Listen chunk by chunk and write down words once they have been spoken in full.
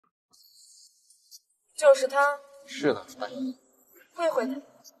就是他。是的，会他。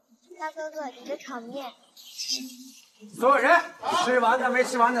大哥哥，你的炒面。所有人，吃完的没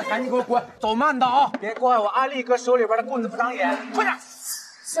吃完的，赶紧给我滚！走慢的啊，别怪我安利哥手里边的棍子不长眼。快点！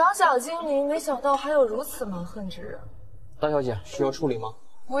小小精灵，没想到还有如此蛮横之人。大小姐需要处理吗？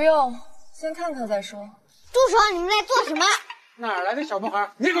不用，先看看再说。住手！你们在做什么？哪来的小破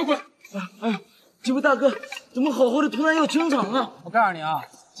孩？你给我滚！哎呀，这位大哥怎么好好的突然要清场啊？我告诉你啊，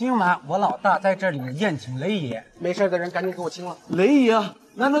今晚我老大在这里宴请雷爷，没事的人赶紧给我清了。雷爷啊？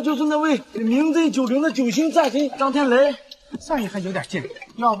难道就是那位名震九陵的九星战神张天雷？算你还有点劲，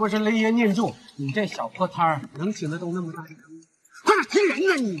要不是雷爷念住，你这小破摊儿能请得动那么大的坑？快点提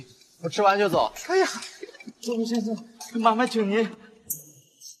人啊你！我吃完就走。哎呀，周先生，麻烦请您，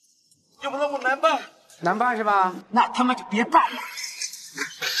要不然我难办。难办是吧？那他妈就别办了。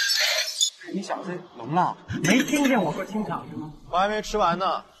你小子聋了？没听见我说清场是吗？我还没吃完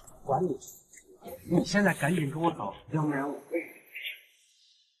呢。管你！你现在赶紧跟我走，要不然我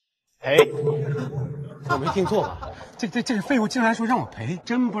赔！我没听错吧？这个废物竟然说让我赔，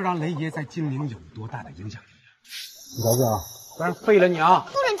真不知道雷爷在金陵有多大的影响力啊！你瞧瞧，不然废了你啊！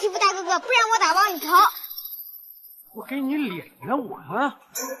不准欺负大哥哥，不然我打爆你头！我给你脸了我啊！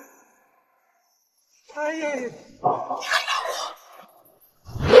哎呀！你还拉我！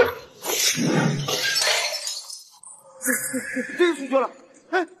飞出去了！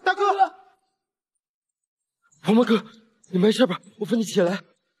哎，大哥！黄毛哥，你没事吧？我扶你起来，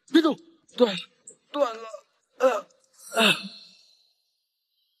别动！断了！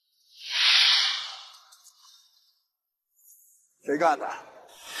谁干的？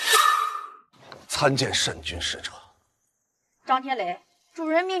参见圣君使者。张天雷，主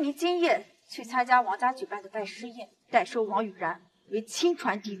人命你今夜去参加王家举办的拜师宴，代收王雨然为亲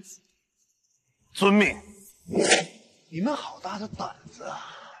传弟子。遵命。你们好大的胆子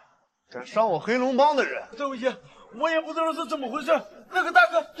啊！敢伤我黑龙帮的人！这位爷，我也不知道是怎么回事，那个大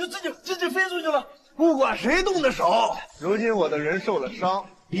哥就自己飞出去了。不管谁动的手，如今我的人受了伤，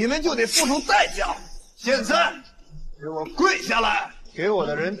你们就得付出代价。现在，给我跪下来，给我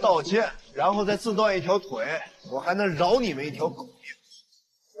的人道歉，然后再自断一条腿，我还能饶你们一条狗命。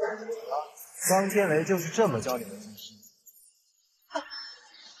张天雷就是这么教你们做事。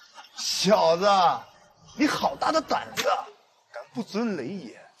小子，你好大的胆子，敢不尊雷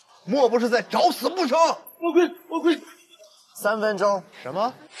爷，莫不是在找死不成？我跪！3分钟。什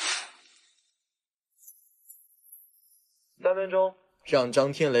么？3分钟，让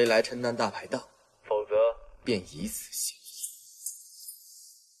张天雷来承担大排档，否则便以死谢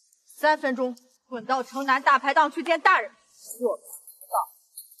罪。 3分钟，滚到城南大排档去见大人，若不到，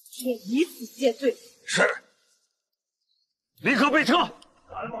便以死谢罪。是。立刻备车，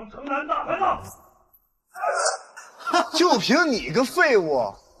赶往城南大排档。就凭你个废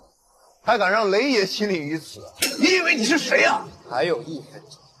物，还敢让雷爷亲临于此？你以为你是谁呀？还有1分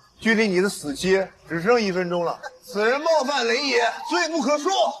钟，距离你的死期只剩1分钟了。此人冒犯雷爷，罪不可恕。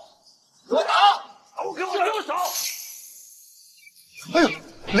给我打！都给我住手！哎呦，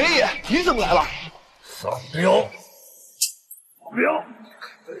雷爷，你怎么来了？丧彪，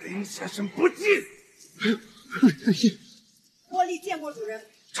对林先生不敬。哎呦，雷爷，茉莉见过主人。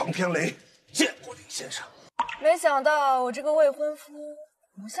张天雷见过林先生。没想到我这个未婚夫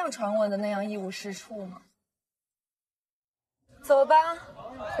不像传闻的那样一无是处嘛。走吧，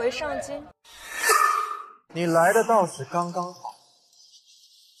回上京。你来的倒是刚刚好。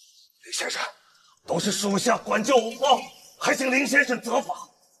林先生，都是属下管教无方，还请林先生责罚。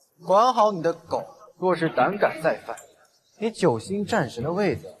管好你的狗，若是胆敢再犯，你9星战神的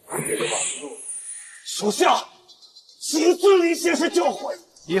位子也保不住。属下谨遵林先生教诲。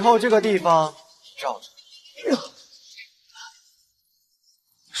以后这个地方照着。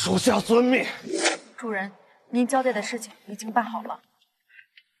属下遵命。主人，您交代的事情已经办好了。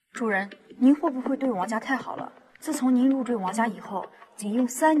主人，您会不会对王家太好了？自从您入赘王家以后，仅用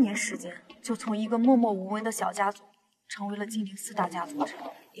3年时间，就从一个默默无闻的小家族，成为了金陵4大家族之一，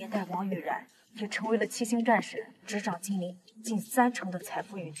连带王雨然也成为了7星战神，执掌金陵近30%的财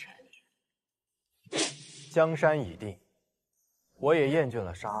富与权力。江山已定，我也厌倦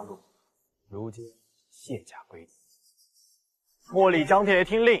了杀戮，如今卸甲归田。茉莉张天雷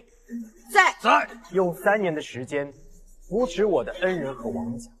听令，在用3年的时间扶持我的恩人和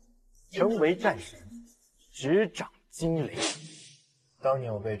王家，成为战神，执掌金陵。当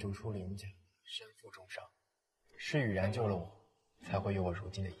年我被逐出林家，身负重伤，是雨然救了我，才会有我如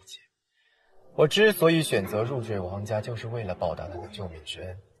今的一切。我之所以选择入赘王家，就是为了报答他的救命之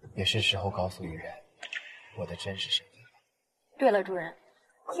恩，也是时候告诉雨然我的真实身份了。对了，主人，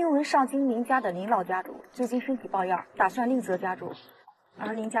听闻上京林家的林老家主最近身体抱恙，打算另择家主。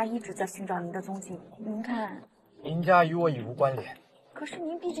而林家一直在寻找您的踪迹。您看，林家与我已无关联。可是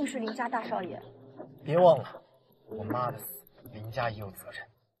您毕竟是林家大少爷。别忘了，我妈的死，林家也有责任。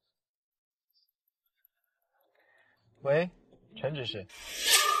喂，陈执事。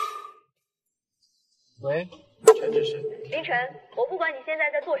喂，陈执事。凌晨，我不管你现在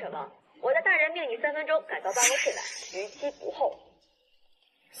在做什么，我的大人命你3分钟赶到办公室来，逾期不候。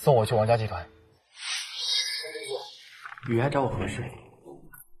送我去王家集团。雨安找我何事？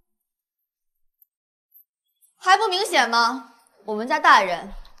还不明显吗？我们家大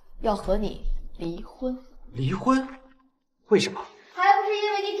人要和你离婚。离婚？为什么？还不是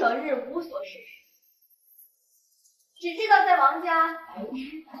因为你整日无所事事，只知道在王家白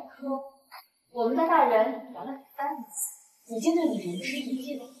吃白喝。我们家大人养了你3年，已经对你仁至义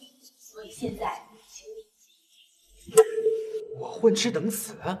尽了，所以现在请你我混吃等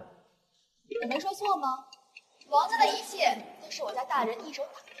死？我没说错吗？王家的一切都是我家大人一手打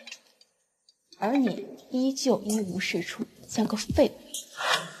拼出来的，而你依旧一无是处，像个废物。你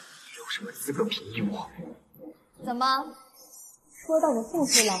有什么资格评议我？怎么，说到你兴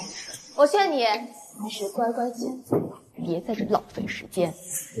趣了？我劝你还是乖乖签字吧，别在这浪费时间。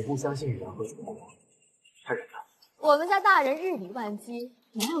我不相信雨安会怎么样，他人呢？我们家大人日理万机，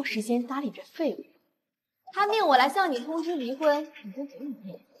哪有时间搭理这废物？他命我来向你通知离婚，已经给你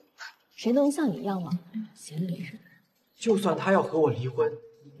面子。谁能像你一样吗？闲的没事。就算他要和我离婚，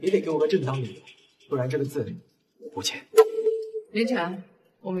也得给我个正当理由，不然这个字我不签。林晨，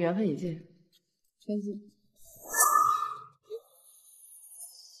我们缘分已尽，签字。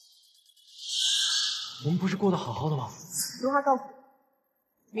我们不是过得好好的吗？如话告诉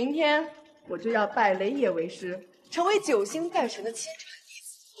你，明天我就要拜雷爷为师，成为9星战神的亲传弟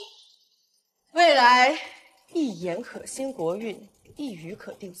子。未来一言可兴国运，一语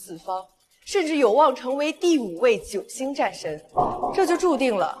可定四方，甚至有望成为第5位9星战神。这就注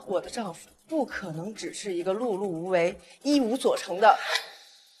定了我的丈夫不可能只是一个碌碌无为、一无所成的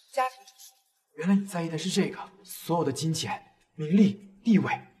家庭主妇。原来你在意的是这个，所有的金钱、名利、地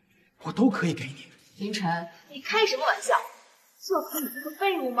位，我都可以给你。凌晨，你开什么玩笑？就凭你这个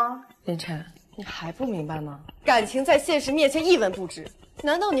废物吗？林晨，你还不明白吗？感情在现实面前一文不值，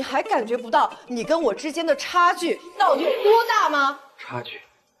难道你还感觉不到你跟我之间的差距到底有多大吗？差距？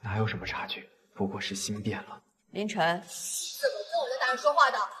哪有什么差距？不过是心变了。林晨，怎么跟我家大人说话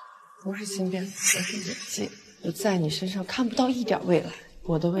的？不是心变，而是演技。我在你身上看不到一点未来，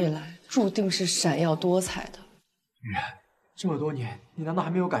我的未来注定是闪耀多彩的。雨然，这么多年，你难道还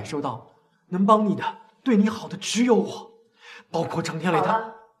没有感受到？能帮你的、对你好的只有我，包括张天磊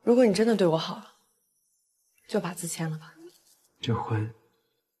他。如果你真的对我好，就把字签了吧。这婚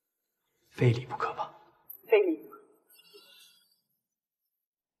非离不可吧？非离。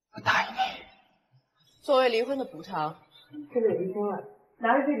我答应你。作为离婚的补偿，这里离婚了，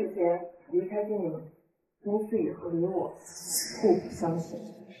拿着这笔钱离开经营，从此以后你我互不相信。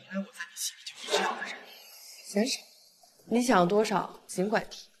原来我在你心里就是这样的人。嫌少，你想要多少尽管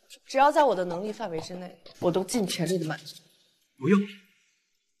提。只要在我的能力范围之内，我都尽全力的满足。不用，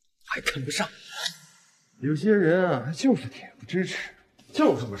还跟不上。有些人啊，就是铁不支持，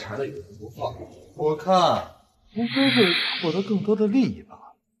就是不缠着有人不放。我看，无非是获得更多的利益吧。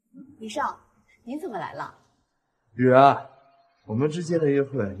李少，您怎么来了？雨然，我们之间的约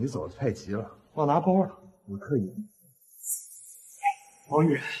会你走的太急了，忘拿包了，我特意。王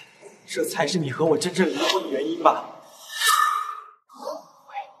雨然，这才是你和我真正离婚的原因吧？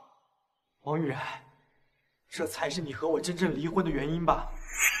王雨然，这才是你和我真正离婚的原因吧？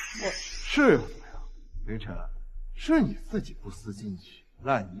是又怎么样？凌晨，是你自己不思进取，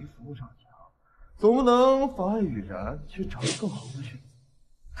烂泥扶不上墙，总不能妨碍雨然去找更好的选择。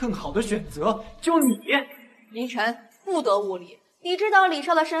更好的选择就你。凌晨，不得无礼。你知道李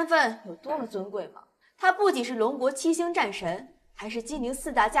少的身份有多么尊贵吗？他不仅是龙国7星战神，还是金陵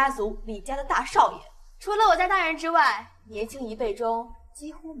4大家族李家的大少爷。除了我家大人之外，年轻一辈中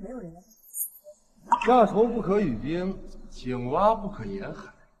几乎没有人能。大仇不可语冰，井蛙不可言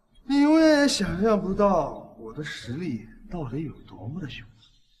海。你永远也想象不到我的实力到底有多么的雄厚。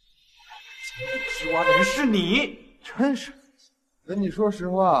吃蛙的人是你，真是。跟你说实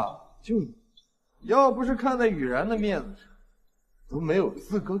话，就你，要不是看在雨然的面子上，都没有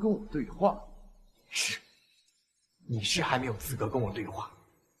资格跟我对话。是，你是还没有资格跟我对话。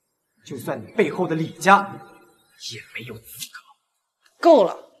就算你背后的李家，也没有资格。够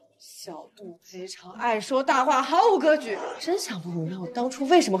了。小肚鸡肠，爱说大话，毫无格局。真想不明白我当初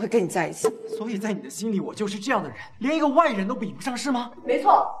为什么会跟你在一起。所以在你的心里，我就是这样的人，连一个外人都比不上，是吗？没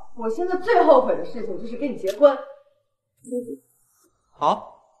错，我现在最后悔的事情就是跟你结婚。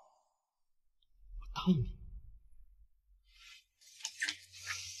好，我答应你。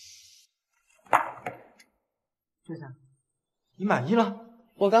这下你满意了？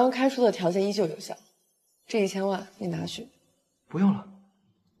我刚刚开出的条件依旧有效，这1000万你拿去。不用了，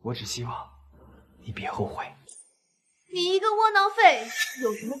我只希望你别后悔。你一个窝囊废，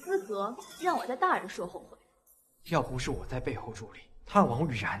有什么资格让我家大人说后悔？要不是我在背后助力，他王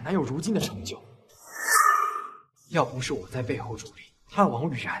雨然哪有如今的成就？要不是我在背后助力，他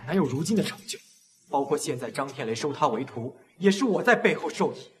王雨然哪有如今的成就？包括现在张天雷收他为徒，也是我在背后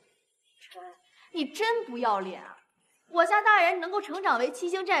授意。你真不要脸啊！我家大人能够成长为7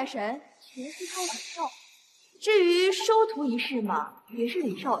星战神，全是靠李少。至于收徒一事嘛，也是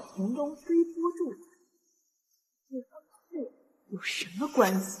李少从中推波助澜。这和这有什么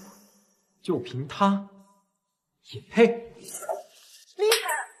关系？就凭他，也配？林晨，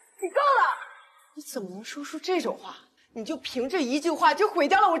你够了！你怎么能说出这种话？你就凭这一句话就毁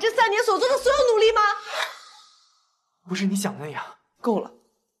掉了我这3年所做的所有努力吗？不是你想的那样。够了，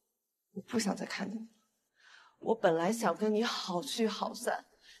我不想再看见你了。我本来想跟你好聚好散，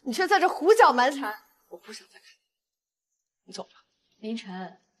你却在这胡搅蛮缠。我不想再看见你，你走吧。林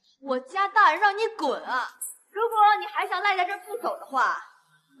晨，我家大人让你滚啊！如果你还想赖在这不走的话，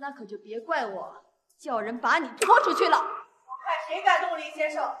那可就别怪我叫人把你拖出去了。我看谁敢动林先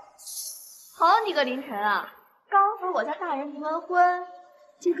生！好你个林晨啊！刚和我家大人离完婚，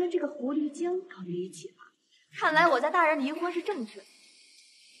就跟这个狐狸精搞在一起了。看来我家大人离婚是正确的。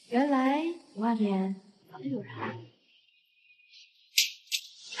原来外面早就有人了。你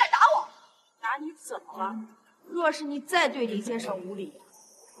敢打我？打你怎么了？若是你再对林先生无礼，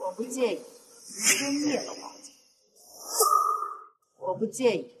我不介意直接灭了王家。我不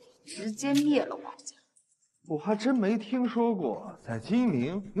介意直接灭了王家。我还真没听说过，在金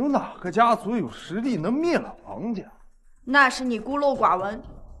陵有哪个家族有实力能灭了王家。那是你孤陋寡闻，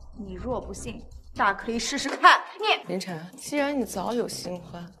你若不信，大可以试试看。林晨，既然你早有新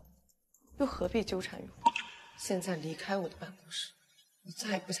欢，又何必纠缠于我？现在离开我的办公室，我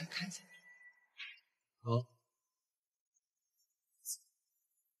再也不想看见你。好。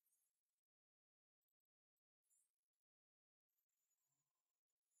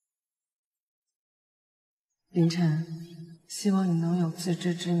林晨，希望你能有自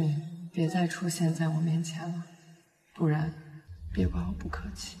知之明，别再出现在我面前了，不然别怪我不客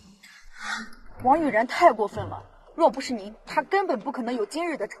气。王雨然太过分了，若不是您，他根本不可能有今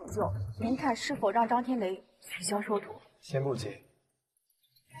日的成就。您看是否让张天雷取消收徒？先不急，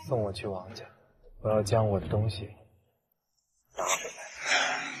送我去王家，我要将我的东西拿回来。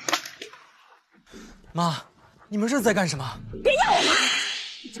妈，你们这是在干什么？别要我妈！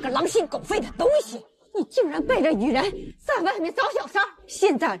你这个狼心狗肺的东西！你竟然背着雨然在外面找小三儿，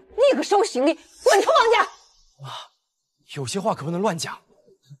现在立刻收行李，滚出王家！妈，有些话可不能乱讲。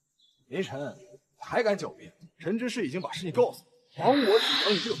林晨，还敢狡辩？陈执事已经把事情告诉我，枉我只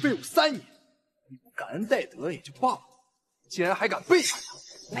养你这个废物3年，你不感恩戴德也就罢了，竟然还敢背叛他！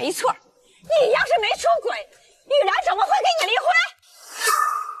没错，你要是没出轨，雨然怎么会跟你离婚？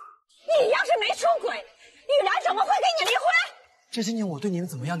你要是没出轨，雨然怎么会跟你离婚？这些年我对你们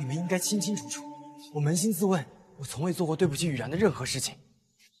怎么样，你们应该清清楚楚。我扪心自问，我从未做过对不起雨然的任何事情。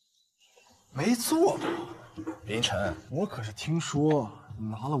没做过，林晨，我可是听说你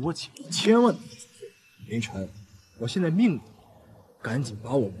拿了我姐1000万的利息。林晨，我现在命令你，赶紧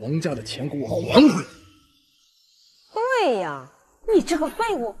把我王家的钱给我还回来。对呀，你这个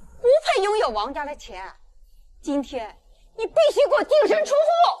废物不配拥有王家的钱，今天你必须给我净身出户。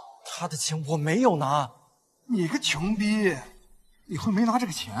他的钱我没有拿。你个穷逼，你会没拿这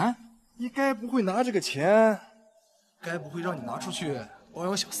个钱？你该不会拿这个钱，该不会让你拿出去包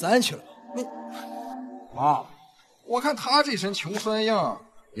养小三去了？你妈，我看他这身穷酸样，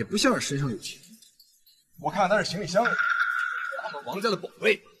也不像是身上有钱。我看那是行李箱里，咱们王家的宝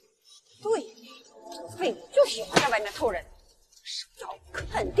贝。对，这个废物就喜欢在外面偷人，手脚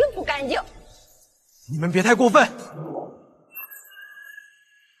肯定不干净。你们别太过分。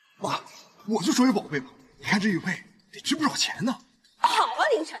妈，我就说有宝贝吧，你看这玉佩得值不少钱呢。好啊，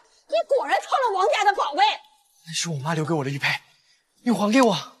凌晨，你果然偷了王家的宝贝。那是我妈留给我的玉佩，你还给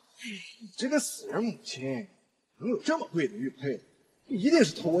我。你这个死人母亲，能有这么贵的玉佩，一定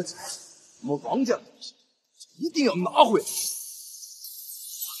是偷我姐我们王家的东西，一定要拿回来。给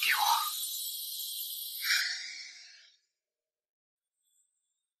我。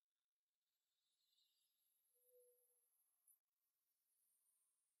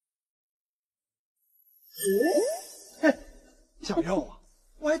嘿，想要啊，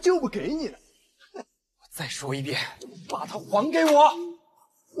我还就不给你了。我再说一遍，把它还给我。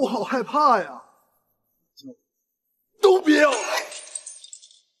我好害怕呀！都别要了，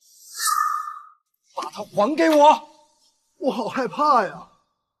把它还给我！我好害怕呀！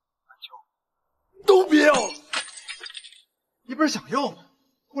都别要了，你不是想要吗？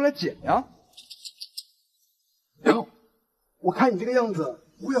过来捡呀！哟，我看你这个样子，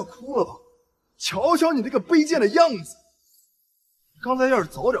不会要哭了吧？瞧瞧你这个卑贱的样子！刚才要是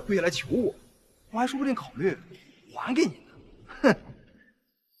早点跪下来求我，我还说不定考虑还给你呢。哼！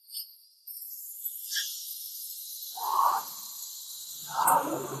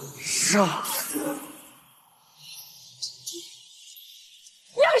杀！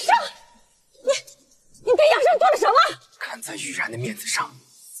杨胜，你对杨胜做了什么？看在玉然的面子上，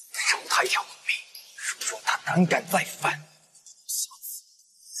饶他一条狗命。如若他胆敢再犯，下次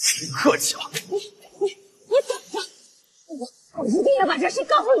别客气了。你等着，我一定要把这事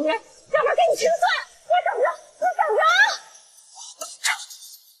告诉你，让他给你清算。你等着，你等着啊！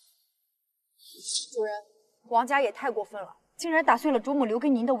主人，王家也太过分了，竟然打碎了主母留给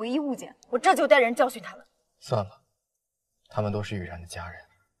您的唯一物件，我这就带人教训他们。算了，他们都是玉然的家人。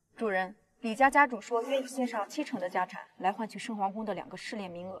主人，李家家主说愿意献上70%的家产来换取圣皇宫的2个试炼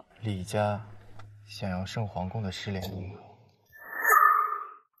名额。李家想要圣皇宫的试炼名额。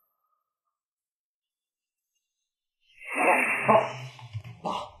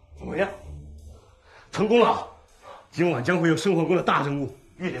爸，怎么样？成功了！今晚将会有圣皇宫的大人物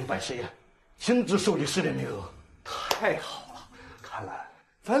御临百试验，亲自授予试炼名额。太好了，看来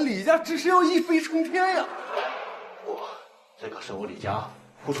咱李家只是要一飞冲天呀！这可是我李家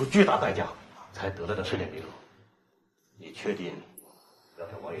付出巨大代价才得来的试炼名额。你确定要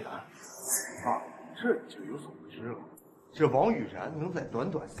给王玉然？啊，这你就有所不知了。这王玉然能在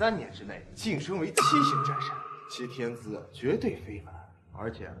短短3年之内晋升为7星战神，其天资绝对非凡，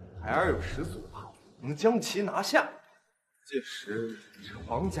而且还耳有10足吧，能将其拿下。届时，这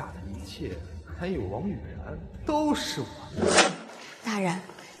王家的一切，还有王玉然，都是我的。大人，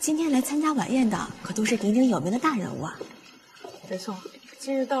今天来参加晚宴的可都是鼎鼎有名的大人物啊！没错，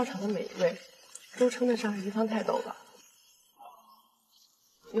今日到场的每一位，都称得上是一方泰斗了。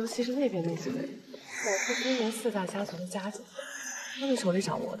尤其是那边那几位，乃是今年4大家族的家姐，他们手里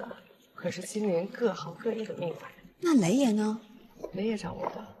掌握的可是今年各行各业的命脉。那雷爷呢？雷爷掌握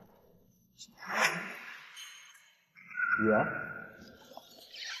的。远，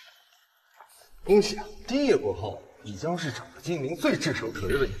恭喜啊！第一夜过后，你将是整个精灵最炙手可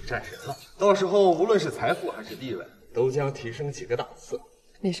热的女战神了。到时候无论是财富还是地位，都将提升几个档次。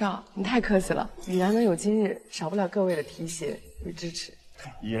李少，你太客气了。已然能有今日，少不了各位的提携与支持。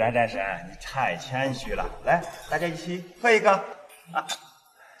玉然战神，你太谦虚了。来，大家一起喝一个啊！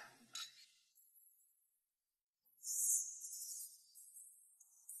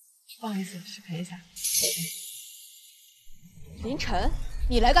不好意思，失陪一下。林晨，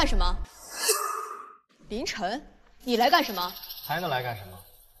你来干什么？林晨，你来干什么？还能来干什么？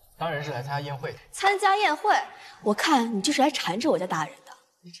当然是来参加宴会的。参加宴会？我看你就是来缠着我家大人的。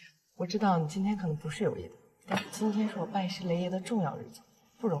李晨，我知道你今天可能不是有意的，但是今天是我拜师雷爷的重要日子，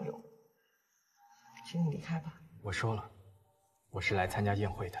不容有误。请你离开吧。我说了，我是来参加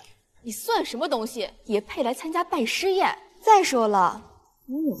宴会的。你算什么东西，也配来参加拜师宴？再说了，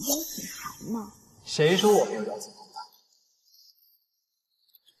你有邀请函吗？谁说我没有邀请函？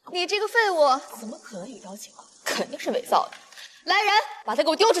你这个废物，怎么可能有邀请函？肯定是伪造的。来人，把他给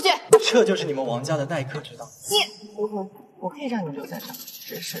我丢出去！这就是你们王家的待客之道。如果我可以让你留在这儿，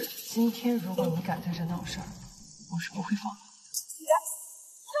只是今天如果你敢在这闹事儿，我是不会放的。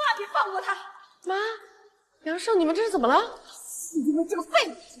千万别放过他！妈，杨胜，你们这是怎么了？你们这个废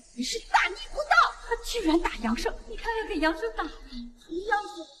物，你是大逆不道！他居然打杨胜，你看看给杨胜打的什么样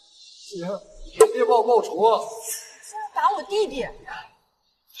子！姐，别报报仇啊！竟然打我弟弟！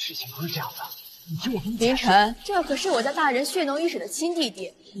事情不是这样的，你听我跟你林晨，这可是我家大人血浓于水的亲弟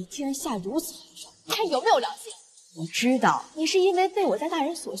弟，你竟然下如此狠手，你还有没有良心？我知道你是因为被我家大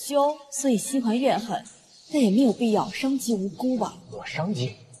人所休，所以心怀怨恨，但也没有必要伤及无辜吧？我伤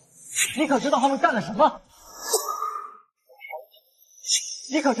及？你可知道他们干了什么？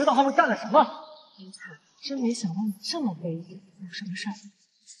你可知道他们干了什么？林晨，真没想到你这么卑鄙，有什么事儿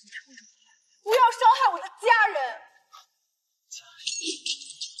不要伤害我的家人！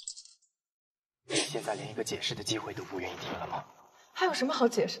现在连一个解释的机会都不愿意听了吗？还有什么好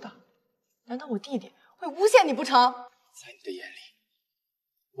解释的？难道我弟弟会诬陷你不成？在你的眼里，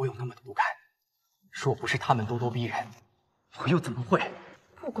我有那么的不堪？若不是他们咄咄逼人，我又怎么会？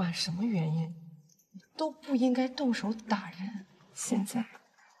不管什么原因，你都不应该动手打人。现在，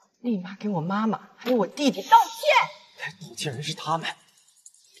立马给我妈妈还有我弟弟道歉！道歉人是他们，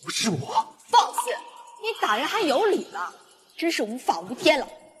不是我。放肆！你打人还有理了，真是无法无天了。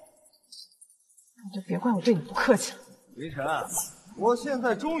那就别怪我对你不客气了。林晨，我现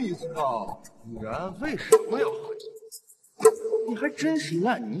在终于知道雨然为什么要和你，你还真是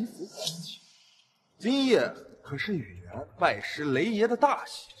烂泥扶不上墙。今夜可是雨然拜师雷爷的大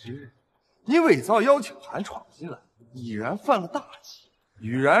喜之日，你伪造邀请函闯进来，已然犯了大忌。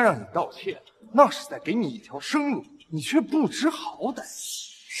雨然让你道歉，那是在给你一条生路，你却不知好歹。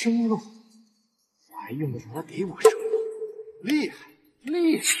生路，我还用得着他给我生路？厉害，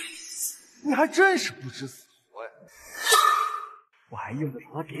厉害！你还真是不知死活呀！我还用得着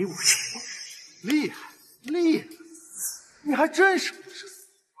他给我生路？厉害，厉害！你还真是不知死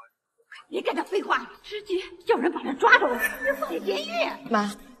活呀！别跟他废话，直接叫人把他抓住，放进监狱。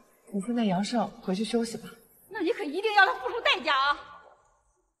妈，你现在阳盛，回去休息吧。那你可一定要他付出代价啊！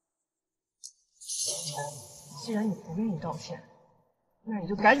既然你不愿意道歉，那你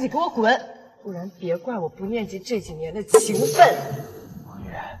就赶紧给我滚，不然别怪我不念及这几年的情分。王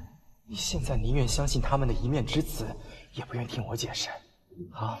源，你现在宁愿相信他们的一面之词，也不愿听我解释。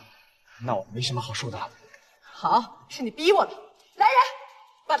好，那我没什么好说的了。好，是你逼我的。来人，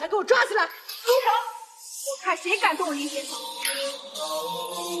把他给我抓起来！住手！我看谁敢动林先生。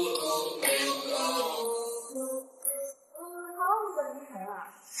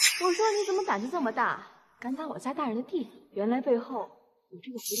我说你怎么胆子这么大，敢打我家大人的地方？原来背后有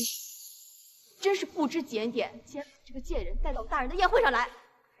这个狐狸，真是不知检点，竟然把这个贱人带到我大人的宴会上来！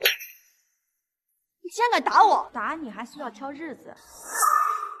你竟然敢打我！打你还需要挑日子？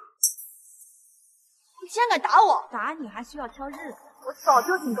你竟然敢打我！打你还需要挑日子？我早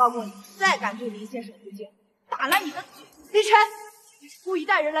就警告过你，再敢对林先生不敬，打烂你的嘴！林晨，你是故意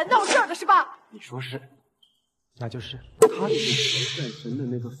带人来闹事儿的是吧？你说是，那就是他就是战神的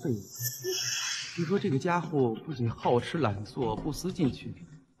那个废物。听说这个家伙不仅好吃懒做、不思进取，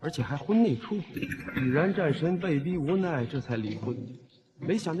而且还婚内出轨。已然战神被逼无奈，这才离婚。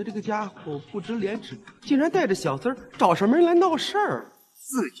没想到这个家伙不知廉耻，竟然带着小三儿找上门来闹事儿。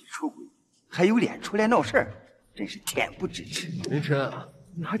自己出轨，还有脸出来闹事儿，真是恬不知耻。林晨，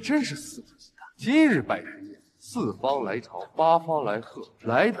你还真是肆无忌惮。今日拜师宴，四方来朝，八方来贺，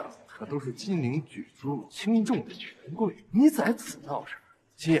来的可都是金陵举足轻重的权贵。你在此闹事，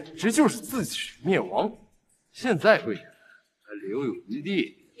简直就是自取灭亡。现在跪下还留有余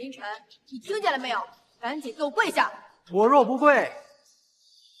地。林晨，你听见了没有？赶紧给我跪下！我若不跪，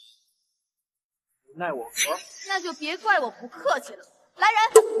奈我何？那就别怪我不客气了。来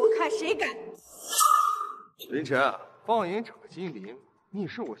人，我看谁敢！林晨，放眼整个金陵，你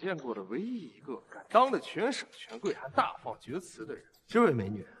是我见过的唯一一个敢当着全省权贵还大放厥词的人。这位美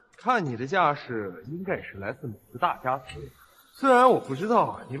女，看你的架势，应该是来自某个大家族。虽然我不知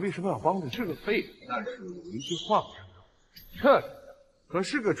道你为什么要帮着这个废物，但是有一句话不知道，这人可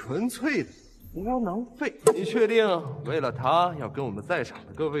是个纯粹的窝囊废。你确定为了他要跟我们在场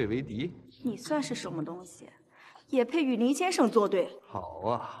的各位为敌？你算是什么东西，也配与林先生作对？好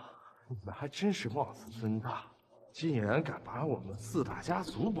啊，你们还真是妄自尊大，竟然敢把我们四大家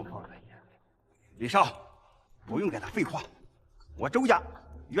族不放在眼里。李少，不用跟他废话，我周家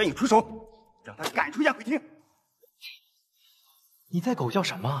愿意出手，让他赶出宴会厅。你在狗叫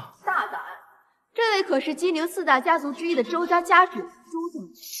什么？大胆！这位可是金陵四大家族之一的周家家主周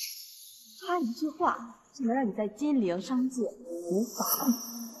正军，他一句话就能让你在金陵商界无法混。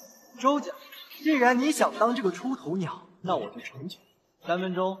周家，既然你想当这个出头鸟，那我就成全你。3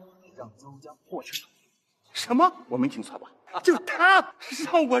分钟让周家破产。什么？我没听错吧？就他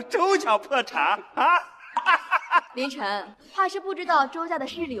让我周家破产啊！林晨，怕是不知道周家的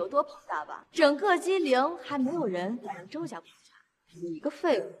势力有多庞大吧？整个金陵还没有人敢让周家破产，你一个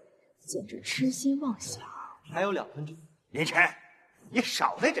废物，简直痴心妄想。还有2分钟，林晨，你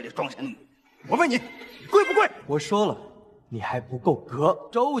少在这里装神弄鬼！我问你，贵不贵？我说了，你还不够格。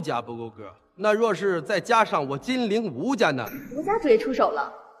周家不够格，那若是再加上我金陵吴家呢？吴家主也出手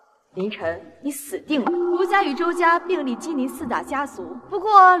了。林晨，你死定了！吴家与周家并立金陵四大家族，不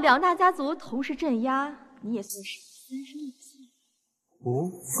过2大家族同时镇压，你也算是3生有幸。不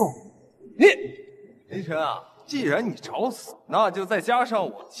够。林晨啊，既然你找死，那就再加上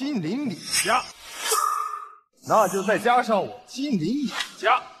我金陵李家，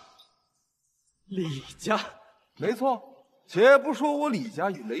李家，没错。且不说我李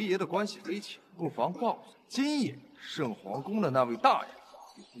家与雷爷的关系匪浅，不妨告诉今夜圣皇宫的那位大人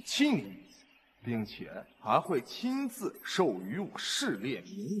亲临，并且还会亲自授予我试炼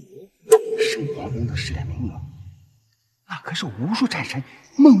名额。圣皇宫的试炼名额，那可是无数战神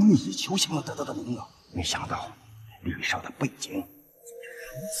梦寐以求想要得到的名额。没想到李少的背景如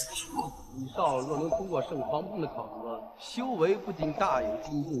此雄厚。李少若能通过圣皇宫的考核，修为不仅大有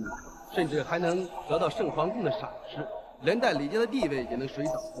精进，甚至还能得到圣皇宫的赏识，连带李家的地位也能水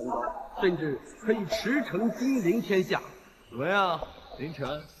涨船高，甚至可以驰骋金陵天下。怎么样，林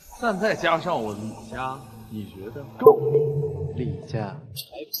晨？但再加上我李家，你觉得够吗？李家还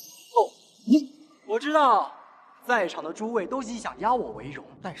不够。我知道，在场的诸位都极想压我为荣，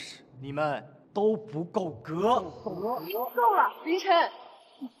但是你们都不够格。够了，凌晨，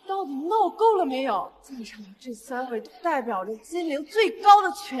你到底闹够了没有？在场的这3位都代表着金陵最高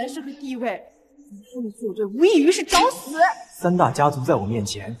的权势和地位，你他们作对，无异于是找死。3大家族在我面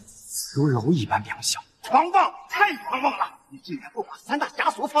前如蝼蚁般渺小，狂妄，太狂妄了！你竟然不把3大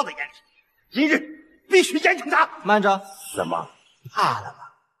家族放在眼里，今日必须严惩他。慢着，怎么怕了吗？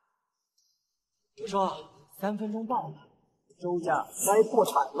我说3分钟到了，周家该破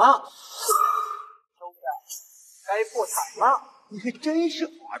产了。周家该破产了。你还真是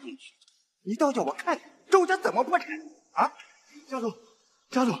哗众取宠，你倒叫我看看周家怎么破产啊！家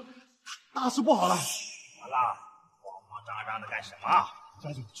主，大事不好了！完了，慌慌张张的干什么？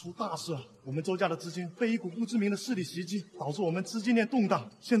家主，出大事了！我们周家的资金被一股不知名的势力袭击，导致我们资金链动荡，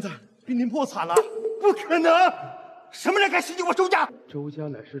现在濒临破产了。不可能！什么人敢袭击我周家？周家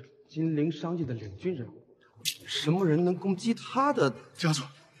乃是金陵商业的领军人物，什么人能攻击他的？家主，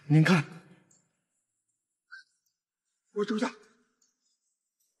您看，我周家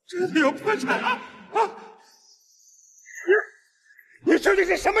真的要破产了啊！你究竟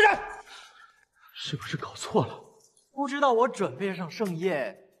是什么人？是不是搞错了？不知道我准备上盛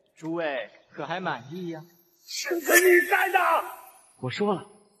宴，诸位可还满意呀？是你干的！我说了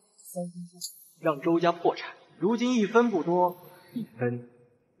，3分钟让周家破产，如今1分不多，1分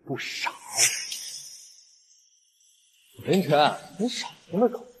不少。林晨，你少跟他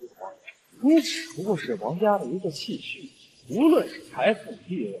搞对话，你只不过是王家的一个弃婿，无论是财富、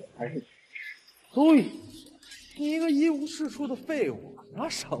地位还是权势，都一无所知。你一个一无是处的废物，拿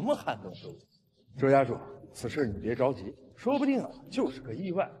什么撼动周家？周家主，此事你别着急，说不定就是个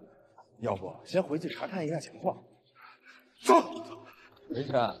意外。要不先回去查看一下情况。走。林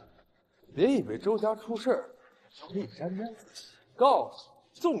晨，别以为周家出事儿就可以沾沾自喜。告诉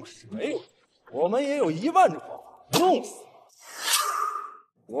你，纵使没有，我们也有1万种方法弄死。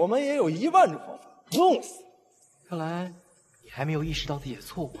我们也有1万种方法弄死。看来你还没有意识到自己的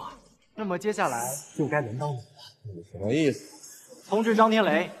错误啊。那么接下来就该轮到你了。你什么意思？通知张天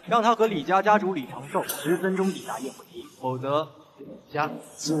雷，让他和李家家主李长寿10分钟抵达宴会厅，否则李家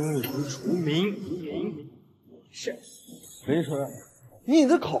今日除名。是。林春，你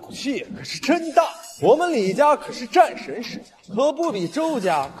的口气可是真大。我们李家可是战神世家，可不比周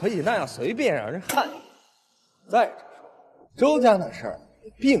家可以那样随便让人撼动。再者说，周家那事儿也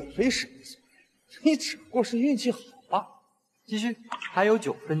并非是你所为，你只不过是运气好罢了。继续，还有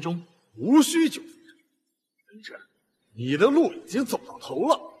9分钟。无需9分钟。林晨，你的路已经走到头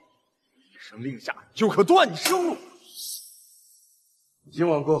了，一声令下就可断你生路。今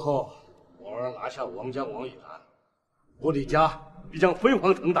晚过后，我儿拿下王江、王宇安，我李家必将飞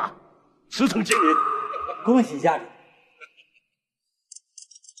黄腾达，驰骋金陵。恭喜家主！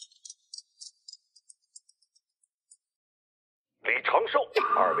李长寿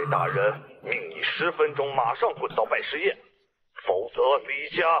，2位大人，命你10分钟马上滚到拜师宴，否则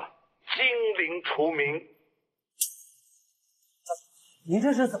李家金陵除名。你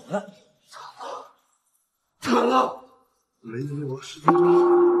这是怎么了？惨了！雷你我10分钟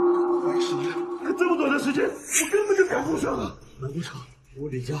拜师宴，可这么短的时间，我根本就赶不上啊！难不成我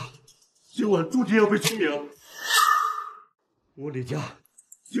李家今晚注定要被除名？我李家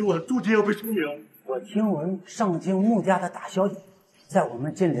今晚注定要被除名？我听闻上京穆家的大小姐在我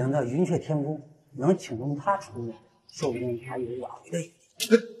们金陵的云雀天宫能请动她出面，说不定还有挽回的余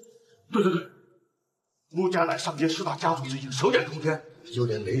地。对，穆家乃上京10大家族之一，手眼通天，就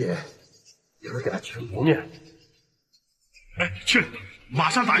连雷爷也会给他取谋面。哎，去，马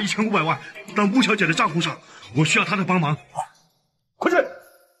上打1500万到穆小姐的账户上，我需要她的帮忙。快去！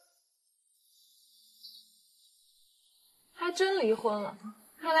还真离婚了，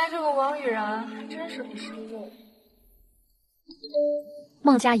看来这个王雨然还真是不识路。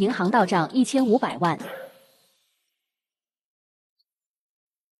孟家银行到账1500万。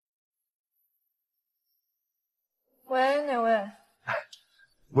喂，哪位？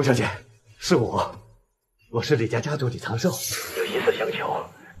穆小姐，是我是李家家主李长寿，有一事相求，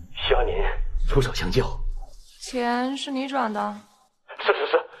需要您出手相救。钱是你转的？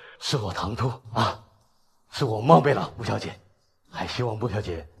是我唐突啊，是我冒昧了，穆小姐，还希望穆小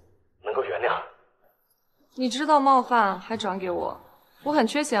姐能够原谅。你知道冒犯还转给我，我很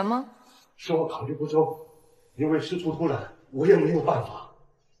缺钱吗？是我考虑不周，因为事出突然，我也没有办法。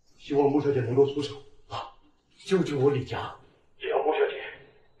希望穆小姐能够出手啊，救救我李家。只要穆小姐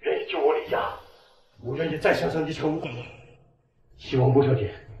愿意救我李家，我愿意再向上1500万。希望穆小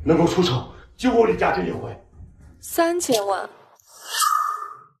姐能够出手救我李家这一回。3000万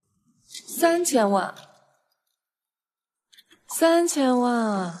，3000万，3000万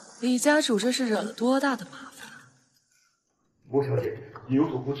啊！李家主这是惹了多大的麻烦？穆小姐，你有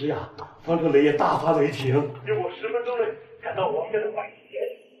所不知呀，方特雷也大发雷霆，令我10分钟内赶到王家的摆席。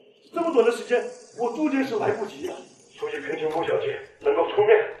这么短的时间，我注定是来不及的，所以恳请穆小姐能够出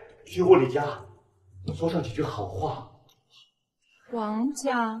面替我李家说上几句好话。王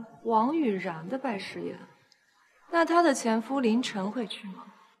家王雨然的拜师宴，那她的前夫林晨会去吗？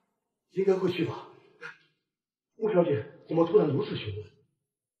应该会去吧。穆小姐怎么突然如此询问？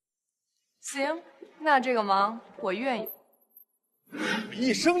行，那这个忙我愿意。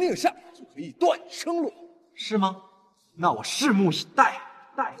一声令下就可以断生路，是吗？那我拭目以待。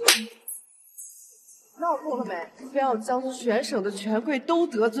闹够了没？非要将全省的权贵都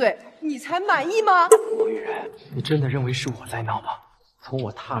得罪，你才满意吗？王雨然，你真的认为是我在闹吗？从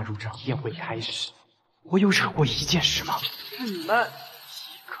我踏入这场宴会开始，我有惹过一件事吗？是你们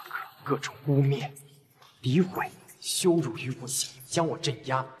各种污蔑、诋毁、羞辱于我心，将我镇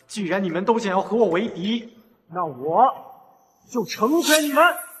压。既然你们都想要和我为敌，那我就成全你们。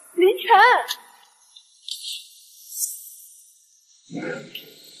林晨。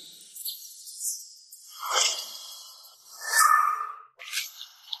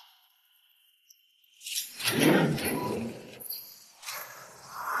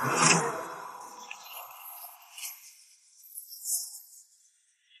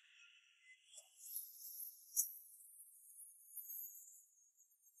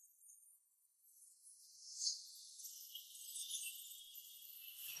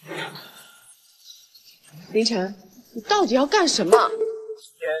林晨，你到底要干什么？今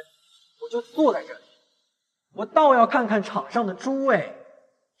天我就坐在这里，我倒要看看场上的诸位，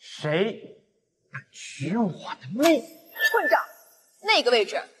谁敢取我的命！混账！那个位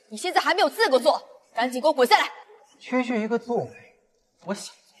置你现在还没有资格坐，赶紧给我滚下来！区区一个座位，我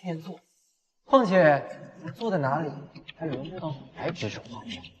想坐便坐。况且我坐在哪里，还轮不到你来指手画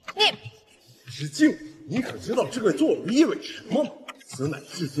脚。你，石敬，你可知道这个座位意味着什么吗？此乃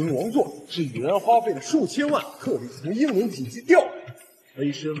至尊王座，是雨然花费了数千万特地从英伦紧急调来，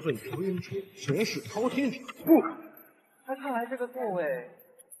非身份由人出，权势滔天者不可。那看来这个座位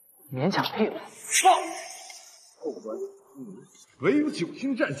勉强配了。放！后官，唯有9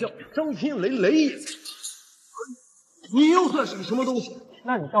星战将张天雷雷也在。你又算是个什么东西？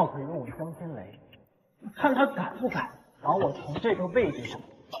那你倒可以问我张天雷，看他敢不敢把我从这个位置上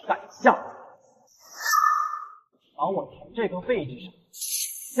赶下来。把我从这个位置上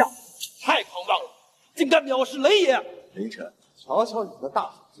下，太狂妄了，竟敢藐视雷爷！林晨，瞧瞧你那大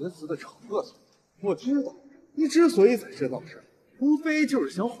放厥词的丑恶嘴！我知道，你之所以在这闹事，无非就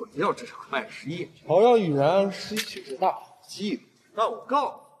是想毁掉这场拜师宴，好让雨然失去这大好机会。但我告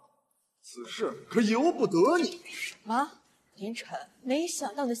诉你，此事可由不得你。什么？林晨，没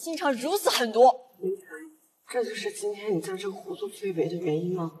想到你的心肠如此狠毒。林晨，这就是今天你在这胡作非为的原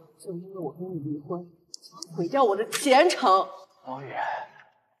因吗？就因为我跟你离婚，毁掉我的前程。王源，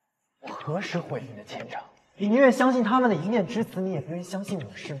我何时毁你的前程？你宁愿相信他们的一面之词，你也不愿相信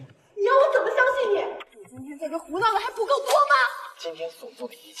我，是吗？你要我怎么相信你？你今天在这胡闹的还不够多吗？今天所做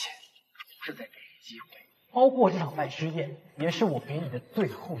的一切，都是在给你机会，包括这场拜师宴，也是我给你的最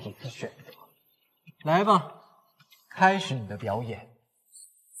后一次选择。来吧，开始你的表演。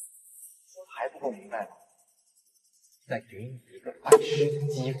还不够明白吗？再给你一个拜师的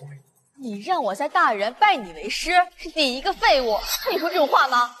机会。你让我家大人拜你为师，是你一个废物，可以说这种话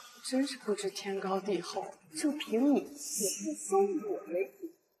吗？真是不知天高地厚，就凭你也不收我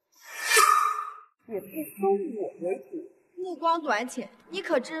为徒，目光短浅，你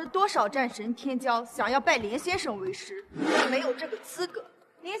可知多少战神天骄想要拜连先生为师，你没有这个资格。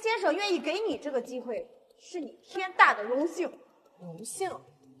连先生愿意给你这个机会，是你天大的荣幸。荣幸？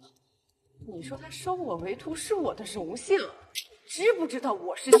你说他收我为徒是我的荣幸，知不知道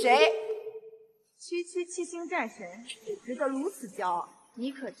我是谁？区区7星战神也值得如此骄傲。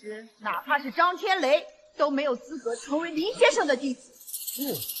你可知，哪怕是张天雷都没有资格成为林先生的弟子。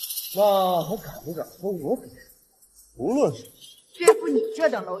那还敢不敢和我比？无论是对付你这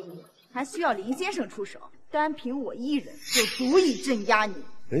等蝼蚁，还需要林先生出手？单凭我一人就足以镇压你。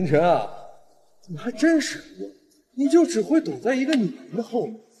林晨啊，怎么还真是你就只会躲在一个女人的后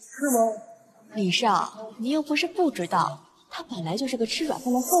面，是吗？李少，你又不是不知道，他本来就是个吃软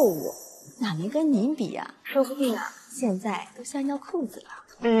饭的废物，哪能跟您比呀？说不定啊，现在都吓尿裤子了。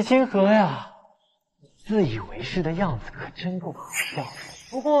李清河呀，你自以为是的样子可真够可笑的。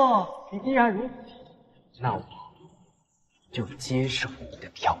不过你既然如此，那我就接受你的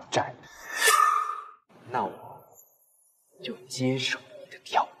挑战。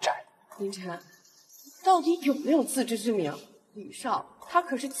林晨，到底有没有自知之明？李少，他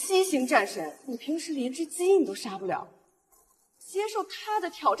可是7星战神，你平时连只鸡你都杀不了，接受他的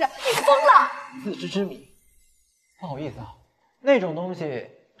挑战，你疯了！自知之明，不好意思啊，那种东西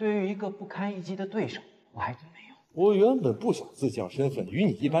对于一个不堪一击的对手，我还真没有。我原本不想自降身份，与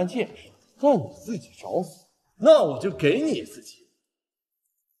你一般见识，但你自己找死，那我就给你一次机会。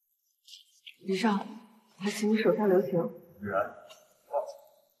李少，还请你手下留情。然，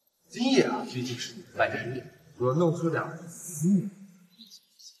今夜啊，毕竟是你的拜师宴，我弄出点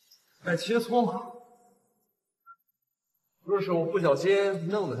该切磋嘛。若是我不小心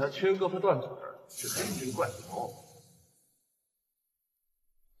弄得他缺胳膊断腿儿，就千军怪我。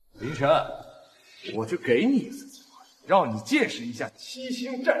凌晨，我就给你一次机会，让你见识一下七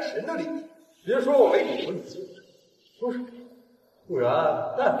星战神的厉害。别说我没给过你机会，出手，不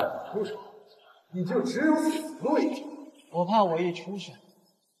然但凡你出手，你就只有死路一条。我怕我一出手，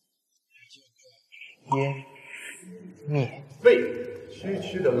湮灭。废物，区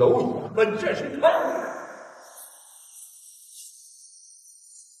区的蝼蚁，本战神看。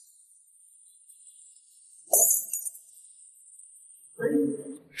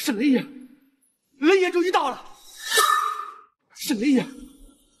是雷爷，雷爷终于到了！是雷爷，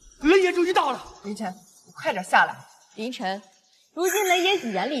雷爷终于到了！凌晨，你快点下来！凌晨，如今雷爷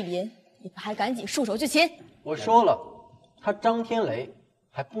已然莅临，你不还赶紧束手就擒？我说了，他张天雷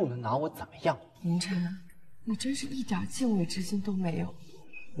还不能拿我怎么样。凌晨，你真是一点敬畏之心都没有。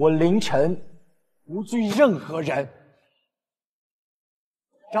我凌晨不惧任何人。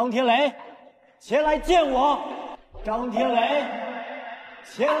张天雷，前来见我！张天雷。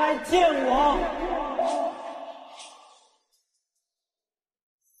前来见我！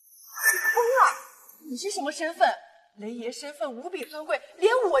疯了！你是什么身份？雷爷身份无比尊贵，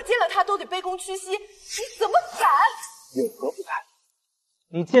连我见了他都得卑躬屈膝，你怎么敢？有何不敢？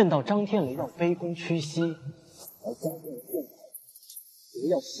你见到张天雷要卑躬屈膝，而张天雷见我也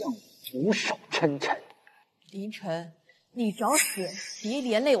要向我俯首称臣。凌晨，你找死！别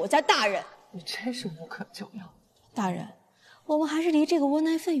连累我家大人！你真是无可救药。大人。我们还是离这个窝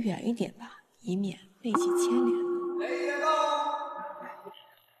囊废远一点吧，以免背弃牵连。雷爷到！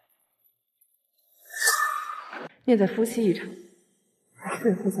念在夫妻一场，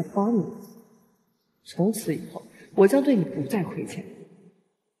最后再帮你一次。从此以后，我将对你不再亏欠。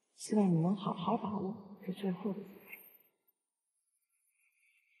希望你能好好把握这最后的机会。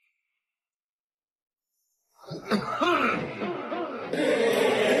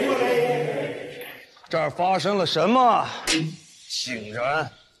这儿发生了什么？竟然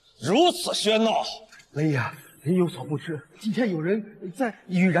如此喧闹！雷爷，您有所不知，今天有人在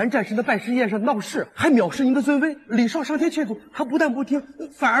羽然战神的拜师宴上闹事，还藐视您的尊威。李少上天劝阻，他不但不听，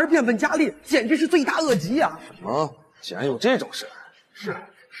反而变本加厉，简直是罪大恶极呀！什么？竟然有这种事？是，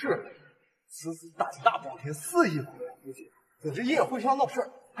此子胆大包天，肆意毁坏风景，在这宴会上闹事，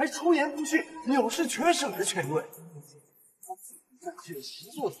还出言不逊，藐视全省的权威，占据席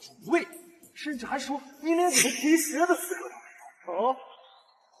座的主位。甚至还说你连给他提鞋的资格都没有。哦，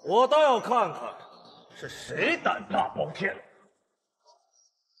我倒要看看是谁胆大包天。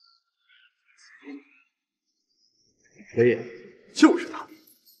雷爷，就是他。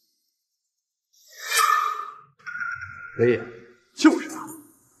雷爷，就是他。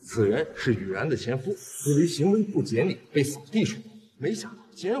此人是羽然的前夫，因为行为不检点被扫地出门，没想到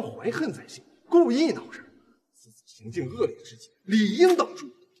竟然怀恨在心，故意闹事。此子行径恶劣之极，理应当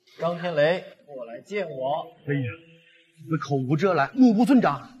诛。张天雷，过来见我。雷爷，你口无遮拦，目不尊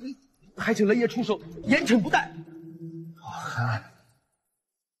长，还请雷爷出手，严惩不贷。我看，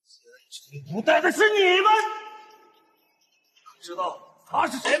严惩不贷的是你们。知道他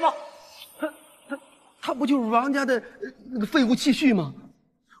是谁吗？他不就是王家的那个废物弃婿吗？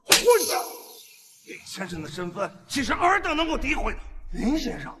混账！林先生的身份岂是尔等能够诋毁的？林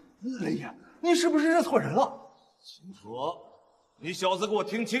先生，雷爷，你是不是认错人了？清楚。你小子给我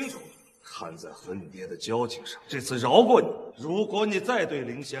听清楚了！看在和你爹的交情上，这次饶过你。如果你再对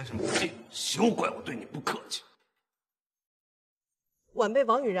林先生不敬，休怪我对你不客气。晚辈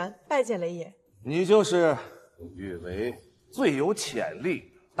王羽然拜见雷爷。你就是誉为最有潜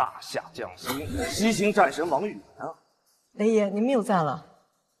力、大下将心、西行战神王羽然啊！雷爷，您谬赞了，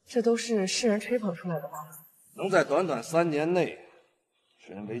这都是世人吹捧出来的吧？能在短短3年内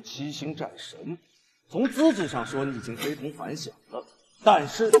身为七星战神。从资质上说，你已经非同凡响了，但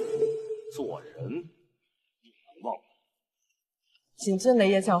是做人不能忘。谨遵雷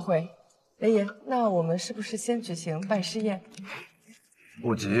爷教诲。雷爷，那我们是不是先举行拜师宴？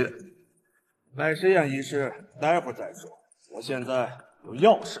不急，拜师宴仪式待会儿再说。我现在有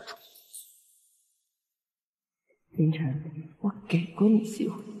要事处理。凌晨，我给过你机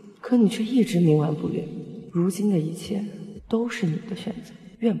会，可你却一直冥顽不灵。如今的一切都是你的选择，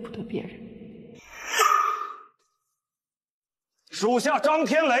怨不得别人。属下张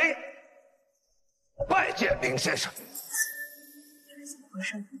天雷拜见林先生。回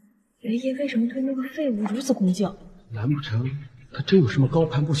事？雷爷为什么对那个废物如此恭敬？难不成他真有什么高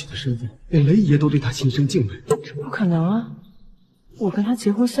攀不起的身份，连雷爷都对他心生敬畏？这不可能啊！我跟他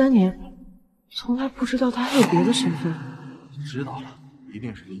结婚3年，从来不知道他还有别的身份。知道了，一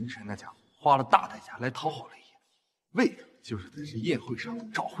定是凌晨那家伙花了大代价来讨好雷爷，为的就是在这宴会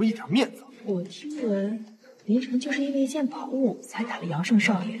上找回一点面子。我听闻凌晨就是因为一件宝物才打了杨胜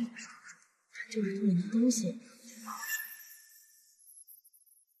少爷，这就是这么东西。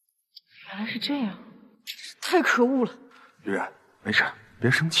原来是这样，真是太可恶了。雨然，没事，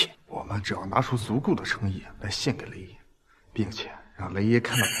别生气，我们只要拿出足够的诚意来献给雷爷，并且让雷爷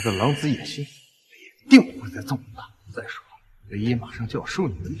看到他的狼子野心，雷爷定不会再纵容他。再说了，雷爷马上就要收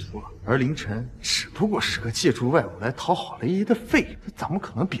你为徒了，而凌晨只不过是个借助外物来讨好雷爷的废物，他怎么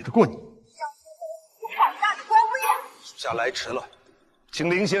可能比得过你？胆大的官污爷！属下来迟了，请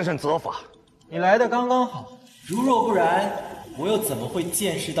林先生责罚。你来的刚刚好，如若不然，我又怎么会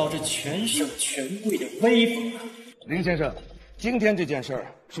见识到这全省权贵的威风呢？林先生，今天这件事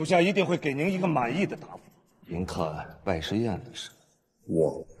儿，属下一定会给您一个满意的答复。您看拜师宴的事，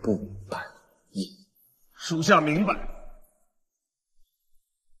我不满意。属下明白。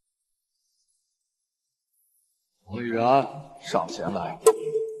王玉然，上前来。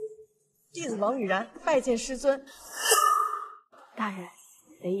弟子王雨然拜见师尊。大人，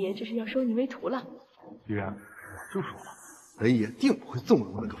雷爷这是要收你为徒了。玉然，我就说了，雷爷定不会纵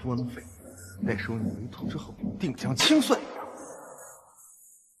容那个窝囊废，在收你为徒之后，定将清算你。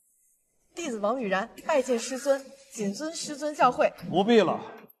弟子王雨然拜见师尊，谨遵师尊教诲。不必了。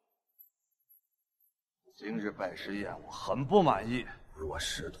今日拜师宴我很不满意，若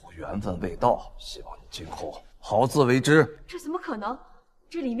师徒缘分未到，希望你今后好自为之。这怎么可能？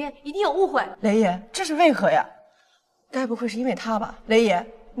这里面一定有误会。雷爷，这是为何呀？该不会是因为他吧？雷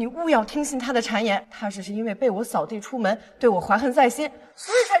爷，你勿要听信他的谗言，他只是因为被我扫地出门，对我怀恨在心，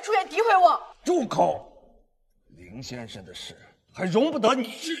所以才出言诋毁我。住口！林先生的事还容不得你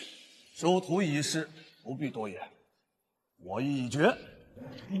质疑。收徒一事，不必多言，我意已决。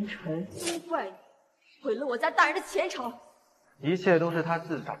凌晨，都怪你毁了我家大人的前程。一切都是他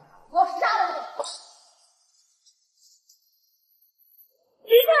自找的。我要杀了你！离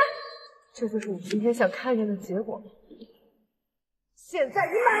开！这就是你今天想看见的结果。现在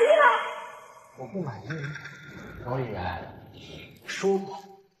你满意了？我不满意。王雨然，说过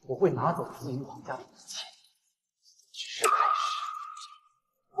我会拿走自己王家的一切，只是还是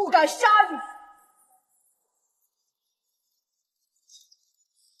不敢杀你。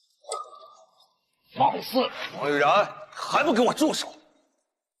放肆！王玉然，还不给我住手！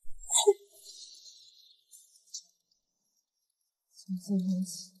从今天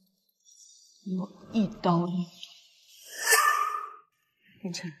起，我一刀两断。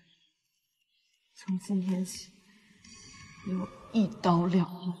凌晨，从今天起，我一刀两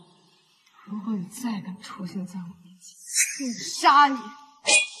断。如果你再敢出现在我面前，我杀你！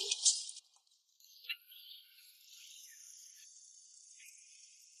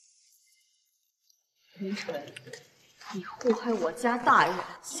凌晨，你祸害我家大人，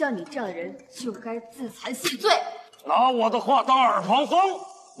像你这样的人就该自惭形罪。拿我的话当耳旁风，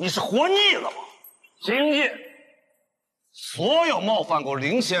你是活腻了吗？今夜，所有冒犯过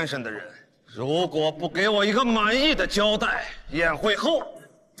林先生的人，如果不给我一个满意的交代，宴会后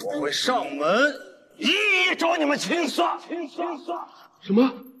我会上门一一找你们清算。什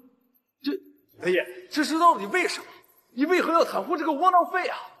么？雷爷，这是到底为什么？你为何要袒护这个窝囊废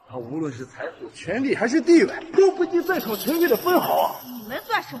啊？他无论是财富、权力还是地位，都不及在场权贵的分毫啊！你们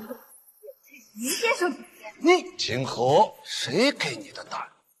算什么东西？林先生，你今后谁给你的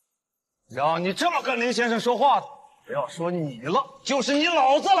胆，让你这么跟林先生说话的？不要说你了，就是你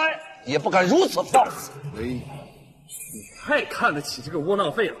老子来，也不敢如此放肆。雷爷，你太看得起这个窝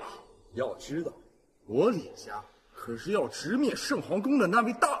囊废了。要知道，我李家可是要直面圣皇宫的那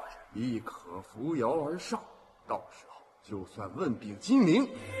位大人，亦可扶摇而上。到时候就算问鼎金陵，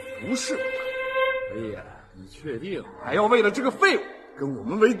不是我。雷爷，你确定还要为了这个废物跟我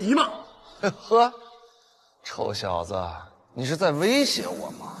们为敌吗？呵，臭小子，你是在威胁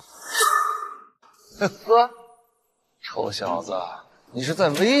我吗？呵，臭小子，你是在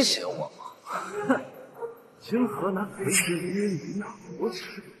威胁我吗？哼，清河南为之曰云呐，我只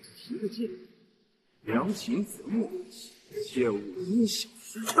是给提个建议，良禽择木，切勿因小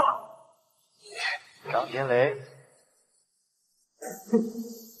失大。张天雷，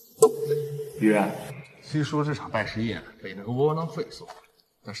雨然，虽说这场拜师宴被那个窝囊废所毁，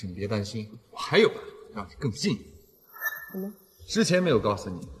但是你别担心，我还有办法让你更幸运。什么？之前没有告诉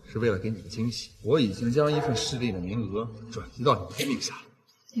你，是为了给你个惊喜。我已经将一份势力的名额转移到你的名下。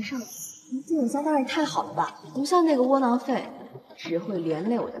林少，您对我家大人太好了吧？不像那个窝囊废，只会连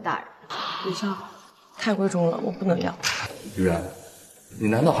累我家大人。李少，太贵重了，我不能要。雨然，你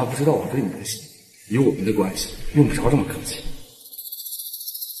难道还不知道我对你的心？以我们的关系，用不着这么客气。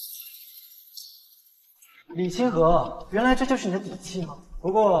李清河，原来这就是你的底气吗？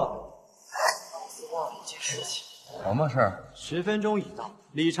不过，忘了一件事情。什么事儿？10分钟已到，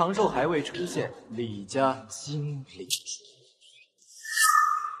李长寿还未出现，李家精灵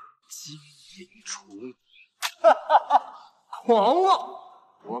除名。狂妄！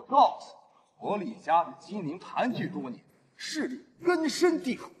我告诉你，我李家的金陵盘踞多年，势力根深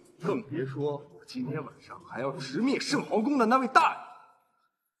蒂固，更别说我今天晚上还要直面圣皇宫的那位大人。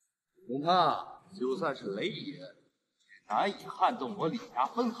恐怕就算是雷爷，也难以撼动我李家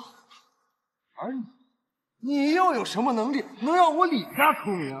分毫。而你又有什么能力能让我李家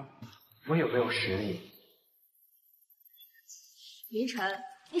出名？我有没有实力？林晨，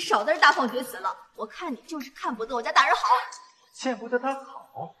你少在这大放厥词了！我看你就是看不得我家大人好，见不得他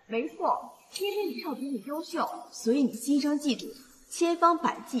好。没错，因为李少比你优秀，所以你心生嫉妒，千方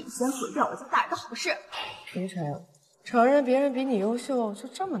百计想毁掉我家大人的好事。林晨，承认别人比你优秀就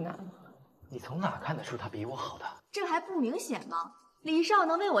这么难吗？你从哪看得出他比我好的？这还不明显吗？李少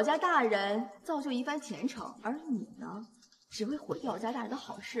能为我家大人造就一番前程，而你呢，只会毁掉我家大人的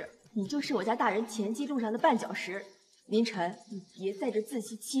好事。你就是我家大人前期路上的绊脚石。林晨，你别在这自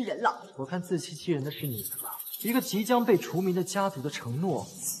欺欺人了。我看自欺欺人的是你们了。一个即将被除名的家族的承诺，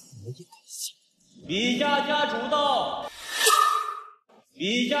你们也得信？李家家主到！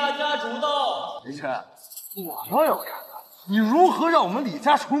李家家主到！林晨，我倒要看看你如何让我们李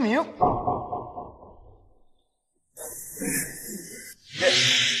家除名。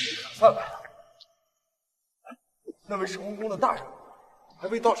饭来了，那位圣皇宫的大人还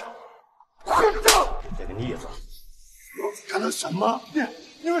未到场。混账！这个逆子，干了什么？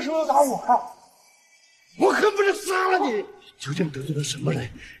你为什么要打我啊？我恨不得杀了你！究竟得罪了什么人？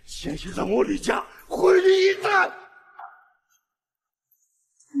险些让我李家毁于一旦！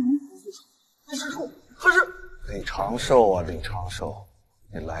李师叔，他是李长寿啊，李长寿，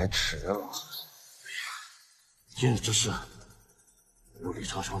你来迟了。今日之事，我李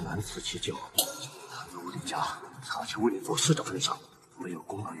长寿难辞其咎。看在我李家长期为你做事的份上，没有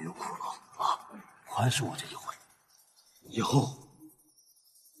功劳也有苦劳啊，宽恕我这一回。以后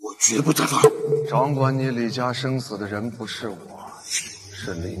我绝不再犯。掌管你李家生死的人不是我，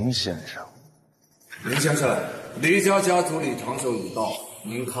是林先生。林先生，李家家主李长寿已到，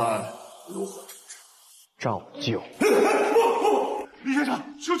您看如何？照旧。不，李先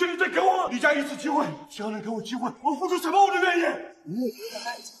生，求求你再给我李家一次机会，只要能给我机会，我付出什么我都愿意。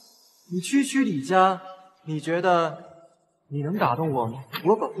你区区李家，你觉得你能打动我吗？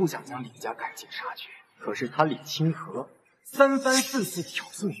我本不想将李家赶尽杀绝，可是他李清河3番4次挑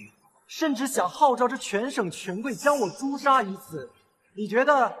衅于我，甚至想号召着全省权贵将我诛杀于此。你觉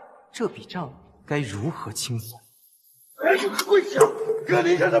得这笔账该如何清算？还是跪下，跟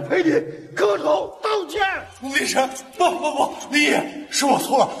林先生赔礼，磕头道歉。李晨，不，李爷，是我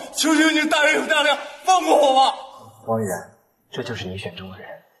错了，求求你大人有大量，放过我吧。王宇然，这就是你选中的人。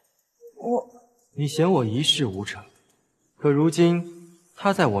你嫌我一事无成，可如今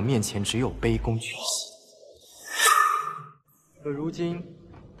他在我面前只有卑躬屈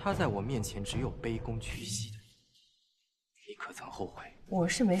膝。你可曾后悔？我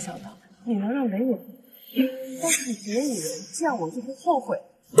是没想到你能让雷我，但是别以为这样我就会后悔，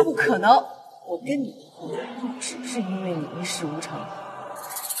不可能。我跟你不只是因为你一事无成，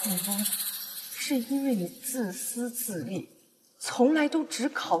更多的是因为你自私自利，从来都只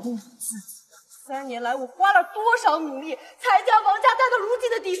考虑你自己。3年来，我花了多少努力，才将王家带到如今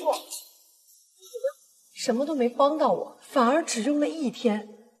的地步？什么都没帮到我，反而只用了1天，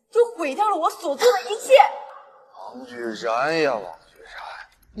就毁掉了我所做的一切。王居然呀，王居然，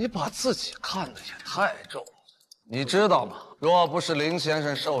你把自己看得也太重了。你知道吗？若不是林先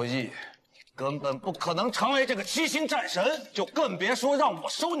生授意，你根本不可能成为这个7星战神，就更别说让我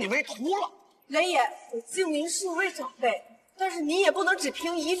收你为徒了。雷爷，我敬您数位长辈，但是你也不能只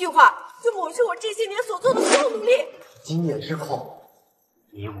凭一句话就抹去我这些年所做的所有努力。今夜之后，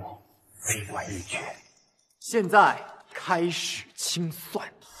你我非关一决。现在开始清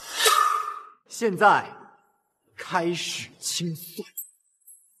算。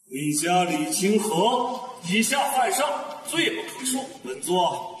李家李清河以下犯上，罪不可恕。本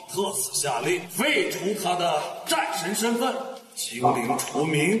座特此下令，废除他的战神身份，清零除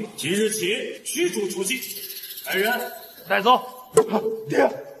名，即日起驱逐出境。来人，带走。爹，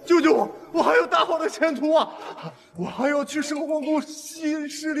救救我！我还有大好的前途啊！我还要去圣皇宫吸引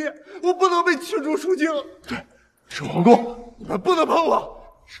势力，我不能被驱逐出境。对，圣皇宫，你们不能碰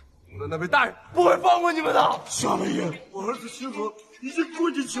我！圣的那位大人不会放过你们的。夏雷爷，我儿子星河已经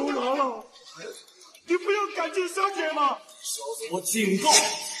跪地求饶了，你不要赶尽杀绝吗？小子，我警告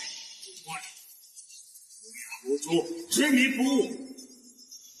你，无主执迷不悟。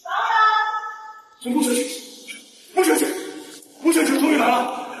穆小姐，穆小姐，穆小姐终于来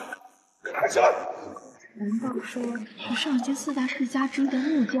了，看起来。难道说是上京4大世家之一的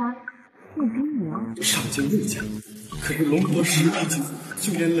穆家穆冰娘？上京穆家可是龙国10大金子，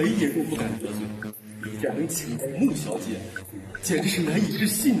就连雷爷都不敢得罪，竟然能请到穆小姐，简直是难以置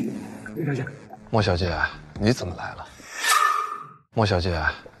信呢。穆小姐，莫小姐，你怎么来了？莫小姐，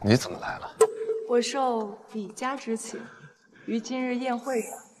你怎么来了？我受李家之请，于今日宴会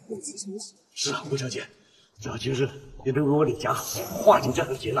上有其成请。是啊，穆小姐，只要今日你能为我李家化解这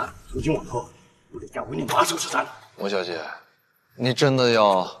场劫难，从今往后，我李家为你马首是瞻。莫小姐，你真的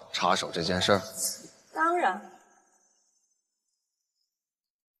要插手这件事儿？当然。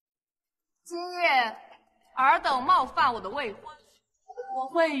今夜尔等冒犯我的未婚，我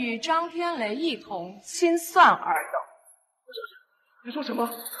会与张天雷一同清算尔等。你说什么？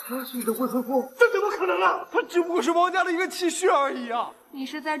他是你的未婚夫？这怎么可能啊！他只不过是王家的一个妻婿而已啊！你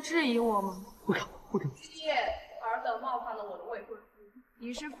是在质疑我吗？不敢。今夜尔等冒犯了我的未婚夫，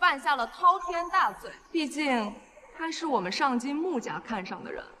你是犯下了滔天大罪。毕竟他是我们上京穆家看上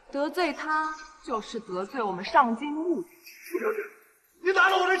的人，得罪他就是得罪我们上京穆家。穆小姐，你拿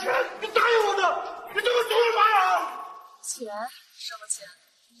了我的钱，你答应我的，你这个怂人马呀！钱？什么钱？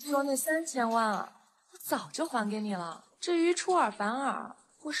你说那3000万啊，我早就还给你了。至于出尔反尔，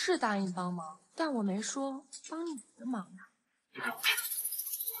我是答应帮忙，但我没说帮你的忙呀。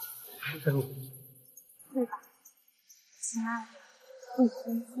对吧，亲爱的未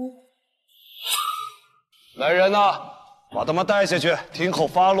婚夫？来人呐，把他们带下去，听候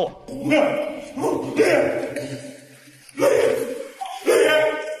发落。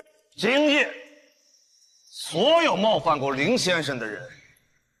今夜，所有冒犯过林先生的人，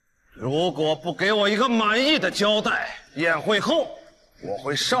如果不给我一个满意的交代，宴会后我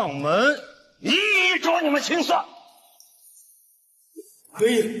会上门一一找你们清算。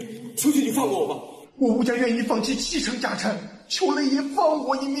雷爷，求求你放过我吧！我吴家愿意放弃7成家产，求雷爷放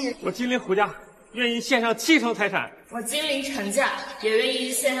我一命。我金陵胡家愿意献上7成财产。我金陵陈家也愿意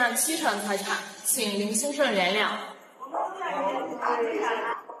献上7成财产，请林先生原谅。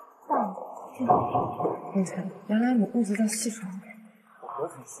林晨，原来你一直在戏耍我。我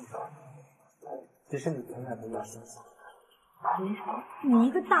很戏耍你，只是你从来没有相信。林晨，你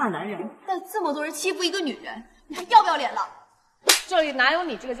一个大男人，带这么多人欺负一个女人，你还要不要脸了？这里哪有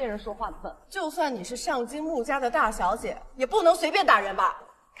你这个贱人说话的份？就算你是上京穆家的大小姐，也不能随便打人吧？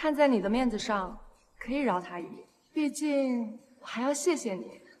看在你的面子上，可以饶他一命。毕竟我还要谢谢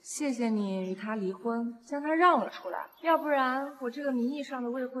你，谢谢你与他离婚，将他让了出来，要不然我这个名义上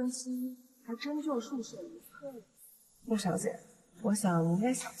的未婚妻还真就束手无策了。穆小姐，我想你应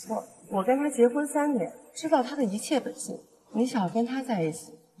该想错了。我跟他结婚3年，知道他的一切本性。你想跟他在一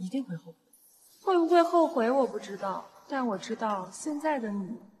起，一定会后悔。会不会后悔我不知道，但我知道现在的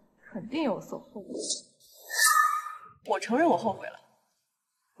你肯定有所后悔。我承认我后悔了，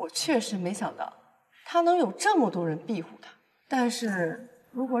我确实没想到他能有这么多人庇护他。但是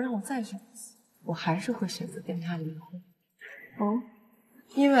如果让我再选一次，我还是会选择跟他离婚。哦，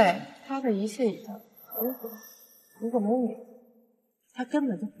因为他的一切以他很好，如果没有你，他根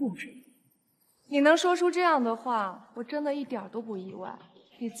本就不值。你能说出这样的话，我真的一点都不意外。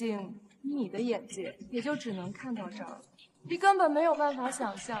毕竟以你的眼界，也就只能看到这儿，你根本没有办法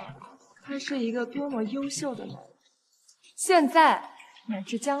想象他是一个多么优秀的男人。现在乃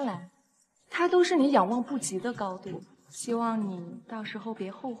至将来，他都是你仰望不及的高度。希望你到时候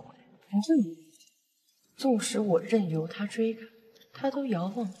别后悔。不会有问题，纵使我任由他追赶，他都遥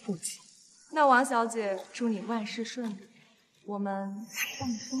望不及。那王小姐，祝你万事顺利，我们放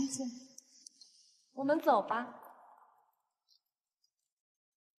风见。我们走吧。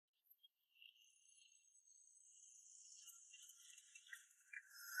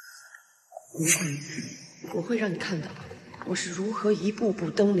无悔，我会让你看到我是如何一步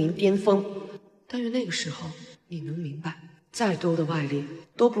步登临巅峰。但愿那个时候你能明白，再多的外力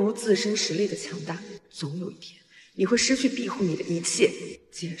都不如自身实力的强大。总有一天，你会失去庇护你的一切，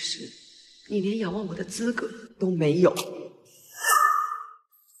届时你连仰望我的资格都没有。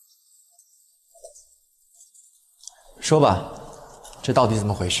说吧，这到底怎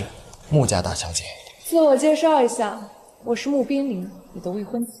么回事？穆家大小姐，自我介绍一下，我是穆冰凌，你的未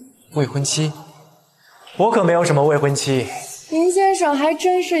婚妻。未婚妻？我可没有什么未婚妻。林先生还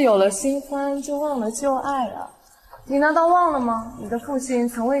真是有了新欢就忘了旧爱了。你难道忘了吗？你的父亲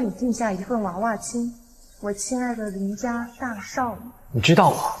曾为你定下一份娃娃亲，我亲爱的林家大少爷。你知道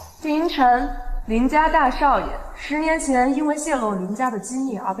我？丁晨，林家大少爷，10年前因为泄露林家的机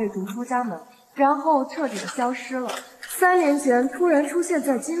密而被逐出家门，然后彻底的消失了。3年前突然出现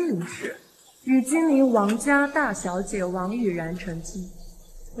在金陵市，与金陵王家大小姐王雨然成亲。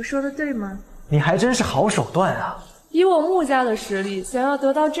我说的对吗？你还真是好手段啊！以我穆家的实力，想要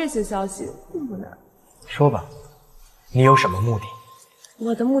得到这些消息并不难。说吧，你有什么目的？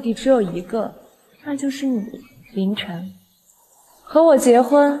我的目的只有一个，那就是你，林晨，和我结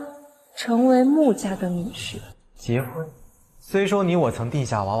婚，成为穆家的女婿。结婚？虽说你我曾定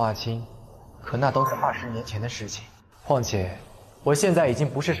下娃娃亲，可那都是20年前的事情。况且，我现在已经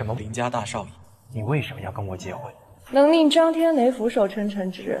不是什么林家大少爷，你为什么要跟我结婚？能令张天雷俯首称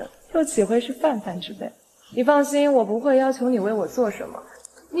臣之人，又岂会是泛泛之辈？你放心，我不会要求你为我做什么，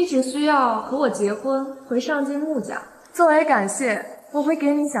你只需要和我结婚，回上京穆家。作为感谢，我会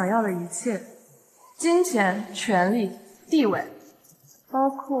给你想要的一切，金钱、权力、地位，包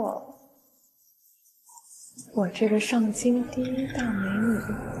括我这个上京第一大美女。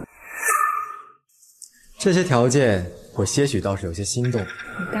这些条件，我些许倒是有些心动。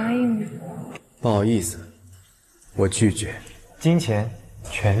你答应我？不好意思，我拒绝。金钱、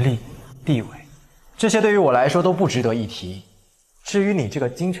权力、地位，这些对于我来说都不值得一提。至于你这个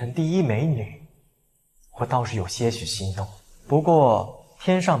京城第一美女，我倒是有些许心动。不过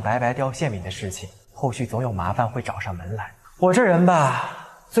天上白白掉馅饼的事情，后续总有麻烦会找上门来。我这人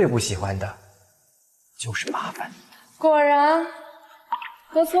吧，最不喜欢的就是麻烦。果然，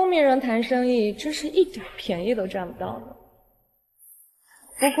和聪明人谈生意，真是一点便宜都占不到呢。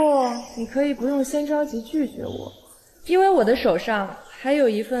不过你可以不用先着急拒绝我，因为我的手上还有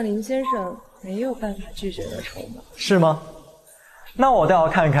一份林先生没有办法拒绝的筹码。是吗？那我倒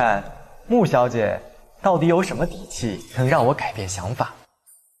要看看穆小姐到底有什么底气，能让我改变想法。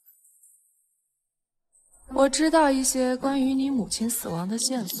我知道一些关于你母亲死亡的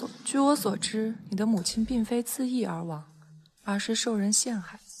线索。据我所知，你的母亲并非自缢而亡，而是受人陷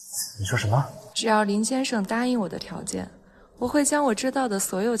害。你说什么？只要林先生答应我的条件，我会将我知道的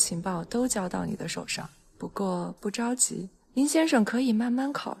所有情报都交到你的手上。不过不着急，林先生可以慢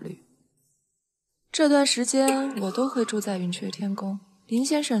慢考虑。这段时间我都会住在云雀天宫，林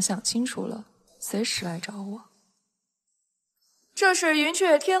先生想清楚了，随时来找我。这是云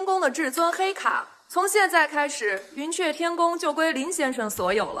雀天宫的至尊黑卡，从现在开始，云雀天宫就归林先生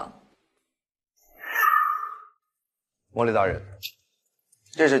所有了。茉莉大人，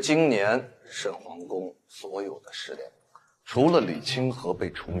这是今年沈皇宫所有的试炼，除了李清河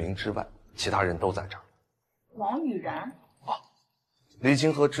被除名之外，其他人都在这儿。王雨然李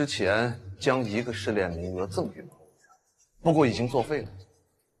清河之前将1个试炼名额赠予王雨然，不过已经作废了。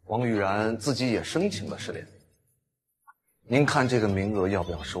王雨然自己也申请了试炼，您看这个名额要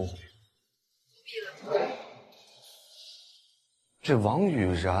不要收回？这王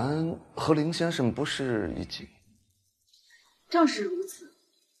雨然和林先生不是已经……正是如此。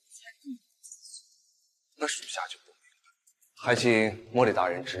那属下就不明白，还请茉莉大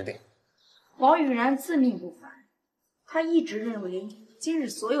人指点。王雨然自命不凡，他一直认为今日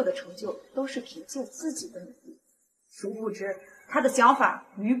所有的成就都是凭借自己的努力，殊不知他的想法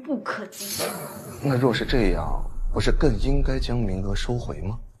愚不可及。那若是这样，不是更应该将名额收回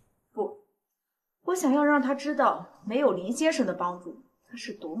吗？不，我想要让他知道，没有林先生的帮助，他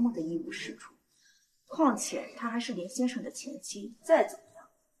是多么的一无是处。况且他还是林先生的前妻，再怎么样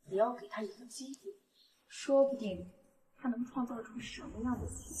也要给他一个机会，说不定他能创造出什么样的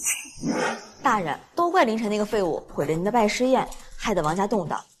奇迹。大人，都怪凌晨那个废物毁了您的拜师宴，害得王家动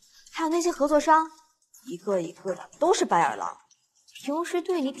荡。还有那些合作商，一个一个的都是白眼狼，平时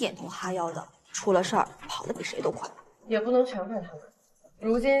对你点头哈腰的，出了事儿跑得比谁都快。也不能全怪他们，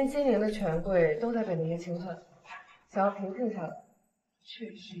如今金陵的权贵都在被那些侵犯，想要平静下来，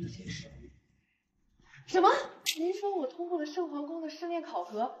确需一些时日。什么？您说我通过了圣皇宫的试炼考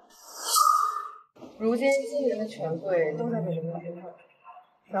核？如今金陵的权贵都在被人们批判，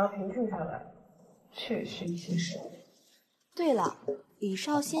想要平静下来，确需一些时日。对了，李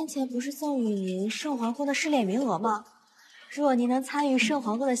少先前不是赠予您圣皇宫的试炼名额吗？若您能参与圣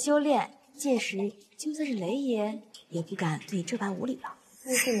皇宫的修炼，届时就算是雷爷也不敢对你这般无礼了。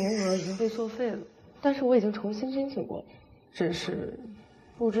那些名额已经被作废了，但是我已经重新申请过了，只是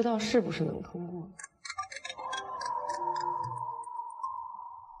不知道是不是能通过。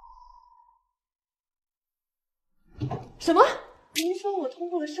什么？您说我通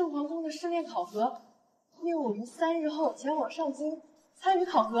过了圣皇宫的试炼考核，令我们3日后前往上京参与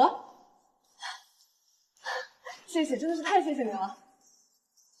考核？谢谢，真的是太谢谢您了。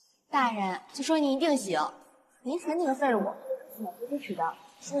大人，就说您一定行。凌晨那个废物，我不是知道，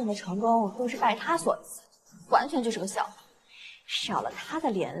所有的成功都是拜他所赐，完全就是个笑话。少了他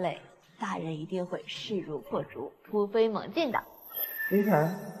的连累，大人一定会势如破竹、突飞猛进的。林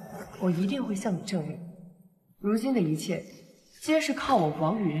晨，我一定会向你证明，如今的一切皆是靠我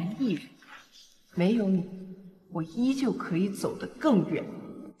王雨人一人，没有你，我依旧可以走得更远。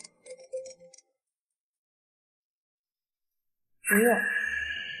不用。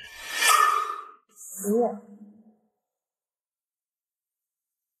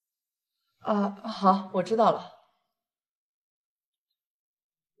好，我知道了。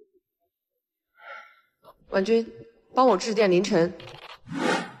婉君，帮我致电凌晨。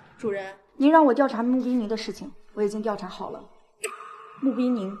主人，您让我调查穆冰宁的事情，我已经调查好了。穆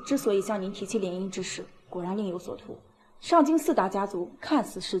冰宁之所以向您提起联姻之事，果然另有所图。上京4大家族看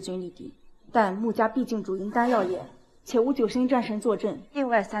似势均力敌，但穆家毕竟主营丹药业，且无9星战神坐镇，另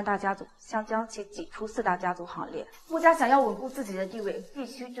外3大家族想将其挤出4大家族行列。穆家想要稳固自己的地位，必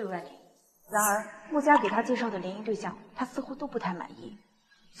须对外联姻。然而，穆家给他介绍的联姻对象，他似乎都不太满意，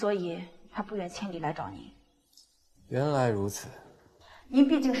所以他不远千里来找您。原来如此。您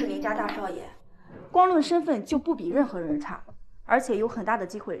毕竟是林家大少爷，光论身份就不比任何人差，而且有很大的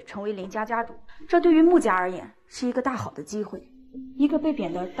机会成为林家家主。这对于穆家而言是一个大好的机会。一个被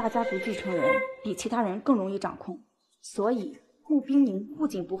贬的大家族继承人，比其他人更容易掌控。所以，穆冰宁不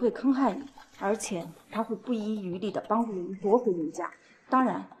仅不会坑害你，而且他会不遗余力地帮助您夺回林家。当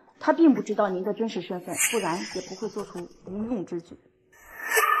然，他并不知道您的真实身份，不然也不会做出无用之举。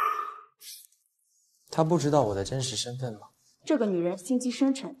他不知道我的真实身份吗？这个女人心机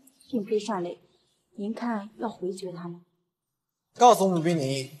深沉，并非善类，您看要回绝她吗？告诉穆冰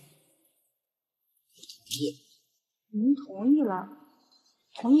宁，同意。您同意了？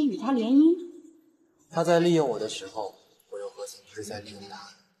同意与他联姻？他在利用我的时候，我又何曾不是在利用他？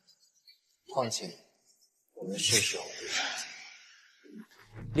况且，我们是时候对上。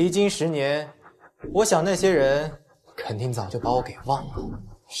离京10年，我想那些人肯定早就把我给忘了。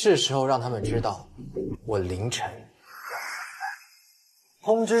是时候让他们知道，我凌晨要回来。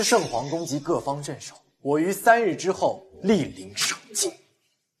通知圣皇宫及各方镇守，我于3日之后莅临上京。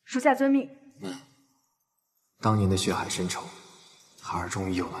属下遵命。当年的血海深仇，孩儿终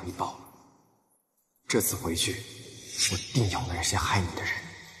于有了你报了。这次回去，我定要那些害你的人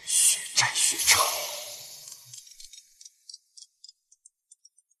血债血偿。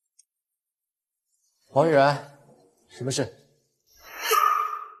王雨然，什么事？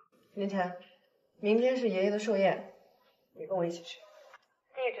凌晨，明天是爷爷的寿宴，你跟我一起去。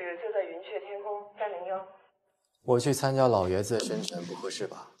地址就在云雀天宫301。我去参加老爷子的生辰不合适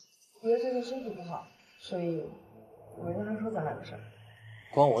吧？爷爷最近身体不好，所以我没跟他说咱俩的事儿。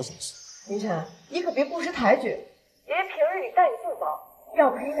关我什么事？凌晨，你可别不识抬举。爷爷平日里待你不薄，要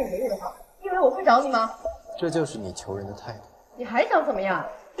不是因为爷爷的话，你以为我会找你吗？这就是你求人的态度。你还想怎么样？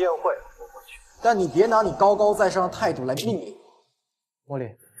宴会我会去，但你别拿你高高在上的态度来命令我。茉莉，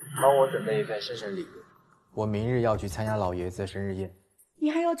帮我准备一份生辰礼物，我明日要去参加老爷子的生日宴。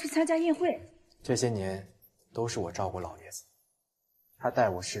你还要去参加宴会？这些年都是我照顾老爷子，他待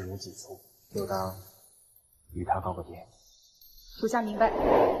我视如己出，就当与他告个别。属下明白。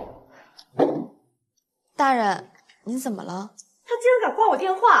大人，您怎么了？他竟然敢挂我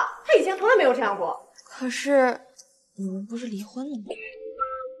电话，他以前从来没有这样过。可是你们不是离婚了吗？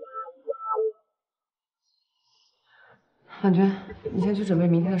婉君，你先去准备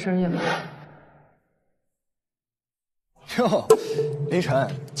明天的生日宴吧。哟，凌晨，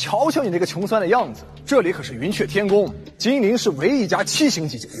瞧瞧你这个穷酸的样子，这里可是云雀天宫，金陵是唯一一家7星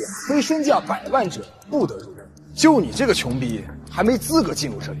级酒店，非身价100万者不得入任。就你这个穷逼，还没资格进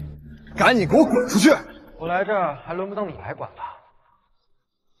入这里，赶紧给我滚出去！我来这儿还轮不到你来管吧？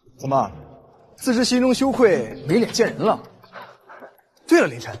怎么，自知心中羞愧，没脸见人了？对了，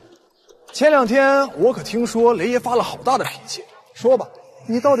凌晨，前2天我可听说雷爷发了好大的脾气，说吧，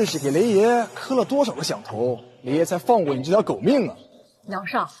你到底是给雷爷磕了多少个响头，雷爷才放过你这条狗命啊？老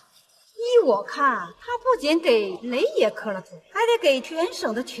少，依我看，他不仅给雷爷磕了头，还得给全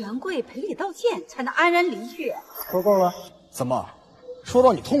省的权贵赔礼道歉，才能安然离去。说够了？怎么，说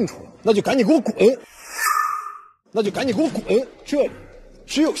到你痛处了，那就赶紧给我滚！那就赶紧给我滚！这里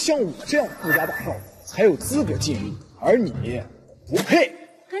只有像我这样的富家大少爷才有资格进入，而你不配。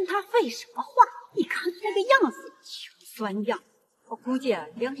跟他废什么话？你看他这个样子，穷酸样，我估计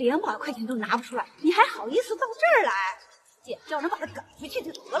连2万块钱都拿不出来，你还好意思到这儿来？姐，叫人把他赶回去就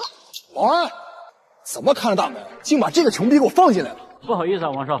得了。保安，怎么看着大门，竟把这个穷逼给我放进来了？不好意思啊，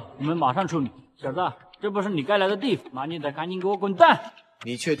王少，我们马上处理。小子，这不是你该来的地方，你得赶紧给我滚蛋！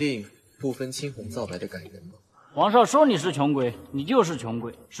你确定不分青红皂白的赶人吗？王少说你是穷鬼，你就是穷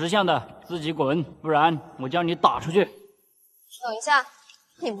鬼，识相的自己滚，不然我将你打出去。等一下，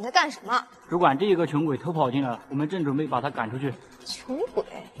你们在干什么？主管，这一个穷鬼偷跑进来了，我们正准备把他赶出去。穷鬼，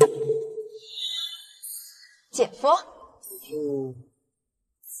姐夫，阿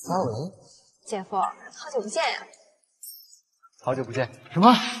文，姐夫，好久不见呀！好久不见。什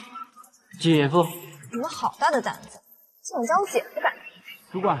么？姐夫？你们好大的胆子，竟然将我姐夫赶出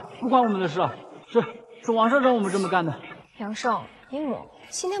去！主管，不关我们的事啊，是王少让我们这么干的。杨胜、姨母，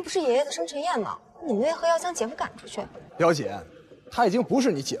今天不是爷爷的生辰宴吗？你们为何要将姐夫赶出去？表姐，他已经不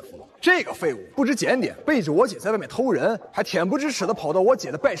是你姐夫了。这个废物不知检点，背着我姐在外面偷人，还恬不知耻的跑到我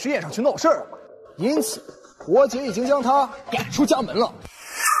姐的拜师宴上去闹事儿。因此，我姐已经将他赶出家门了。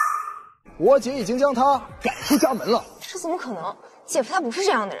这怎么可能？姐夫他不是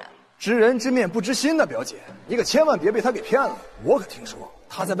这样的人。知人知面不知心的表姐，你可千万别被他给骗了。我可听说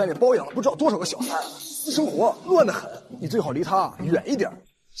他在外面包养了不知道多少个小三，私生活乱得很。你最好离他远一点，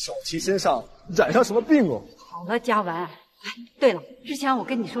小琪身上染上什么病哦？好了，嘉文。对了，之前我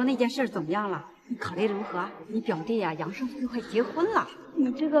跟你说那件事怎么样了？你考虑如何？你表弟呀，杨胜就快结婚了，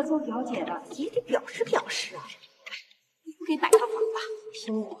你这个做表姐的也得表示表示啊。你不给买套房吧？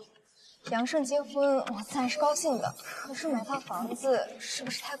姨母，杨胜结婚，我自然是高兴的。可是买套房子是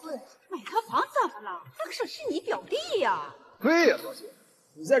不是太贵了？买套房怎么了？那可是你表弟呀。对呀，表姐，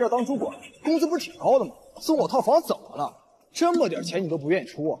你在这当主管，工资不是挺高的吗？送我套房怎么了？这么点钱你都不愿意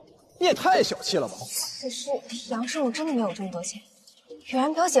出啊？你也太小气了吧！可是杨胜我真的没有这么多钱。雨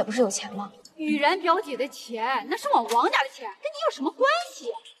然表姐不是有钱吗？雨然表姐的钱那是我王家的钱，跟你有什么关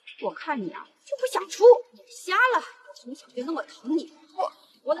系？我看你啊就不想出，你瞎了！我从小就那么疼你，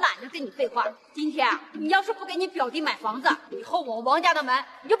我懒得跟你废话。今天啊，你要是不给你表弟买房子，以后我王家的门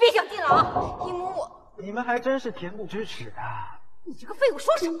你就别想进了啊！姨母，你们还真是恬不知耻的。你这个废物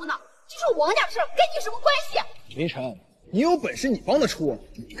说什么呢？这是我王家的事，跟你什么关系？林晨，你有本事你帮他出，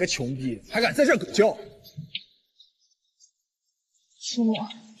你个穷逼还敢在这儿狗叫！姨母，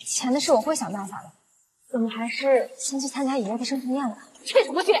钱的事我会想办法的。我们还是先去参加爷爷的生辰宴吧。去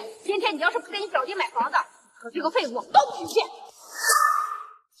什么去？今天你要是不给你表弟买房子，和这个废物都不许去！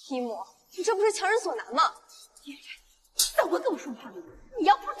姨母，你这不是强人所难吗？怎么跟我说话呢？你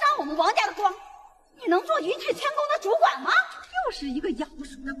要不沾我们王家的光，你能做云雀天宫的主管吗？又是一个养不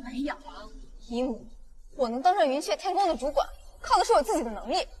熟的白眼狼！姨母，我能当上云雀天宫的主管，靠的是我自己的能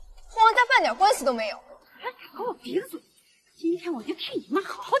力，和王家半点关系都没有。还敢跟我闭嘴！今天我就替你妈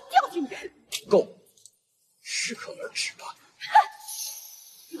好好教训你！够，适可而止吧。哼，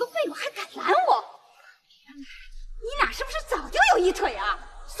这个废物还敢拦我！原来你俩是不是早就有一腿啊？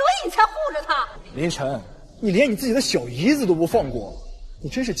所以你才护着他。林晨，你连你自己的小姨子都不放过，你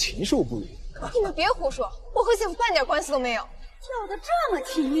真是禽兽不如。你们别胡说，我和姐夫半点关系都没有。跳得这么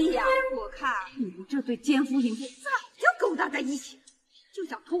亲密呀！我看你们这对奸夫淫妇早就勾搭在一起，就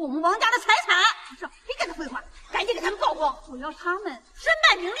想偷我们王家的财产。不是，别跟他废话，赶紧给他们曝光，我要他们身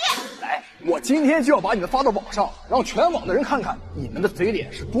败名裂。来，我今天就要把你们发到网上，让全网的人看看你们的嘴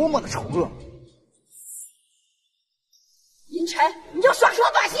脸是多么的丑恶。林晨，你要耍什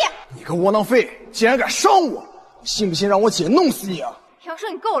么把戏？你个窝囊废，竟然敢伤我！信不信让我姐弄死你啊？杨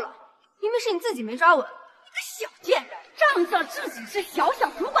胜，你够了！明明是你自己没抓稳。你个小贱人，仗着自己是小小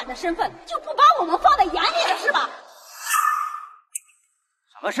主管的身份，就不把我们放在眼里了是吧？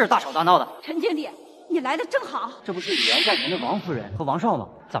什么事大吵大闹的？陈经理，你来的正好。这不是李元战前的王夫人和王少吗？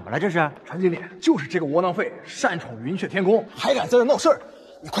怎么了这是？陈经理，就是这个窝囊废擅闯云雀天宫，还敢在这闹事儿，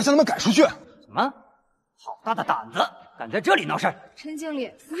你快将他们赶出去！什么？好大的胆子，敢在这里闹事儿！陈经理，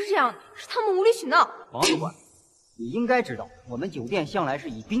不是这样的，是他们无理取闹。王主管，你应该知道，我们酒店向来是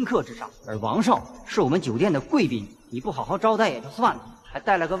以宾客至上，而王少是我们酒店的贵宾，你不好好招待也就算了，还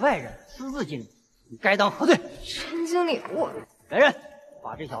带了个外人私自进来，你该当何罪？陈经理，来人，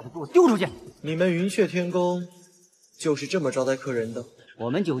把这小子给我丢出去！你们云雀天宫就是这么招待客人的？我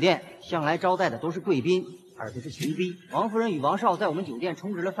们酒店向来招待的都是贵宾，而不是穷逼。王夫人与王少在我们酒店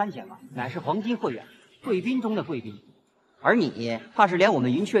充值了3千万，乃是黄金会员，贵宾中的贵宾。而你怕是连我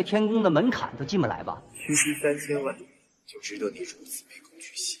们云雀天宫的门槛都进不来吧？区区3000万，就值得你如此卑躬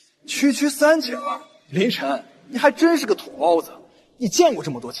屈膝？区3000万，林晨，你还真是个土包子！你见过这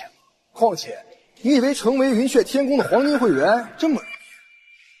么多钱吗？况且，你以为成为云雀天宫的黄金会员这么容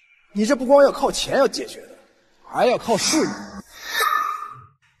易？你这不光要靠钱要解决的，还要靠事业。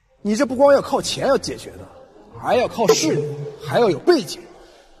你这不光要靠钱要解决的，还要靠事业，还要有背景。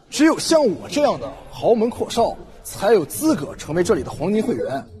只有像我这样的豪门阔少，才有资格成为这里的黄金会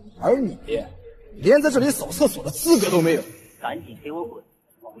员，而你连在这里扫厕所的资格都没有。赶紧给我滚，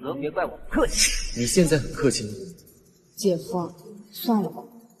否则别怪我不客气。你现在很客气吗？姐夫，算了吧。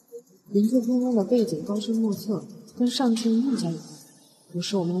云雀天宫的背景高深莫测，跟上卿穆家有关，不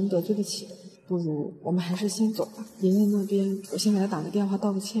是我们能得罪得起的。不如我们还是先走吧。爷爷那边，我先给他打个电话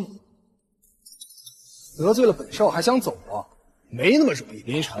道个歉。得罪了本少还想走啊？没那么容易。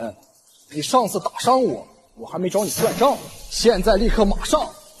林晨，你上次打伤我，我还没找你算账，现在立刻马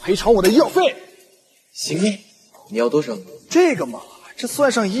上赔偿我的医药费。行啊，你要多少？这个嘛，这算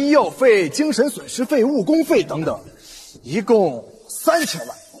上医药费、精神损失费、误工费等等，一共3000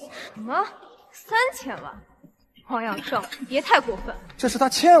万。什么？3000万？黄养胜，别太过分。这是他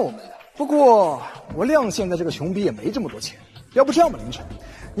欠我们的。不过我亮现在这个穷逼也没这么多钱。要不这样吧，林晨，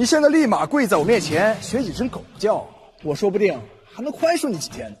你现在立马跪在我面前学几声狗叫，我说不定还能宽恕你几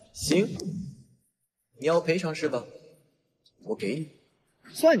天呢。行，你要赔偿是吧？我给你，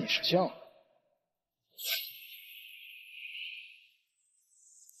算你识相。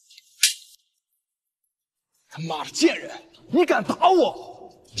他妈的贱人，你敢打我！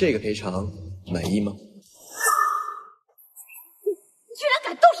这个赔偿满意吗？你居然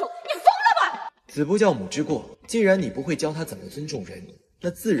敢动手，你疯了吧？子不教母之过，既然你不会教他怎么尊重人，那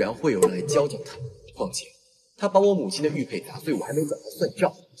自然会有人来教教他。况且他把我母亲的玉佩砸碎，我还没找他算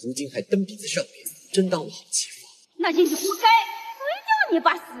账，如今还蹬鼻子上脸，真当我好欺负？那真是活该！谁叫你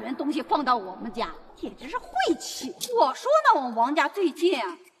把死人东西放到我们家，简直是晦气！我说呢，我们王家最近啊，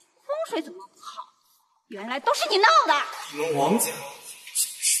风水怎么不好？原来都是你闹的！你们王家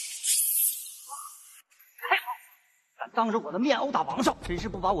敢当着我的面殴打王少，真是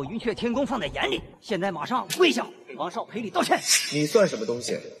不把我云雀天宫放在眼里！现在马上跪下，给王少赔礼道歉！你算什么东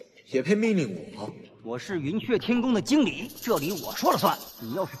西？也配命令我吗？我是云雀天宫的经理，这里我说了算。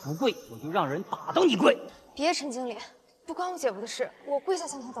你要是不跪，我就让人打到你跪！别，陈经理，不关我姐夫的事，我跪下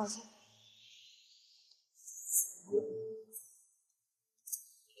向他道歉。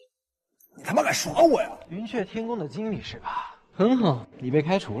你他妈敢耍我呀！云雀天宫的经理是吧？很好，你被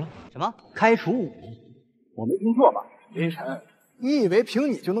开除了。什么？开除我？我没听错吧？林晨，你以为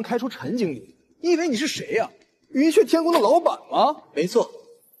凭你就能开除陈经理？你以为你是谁呀？云雀天宫的老板吗？没错，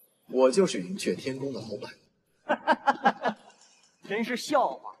我就是云雀天宫的老板。真是笑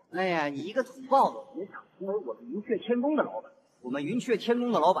话！哎呀，你一个土包子，也想成为我们云雀天宫的老板？我们云雀天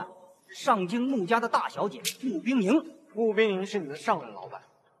宫的老板是上京穆家的大小姐穆冰莹。穆冰莹是你的上任老板，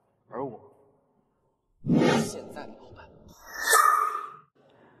而我是现在的老板。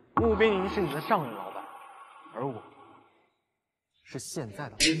穆冰莹是你的上任老板，而我是现在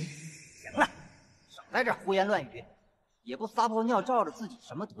的。行了，少在这胡言乱语，也不撒泡尿照着自己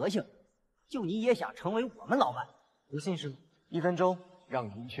什么德行，就你也想成为我们老板？不信是吗？1分钟让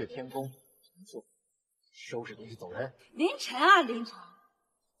云雀天宫重做，收拾东西走人。林晨啊，林晨，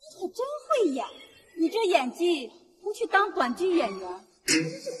你可真会演，你这演技不去当短剧演员，真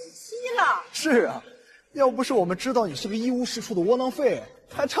是可惜了。是啊，要不是我们知道你是个一无是处的窝囊废，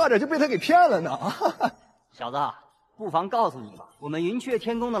还差点就被他给骗了呢。小子，不妨告诉你吧，我们云雀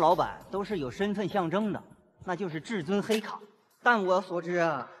天宫的老板都是有身份象征的，那就是至尊黑卡。但我所知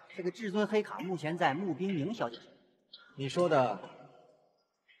啊，这个至尊黑卡目前在穆冰莹小姐身上。你说的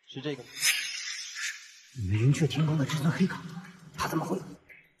是这个？你们云雀天宫的至尊黑卡，他怎么会？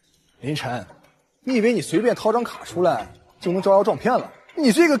林晨，你以为你随便掏张卡出来就能招摇撞骗了？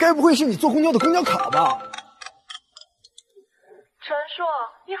你这个该不会是你坐公交的公交卡吧？陈硕，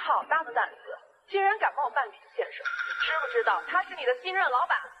你好大的胆子，竟然敢冒犯林先生！你知不知道他是你的新任老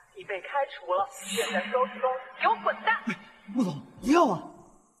板？你被开除了，现在收拾东西，给我滚蛋！穆总，不要啊！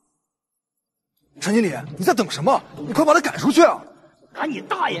陈经理，你在等什么？你快把他赶出去啊！赶你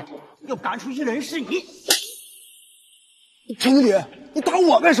大爷！要赶出去的人是你！陈经理，你打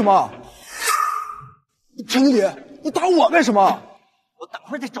我干什么？陈经理，你打我干什么？我等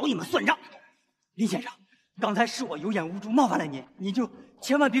会儿再找你们算账。林先生，刚才是我有眼无珠冒犯了您，你就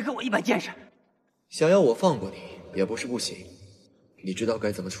千万别跟我一般见识。想要我放过你也不是不行，你知道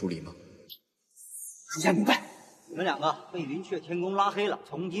该怎么处理吗？属下明白。你们两个被云雀天宫拉黑了，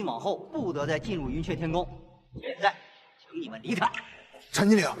从今往后不得再进入云雀天宫。现在，请你们离开。陈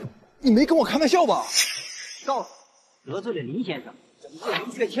经理，你没跟我开玩笑吧？告诉你，得罪了林先生，整个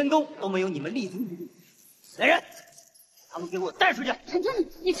云雀天宫都没有你们立足之地。来人，他们给我带出去！陈经理，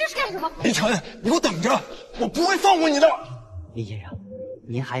你这是干什么？林晨，你给我等着，我不会放过你的。林先生，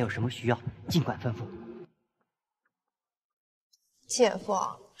您还有什么需要，尽管吩咐。姐夫，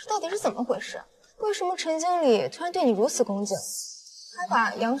这到底是怎么回事？为什么陈经理突然对你如此恭敬，还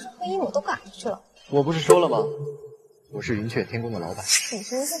把杨生和一母都赶出去了？我不是说了吗？我是云雀天宫的老板。你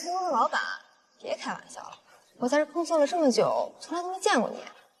是云雀天宫的老板？别开玩笑了，我在这工作了这么久，从来都没见过你。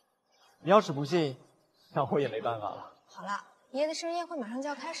你要是不信，那我也没办法了。好了，爷爷的生日宴会马上就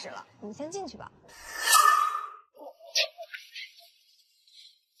要开始了，你们先进去吧。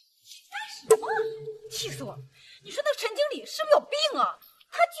干什么？气死我了！你说那个陈经理是不是有病啊？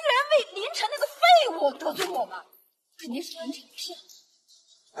他居然为林晨那个废物得罪我们，肯定是林晨骗我。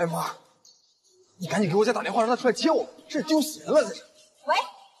哎妈，你赶紧给我家打电话，让他出来接我，这丢死人了，这是。喂，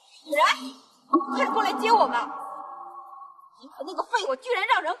雨然，快过来接我们！林晨那个废物居然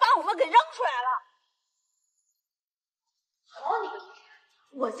让人把我们给扔出来了。好你个林晨，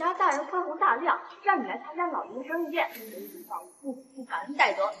我家大人宽宏大量，让你来参加老爷的生日宴，不感恩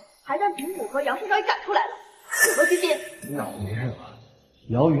戴德，还将祖母和杨少爷赶出来了，有何居心？老没人了，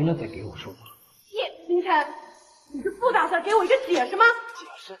姚云了再给我说话。林晨，你是不打算给我一个解释吗？解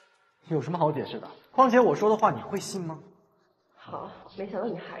释？有什么好解释的？况且我说的话你会信吗？好，没想到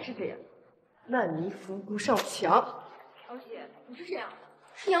你还是这样，烂泥扶不上墙。小姐，不是这样的，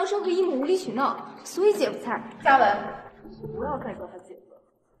是杨生和一母无理取闹，所以姐夫才……嘉文，不要再叫他姐夫了，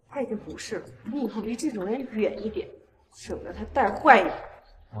他已经不是了。你以后离这种人远一点，省得他带坏你。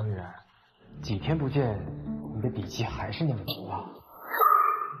王雨然，几天不见，你的底气还是那么足啊！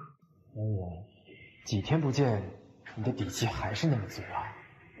王雨然，几天不见，你的底气还是那么足啊！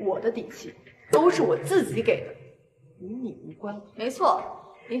我的底气都是我自己给的，与你无关。没错，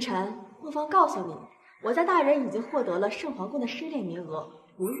林晨，莫方告诉你，我家大人已经获得了圣皇宫的试炼名额，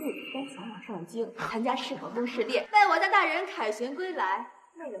如日将前往上京参加圣皇宫试炼。待我家大人凯旋归来，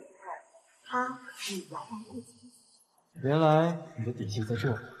那个时候，他与姚王贵亲。原来你的底气在这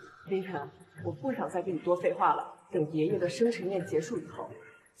里。林晨，我不想再跟你多废话了。等爷爷的生辰宴结束以后，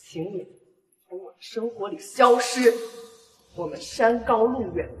请你从我的生活里消失，我们山高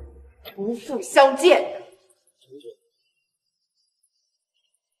路远，不复相见。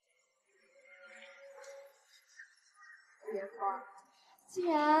莲花，既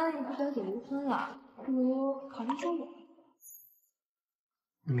然你和表姐离婚了，不如考虑收我。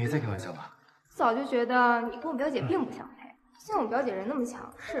你没在开玩笑吧？早就觉得你跟我表姐并不相配，像我表姐人那么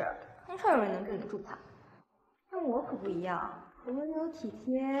强势，很少有人能镇得住她。但我可不一样，我温柔体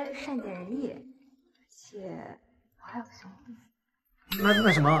贴，善解人意，而且我还有个兄弟。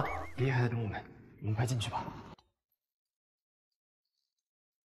那什么，爷爷还在等我们，我们快进去吧。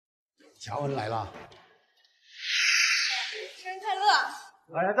嘉文来了，生日快乐！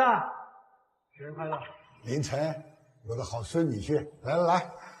老爷子，生日快乐！林晨，我的好孙女婿，来，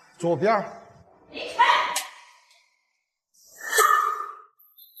左边。还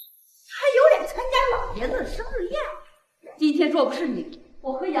有脸参加老爷子的生日宴？今天若不是你，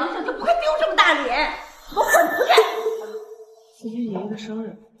我和杨胜就不会丢这么大脸。我滚出去！今天爷爷的生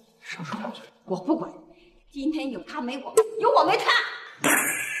日，少说两句。我不管，今天有他没我，有我没他。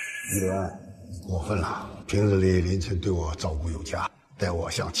雨然，过分了！平日里林晨对我照顾有加，待我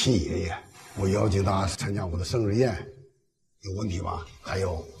像亲爷爷。我邀请他参加我的生日宴，有问题吗？还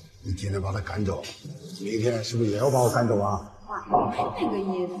有，你今天把他赶走，明天是不是也要把我赶走啊？不是那个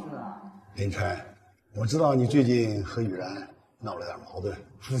意思。林晨，我知道你最近和雨然闹了点矛盾，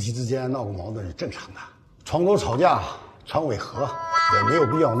夫妻之间闹个矛盾是正常的，床头吵架床尾和，也没有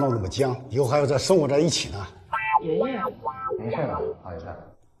必要闹那么僵，以后还要再生活在一起呢。爷爷，没事了，老爷子。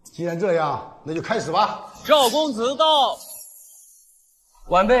既然这样，那就开始吧。赵公子到。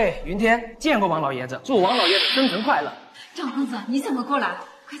晚辈云天见过王老爷子，祝王老爷子生辰快乐。赵公子，你怎么过来？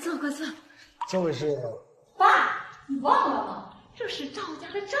快坐，快坐。这位是？爸，你忘了吗？这是赵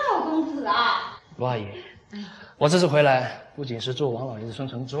家的赵公子啊。罗阿姨，我这次回来不仅是祝王老爷子生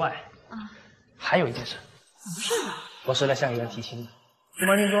辰之外，还有一件事。什么事啊？我是来向雨然提亲的。不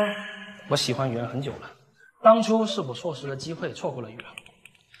瞒您说，我喜欢雨然很久了，当初是我错失了机会，错过了雨然。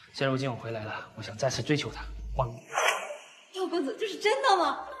现如今我回来了，我想再次追求她，望你。赵公子，这是真的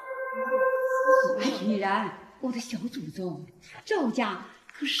吗？哎，雨然，我的小祖宗，赵家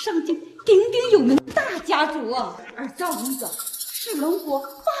可是上京鼎鼎有名的大家族，而赵公子是龙国8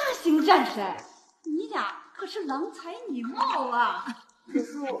星战神，你俩可是郎才女貌啊！可是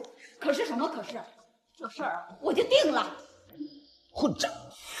什么？可是这事儿我就定了。混账！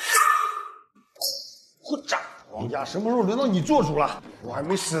混账！王家什么时候轮到你做主了？我还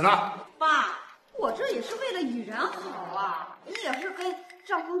没死呢。爸，我这也是为了雨然好啊，你也是跟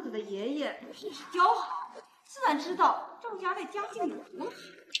赵公子的爷爷甚是交好，自然知道赵家的家境有多好。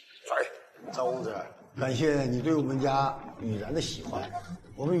赵公子，感谢你对我们家雨然的喜欢，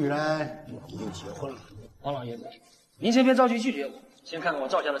我们雨然已经结婚了。王老爷子，您先别着急拒绝我，先看看我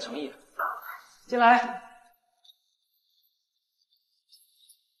赵家的诚意。进来。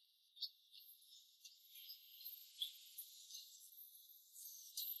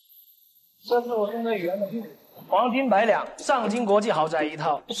这是我送给雨然的聘礼，黄金100两，上京国际豪宅1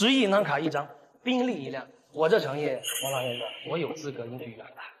套，10亿银行卡1张，宾利1辆。我这诚意，王老爷子，我有资格应许雨然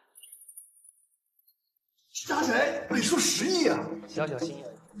的。家谁？你说10亿啊？小小心意，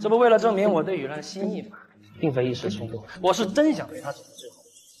这不为了证明我对雨然心意吗？并非一时冲动，我是真想陪她走到最后。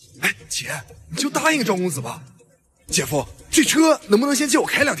哎，姐，你就答应赵公子吧。姐夫，这车能不能先借我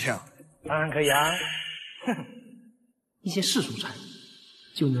开2天啊？当然可以啊。哼，一些世俗产业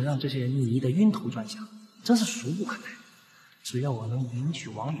就能让这些人迷得晕头转向，真是俗不可耐。只要我能迎娶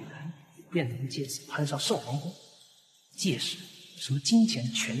王雨然，便能借此攀上圣皇宫，届时什么金钱、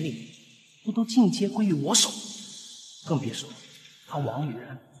权力，不都尽皆归于我手？更别说他王雨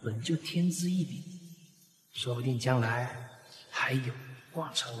然本就天资异禀，说不定将来还有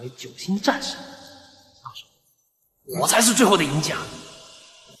望成为9星战神。到时候我才是最后的赢家。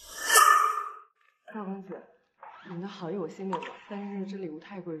大公子，你的好意我心里了，但是这礼物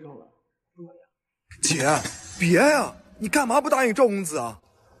太贵重了，不能要。姐，别呀！你干嘛不答应赵公子啊？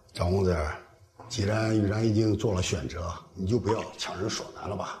赵公子，既然雨然已经做了选择，你就不要强人所难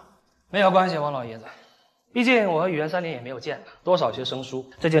了吧。没有关系，王老爷子，毕竟我和雨然3年也没有见了，多少些生疏，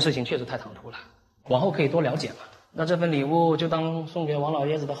这件事情确实太唐突了，往后可以多了解嘛。那这份礼物就当送给王老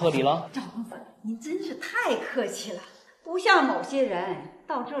爷子的贺礼了。赵公子，您真是太客气了，不像某些人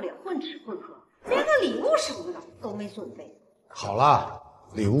到这里混吃混喝，连个礼物什么的都没准备。好了，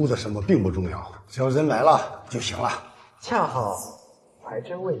礼物的什么并不重要，只要人来了就行了。恰好我还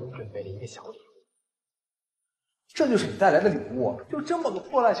真为你准备了一个小礼物。这就是你带来的礼物？就这么个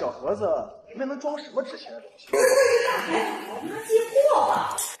破烂小盒子，里面能装什么值钱的东西？我们接货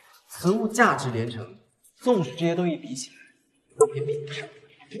吧。此物价值连城，纵使这些东西比起来，我也比不上。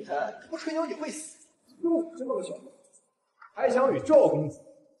林晨，不吹牛你会死！就我这么个小子，还想与赵公子？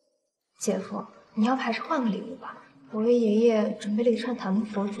姐夫，你要不还是换个礼物吧？我为爷爷准备了一串檀木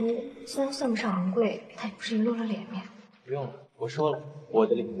佛珠，虽然算不上昂贵，但也不至于落了脸面。不用了，我说了，我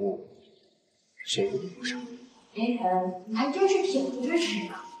的礼物谁都比不上。林晨，你还真是挺不支持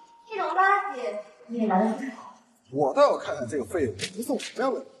的。这种垃圾你也拿得出手？我倒要看看这个废物能送什么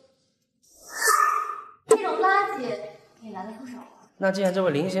样的礼物。这种垃圾你也拿得出手？那既然这位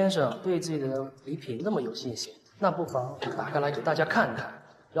林先生对自己的礼品那么有信心，那不妨打开来给大家看看，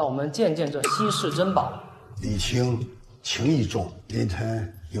让我们见见这稀世珍宝。礼轻情意重，林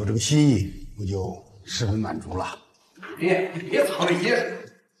晨有这个心意，我就十分满足了。别藏着掖着，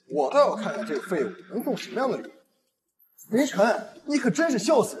我倒要看看这个废物能送什么样的礼物。林晨，你可真是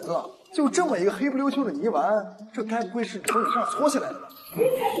笑死人了！就这么一个黑不溜秋的泥丸，这该不会是从你身上搓下来的吧？林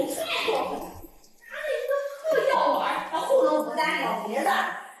晨，你信我，他那是个破药丸，他糊弄我家老爷子。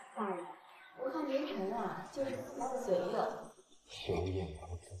大人，我看林晨啊，就是他的嘴硬。有眼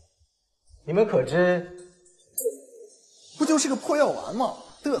无珠，你们可知？不就是个破药丸吗？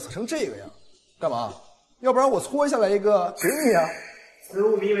嘚瑟成这个样，干嘛？要不然我搓下来一个给你啊！此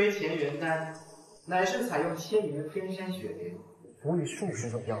物名为乾元丹，乃是采用千年天山雪莲，辅以数十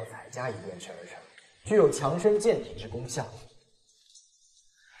种药材加以炼成而成，具有强身健体之功效。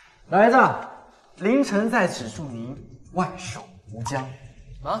老爷子，凌晨在此祝您万寿无疆。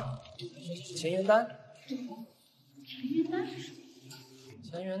啊？乾元丹？乾元丹是什么？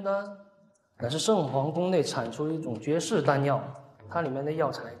乾元丹乃是圣皇宫内产出的一种绝世丹药，它里面的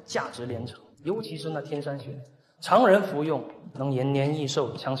药材价值连城，尤其是那天山雪，常人服用能延年益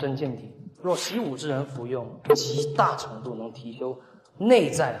寿、强身健体；若习武之人服用，极大程度能提修内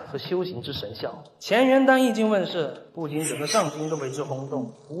在和修行之神效。乾元丹一经问世，不仅整个上京都为之轰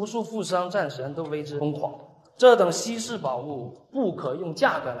动，无数富商战神都为之疯狂。这等稀世宝物不可用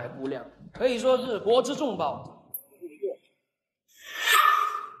价格来估量，可以说是国之重宝。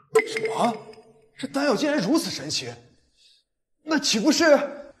什么？这丹药竟然如此神奇？那岂不是？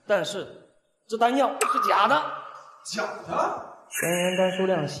但是这丹药是假的。假的？乾元丹数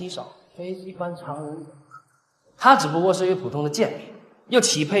量稀少，非一般常人所可。它只不过是一个普通的贱民，又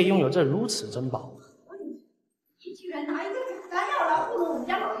岂配拥有这如此珍宝？你居然拿一个假丹药来糊弄我们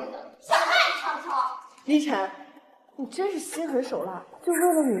家老爷子，想赖曹操！依晨，你真是心狠手辣，就为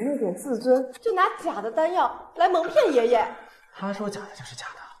了你那点自尊，就拿假的丹药来蒙骗爷爷。他说假的就是假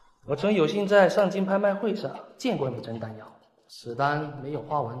的。我曾有幸在上京拍卖会上见过那真丹药，此丹没有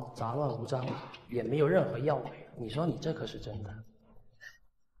花纹，杂乱无章，也没有任何药味。你说你这可是真的？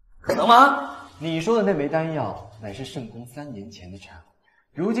可能吗？你说的那枚丹药乃是圣宫3年前的产物，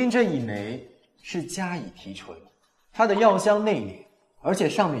如今这一枚是加以提纯，它的药香内敛，而且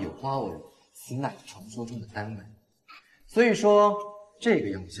上面有花纹，此乃传说中的丹纹。所以说，这个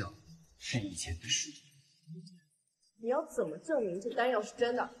药效是以前的书。你要怎么证明这丹药是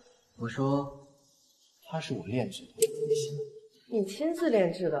真的？我说，它是我炼制的。你亲自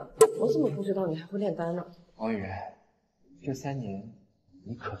炼制的，我怎么不知道你还会炼丹呢？王雨然，这3年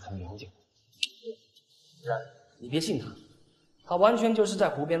你可曾了解过？然，你别信他，他完全就是在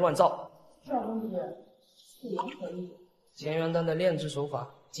胡编乱造。赵公子，此言何意？乾元丹的炼制手法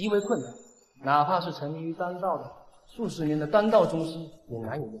极为困难，哪怕是沉迷于丹道的，数十年的丹道宗师也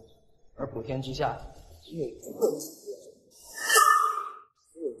难以认识，而普天之下只有一个人，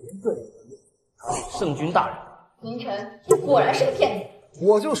只有一个人能认识，圣君大人。凌晨，你果然是个骗子。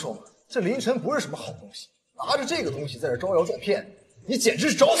我就说嘛，这凌晨不是什么好东西，拿着这个东西在这招摇撞骗，你简直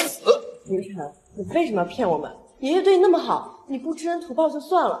是找死！凌晨，你为什么要骗我们？爷爷对你那么好，你不知恩图报就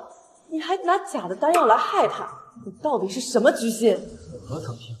算了，你还拿假的丹药来害他，你到底是什么居心？我何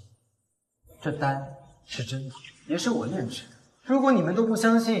曾骗你？这丹是真的，也是我炼制的。如果你们都不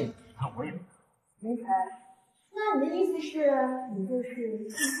相信，那我也不。凌晨，那你的意思是，你就是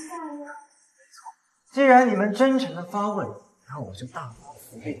圣君大人？既然你们真诚的发问，那我就大方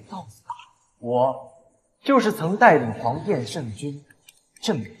慈悲地告诉他，我就是曾带领黄殿圣君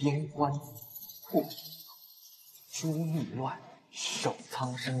镇边关、破诛逆乱、守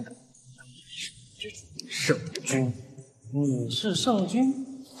苍生的圣君。你是圣君？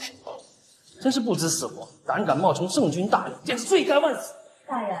真是不知死活，胆敢冒充圣君大人，简直罪该万死！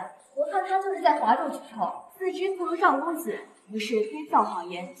大人，我看他就是在哗众取宠，自知不如上公子，于是编造谎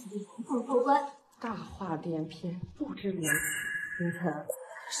言，企图蒙混过关。大话连篇，不知廉耻。凌晨，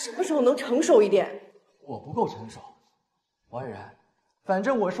什么时候能成熟一点？我不够成熟，王嫣然，反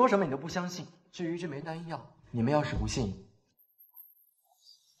正我说什么你都不相信。至于这枚丹药，你们要是不信，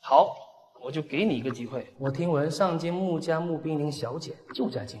好，我就给你一个机会。我听闻上京穆家穆冰凌小姐就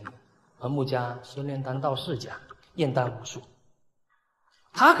在京里，而穆家是炼丹道世家，验丹无数，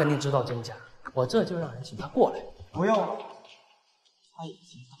她肯定知道真假。我这就让人请她过来。不用，她已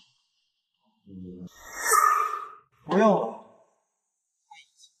经到。不用。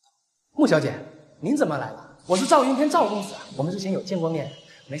穆小姐，您怎么来了？我是赵云天赵公子，我们之前有见过面，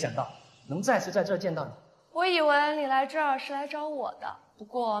没想到能再次在这儿见到你。我以为你来这儿是来找我的，不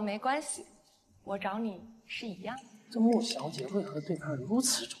过没关系，我找你是一样的。这穆小姐为何对他如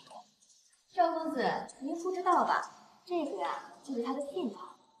此主动？赵公子，您不知道吧？这个呀，就是他的姘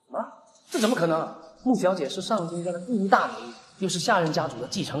头。啊，这怎么可能？穆小姐是上京家的第一大美女，又是下任家主的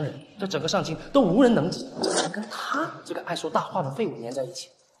继承人，这整个上京都无人能及，怎么能跟她这个爱说大话的废物粘在一起？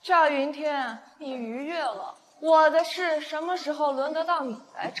赵云天，你逾越了我的事，什么时候轮得到你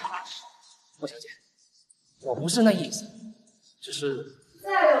来插手？穆小姐，我不是那意思，只是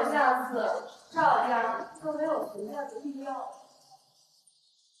再有下次，赵家就没有存在的必要了。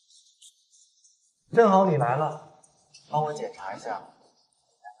正好你来了，帮我检查一下。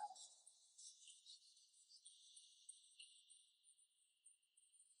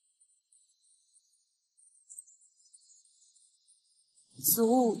此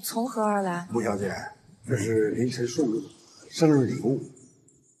物从何而来？穆小姐，这是凌晨送的生日礼物，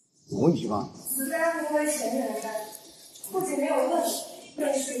有问题吗？此丹不为前人丹，不仅没有问题，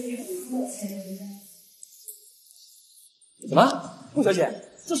更是一普通的前人丹。什么？穆小姐，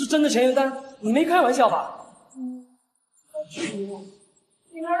这是真的前人丹？你没开玩笑吧？都质疑我，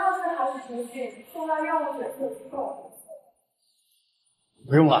你难道是还是程序送来让我选择去做？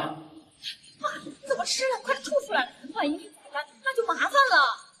不用了。妈，怎么吃了？快吐出来！万一是假丹，那就麻烦了。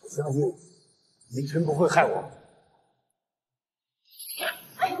我相信凌晨不会害我。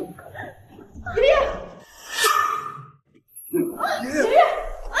哎，爷爷，爷爷，妈，你怎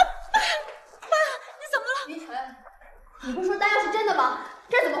么了？凌晨，你不是说丹药是真的吗？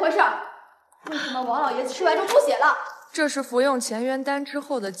这怎么回事？为什么王老爷子吃完就吐血了？这是服用前元丹之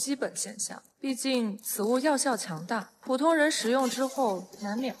后的基本现象，毕竟此物药效强大，普通人食用之后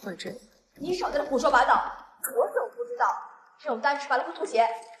难免会这样。你少在这胡说八道！我怎么不知道这种丹吃完了会吐血？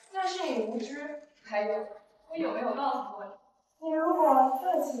那是你无知，还有我有没有告诉过你？你如果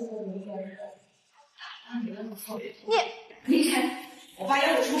再欺负林先生，那你认错。你凌晨，我爸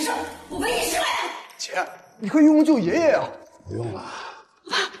要有什么事，我问你是来的。姐，你快用救爷爷啊！不用了。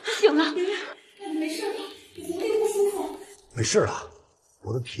爸，他醒了。爷爷，你没事吧？你怎么也不舒服？没事了，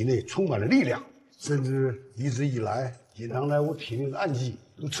我的体内充满了力量，甚至一直以来隐藏在我体内的暗疾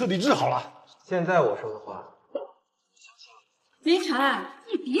都彻底治好了。现在我说的话，凌晨，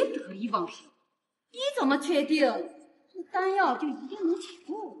你别得意忘形。你怎么确定这丹药就一定能起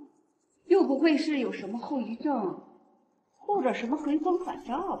作用？又不会是有什么后遗症，或者什么回光返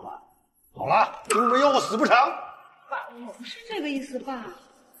照吧？好了，你们要我死不成？爸，我不是这个意思，爸。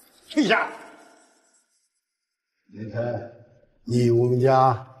退下！凌晨，你我们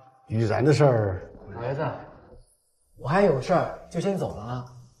家雨然的事儿，儿子，我还有事儿，就先走了啊。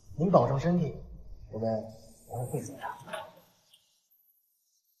您保重身体，我们会怎么样？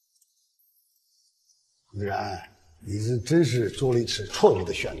雨然，你是真是做了一次错误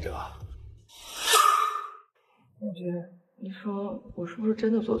的选择。我觉得你说我是不是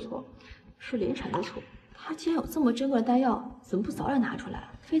真的做错？是凌晨的错，他既然有这么珍贵的丹药，怎么不早点拿出来？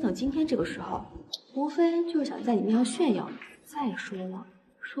非等今天这个时候，无非就是想在你面上炫耀。再说了，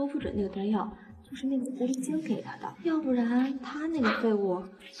说不准那个丹药就是那个狐狸精给他的，要不然他那个废物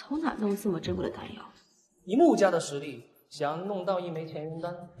从哪弄这么珍贵的丹药？以穆家的实力，想要弄到一枚乾元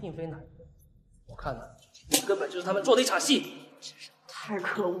丹，并非难事。我看呢，你根本就是他们做的一场戏。太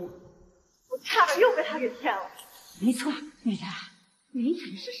可恶了，我差点又被他给骗了。没错，女的，凌晨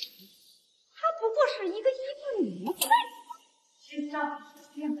是谁？她不过是一个衣服女。谁知道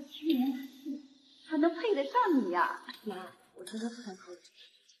这样的天然男性，还能配得上你呀？妈，我真的不想说这事。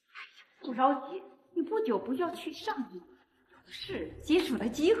哎呀，不着急，你不久不就要去上京，有的是接触的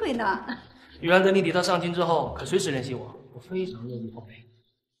机会呢。雨然等你抵达上京之后，可随时联系我，我非常乐意奉陪。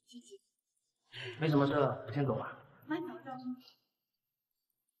没什么事，我先走了。慢走，赵兄。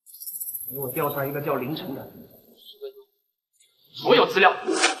给我调查一个叫凌晨的，10分钟，所有资料。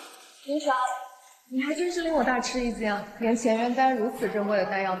林爽，你还真是令我大吃一惊，连乾元丹如此珍贵的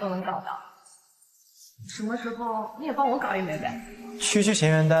丹药都能搞到。什么时候你也帮我搞一枚呗？区区乾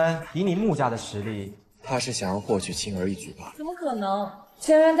元丹，以你穆家的实力，怕是想要获取轻而易举吧？怎么可能？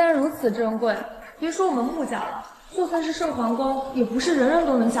乾元丹如此珍贵，别说我们穆家了，就算是圣皇宫，也不是人人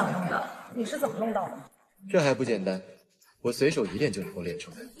都能享用的。你是怎么弄到的？这还不简单，我随手一练就能够练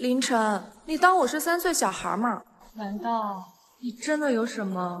出来。凌晨，你当我是3岁小孩吗？难道你真的有什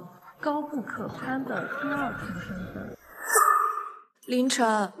么高不可攀的第2重身份？凌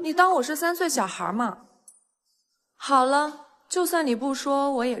晨，你当我是3岁小孩吗？好了，就算你不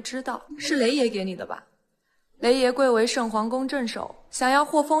说，我也知道是雷爷给你的吧？雷爷贵为圣皇宫镇守，想要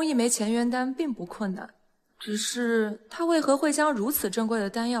获封一枚乾元丹并不困难，只是他为何会将如此珍贵的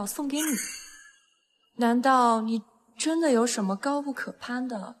丹药送给你？难道你真的有什么高不可攀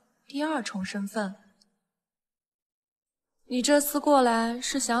的第2重身份？你这次过来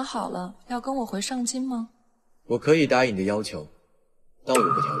是想好了要跟我回上京吗？我可以答应你的要求，但我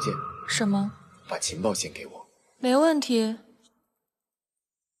有个条件。什么？把情报献给我。没问题。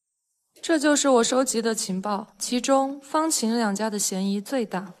这就是我收集的情报，其中方秦两家的嫌疑最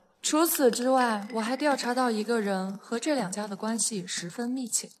大。除此之外，我还调查到一个人和这2家的关系十分密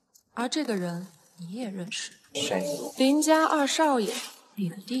切，而这个人你也认识。谁？林家2少爷，你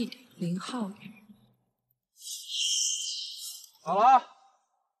的弟弟林浩宇。好了。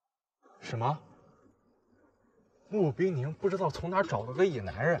什么？穆冰宁不知道从哪找了个野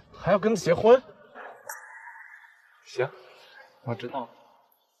男人，还要跟他结婚？行，我知道了。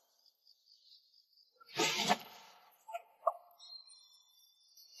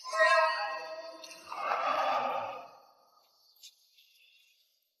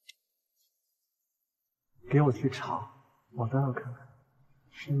给我去查，我倒要看看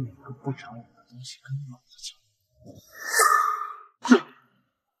是哪个不长眼的东西跟老子抢。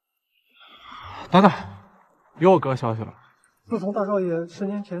等等，有我哥消息了。自从大少爷10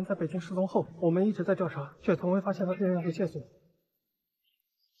年前在北京失踪后，我们一直在调查，却从未发现他任何线索。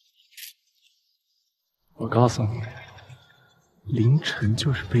我告诉你，凌晨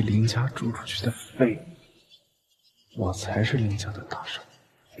就是被林家逐出去的废物，我才是林家的大少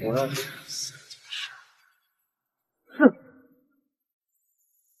爷。我要是死了这个事。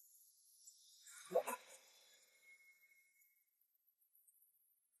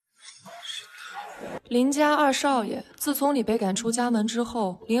林家2少爷，自从你被赶出家门之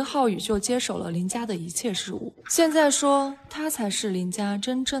后，林浩宇就接手了林家的一切事务。现在说他才是林家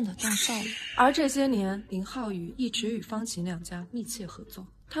真正的大少爷，而这些年，林浩宇一直与方秦两家密切合作，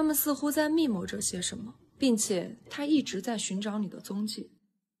他们似乎在密谋着些什么，并且他一直在寻找你的踪迹。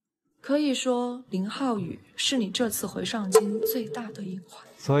可以说，林浩宇是你这次回上京最大的隐患。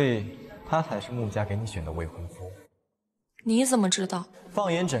所以，他才是穆家给你选的未婚夫。你怎么知道？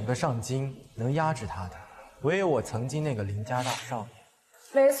放眼整个上京，能压制他的，唯有我曾经那个林家大少爷。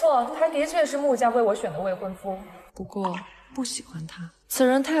没错，他的确是穆家为我选的未婚夫。不过不喜欢他，此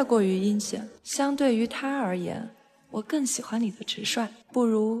人太过于阴险。相对于他而言，我更喜欢你的直率。不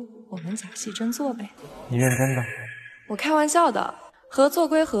如我们假戏真做呗？你认真的？我开玩笑的。合作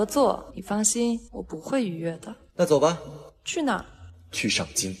归合作，你放心，我不会逾越的。那走吧。去哪儿？去上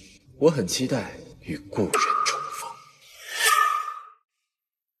京。我很期待与故人重逢。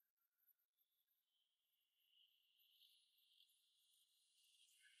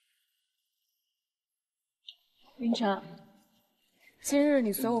凌晨，今日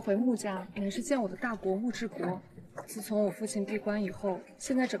你随我回穆家，乃是见我的大国穆之国。自从我父亲闭关以后，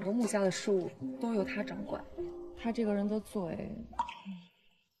现在整个穆家的事务都由他掌管。他这个人的嘴，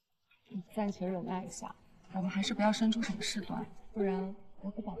你暂且忍耐一下，我们还是不要生出什么事端，不然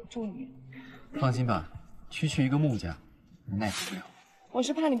我可保不住你。放心吧，区区一个穆家，奈何不了。我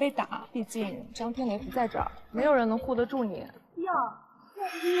是怕你被打，毕竟张天雷不在这儿，没有人能护得住你。哟，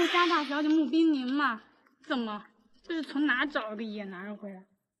穆家大小姐穆冰宁嘛，怎么这是从哪找了个野男人回来？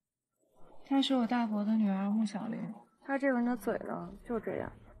她是我大伯的女儿穆小玲，她这人的嘴呢就这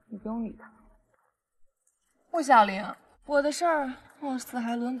样，你不用理她。穆小玲，我的事儿貌似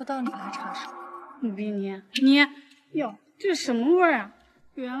还轮不到你来插手。穆冰宁，你哟，这是什么味儿啊？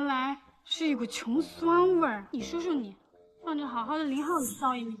原来是一股穷酸味儿。你说说你，放着好好的林浩宇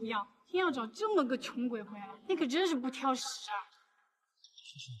少爷你不要，偏要找这么个穷鬼回来，你可真是不挑食啊！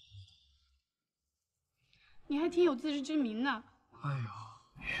你还挺有自知之明呢。哎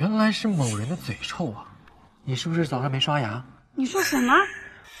呦，原来是某人的嘴臭啊！你是不是早上没刷牙？你说什么？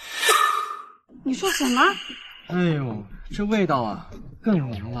你说什么？哎呦，这味道啊，更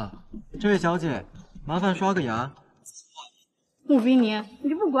浓了。这位小姐，麻烦刷个牙。穆冰宁，你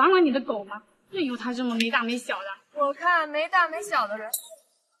就不管管你的狗吗？任由它这么没大没小的。我看没大没小的人，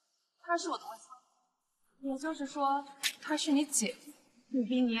她是我同乡，也就是说，她是你姐。穆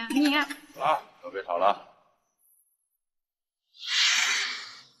冰宁，你啊，都别吵了。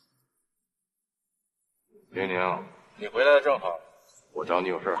冰宁，你回来的正好，我找你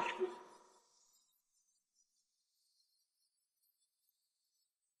有事儿。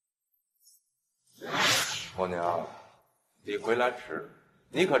婆娘，你回来迟，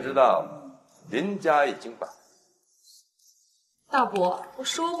你可知道林家已经把……大伯，我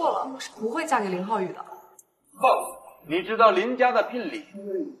说过了，我是不会嫁给林浩宇的。放肆！你知道林家的聘礼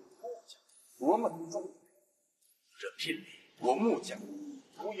多么重要？这聘礼我穆家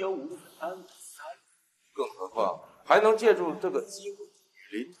无忧无虑安稳3年，更何况还能借助这个机会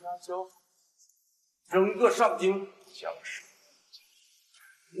与林家交好，整个上京将是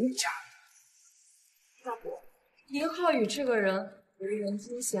穆家。大伯，林浩宇这个人为人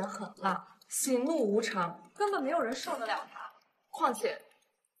阴险狠辣，喜怒无常，根本没有人受得了他。况且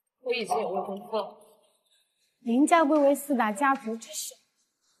我已经有未婚夫了。林家贵为4大家族之首，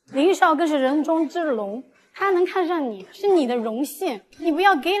林少更是人中之龙，他能看上你是你的荣幸，你不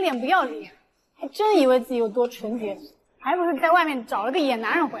要给脸不要脸，还真以为自己有多纯洁，还不是在外面找了个野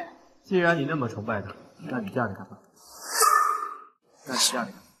男人回来。既然你那么崇拜他，那你嫁给他吧。那你嫁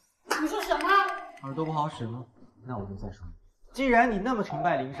给他。你说什么？耳朵不好使吗？那我就再说。既然你那么崇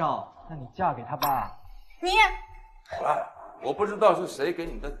拜林少，那你嫁给他吧。你，哎，我不知道是谁给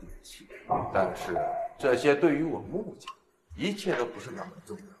你的底气，但是这些对于我穆家，一切都不是那么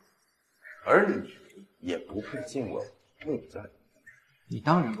重要，而你也不配进我穆家。你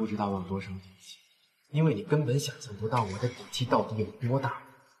当然不知道我有多少底气，因为你根本想象不到我的底气到底有多大。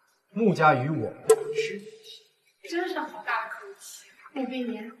穆家与我是一体。真是好大的口气，穆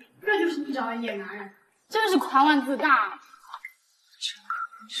冰宁，这就是你找的野男人，真是狂妄自大。这可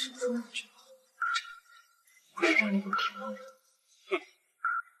能是终究不是让你有天望。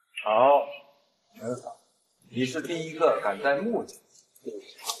好，很好，你是第一个敢在穆家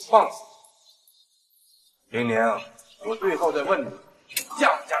放肆。冰宁，我最后再问你，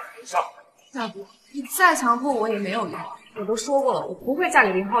嫁不嫁给林少？大伯，你再强迫我也没有用，我都说过了，我不会嫁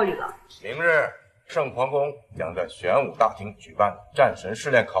给林浩宇的。明日圣皇宫将在玄武大厅举办战神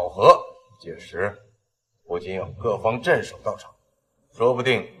试炼考核，届时不仅有各方镇守到场，说不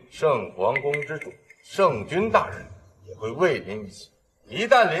定圣皇宫之主圣君大人也会为您一起。一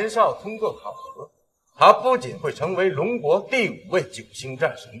旦林少通过考核，他不仅会成为龙国第5位9星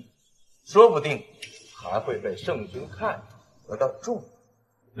战神，说不定还会被圣君看得到重用，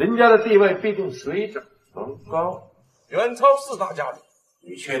林家的地位必定水涨船高，远超4大家族。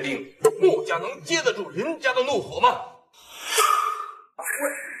你确定穆家能接得住林家的怒火吗？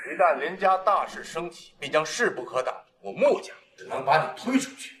一旦林家大势升起，必将势不可挡，我穆家只能把你推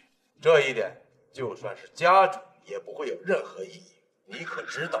出去。这一点，就算是家主也不会有任何异议，你可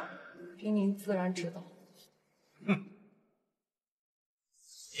知道？冰宁自然知道。哼，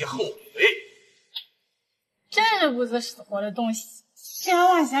别后悔！真是不知死活的东西，竟然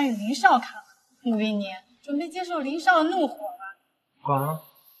妄想与林少抗衡。穆冰宁，准备接受林少的怒火吗？管了。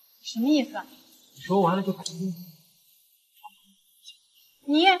什么意思啊？说完了就肯定。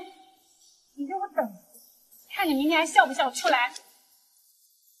你给我等着，看你明天还笑不笑出来。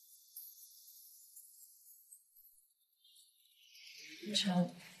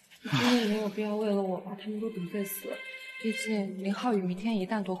晨，你真的没有必要为了我把他们都得罪死。毕竟林浩宇明天一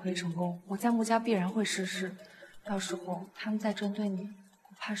旦夺魁成功，我家穆家必然会失势，到时候他们再针对你，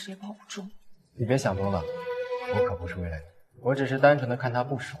我怕是也保不住。你别想多了，我可不是为了你，我只是单纯的看他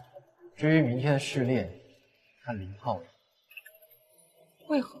不爽。至于明天的试炼，看林浩宇。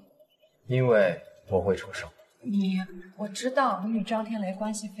为何？因为我会出手。我知道你与张天雷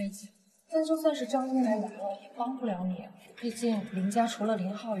关系匪浅，但就算是张天雷来了，也帮不了你。毕竟林家除了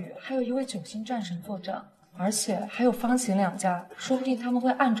林浩宇，还有一位9星战神坐镇，而且还有方秦两家，说不定他们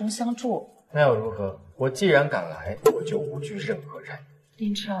会暗中相助。那又如何？我既然敢来，我就无惧任何人。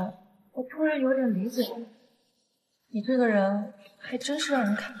林晨，我突然有点理解了，你这个人还真是让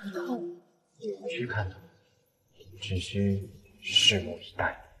人看不透。无需看透，只需拭目以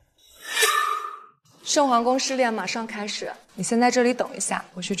待。圣皇宫试炼马上开始，你先在这里等一下，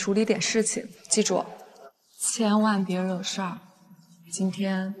我去处理点事情。记住，千万别惹事儿。今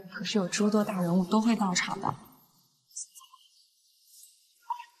天可是有诸多大人物都会到场的。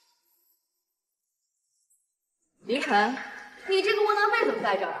凌晨，你这个窝囊废怎么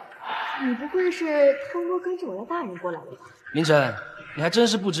在这儿啊？你不会是偷摸跟着我家大人过来的吧？凌晨，你还真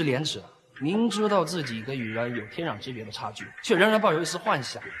是不知廉耻。明知道自己跟雨然有天壤之别的差距，却仍然抱有一丝幻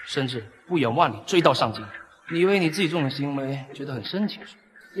想，甚至不远万里追到上京。你以为你自己这种行为觉得很深情？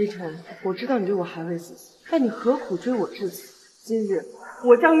凌晨，我知道你对我还未死心，但你何苦追我至此？今日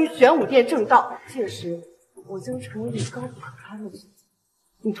我将于玄武殿正道，届时我将成为你高不可攀的存在。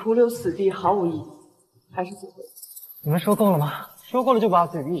你徒留此地毫无意义，还是走回。你们说够了吗？说够了就把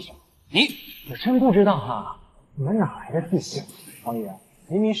嘴闭上。我真不知道哈，你们哪来的自信？王宇，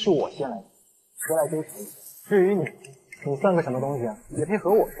明明是我先来的，何来纠缠？至于你，你算个什么东西啊？也配和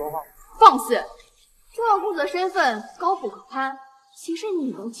我说话？放肆！重要公子的身份高不可攀，岂是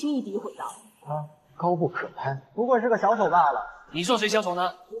你能轻易诋毁的？他高不可攀，不过是个小丑罢了。你说谁小丑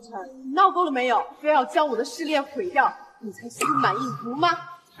呢？凌晨，你闹够了没有？非要将我的试炼毁掉，你才心满意足吗？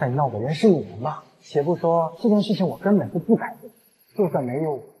爱闹的人是你们吧？且不说这件事情我根本就不改变，就算没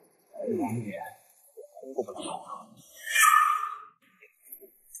有我，王宇也通过不了考核。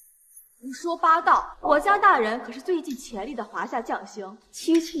胡说八道！我家大人可是最尽全力的华夏将星，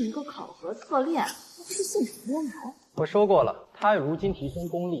区区一个考核测验，那不是信手拈来。我说过了，他如今提升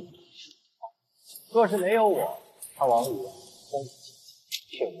功力，若是没有我，他王宇功力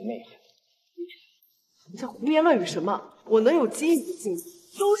却无内涵。你在胡言乱语什么？我能有今日的境地，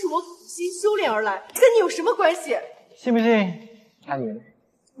都是我苦心修炼而来，跟你有什么关系？信不信？看你的。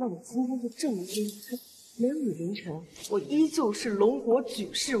那我今天就证明给你看，没有你凌晨，我依旧是龙国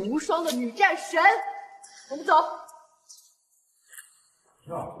举世无双的女战神。我们走。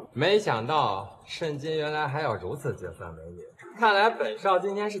没想到圣金原来还有如此绝色美女，看来本少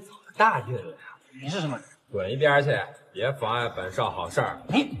今天是走了大运了呀。你是什么人？滚一边去，别妨碍本少好事儿。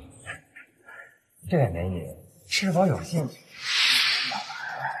你这位美女是否有兴趣？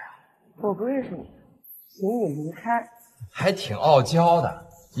我不认识你，请你离开。还挺傲娇的，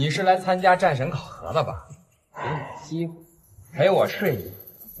你是来参加战神考核的吧？给你机会，陪我睡一夜，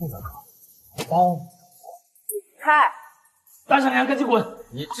不能考，包你。开！大善良，赶紧滚！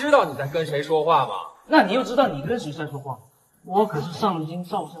你知道你在跟谁说话吗？那你又知道你跟谁在说话？我可是上京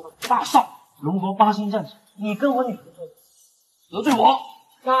招生的大少，龙国8星战士，你跟我女朋友得罪我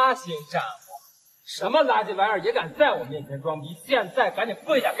？8星战火，什么垃圾玩意儿也敢在我面前装逼！现在赶紧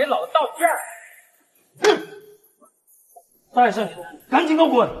跪下给老子道歉！大圣，赶紧给我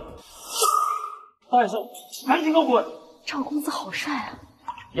滚！大圣，赶紧给我滚！赵公子好帅啊！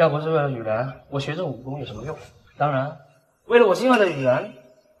要不是为了雨然，我学这武功有什么用？当然，为了我心爱的雨然，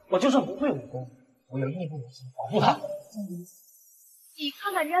我就算不会武功，我也义不容辞保护她。你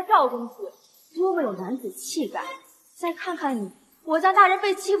看看人家赵公子多么有男子气概，再看看你，我家大人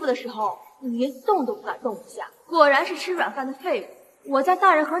被欺负的时候，你连动都不敢动一下，果然是吃软饭的废物。我家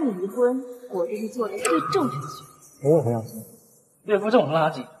大人和你离婚，果真是做的最正确的选择。我也不要听。岳父这种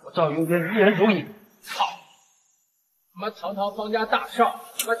垃圾，我赵云渊一人足矣。操！他妈堂堂方家大少，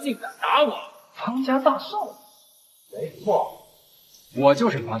他妈竟敢打我！方家大少？没错，我就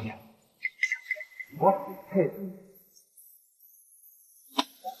是方家。我配。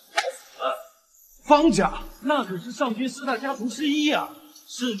方家那可是上军4大家族之一啊，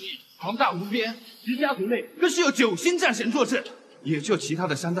势力庞大无边，10家族内更是有9星战神坐镇，也就其他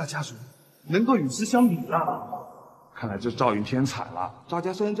的3大家族能够与之相比了。看来这赵云天惨了。赵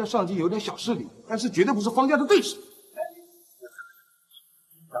家虽然在上京有点小势力，但是绝对不是方家的对手。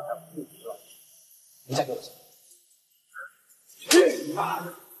你再给我讲。去你妈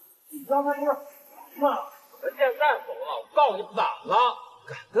的！你刚才不是骂我现在走了，我告诉你反了！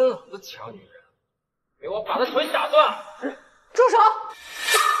敢跟老子抢女人，给我把他腿打断！住手！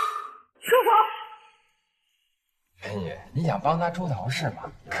住手！美女，你想帮他出头是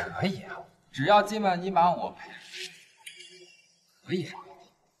吗？可以啊，只要今晚你把我陪，可以上问题。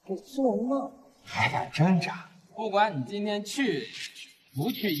你做梦！还敢挣扎？不管你今天去也得去，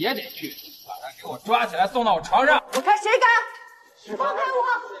不去也得去，把他给我抓起来送到我床上！我看谁敢！放开我！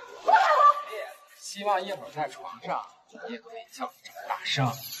放开我！希望一会儿在床上你也可以叫这么大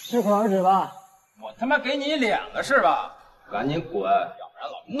声。适可而止吧。我他妈给你脸了是吧？赶紧滚，要不然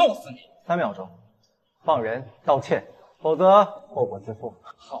老子弄死你！ 3秒钟。放人道歉，否则后果自负。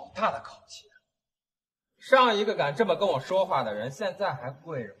好大的口气啊！上一个敢这么跟我说话的人，现在还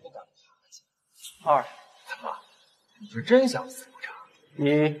跪着不敢爬起来。二，怎么？你是真想死不成？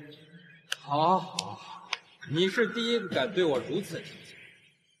一，好，你是第一个敢对我如此提醒，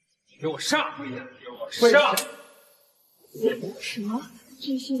给我上！给我上！什么？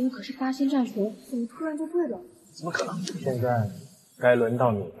这些人可是八仙战神，怎么突然就跪了？怎么可能？现在该轮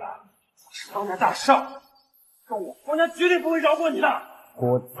到你了。我是方家大少，跟我方家绝对不会饶过你的。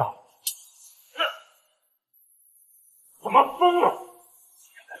聒噪！怎么疯了？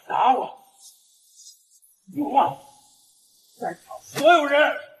竟然敢打我！有吗？在场所有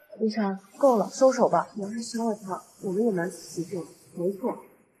人！林晨，够了，收手吧。你要是伤了他，我们也难辞其咎。没错，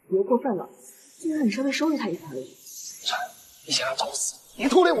别过分了，就让你稍微收拾他一下而已。晨，你想要找死？别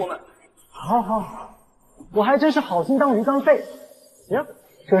拖累我们！好，我还真是好心当驴肝肺。行，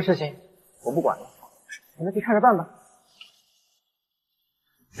这个事情我不管了，你们去看着办吧。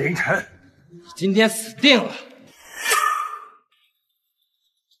凌晨，你今天死定了！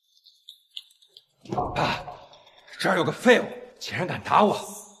啊！这儿有个废物，竟然敢打我！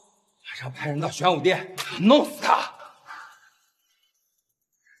马上派人到玄武殿，弄死他！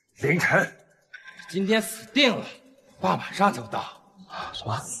凌晨，你今天死定了！爸马上就到。什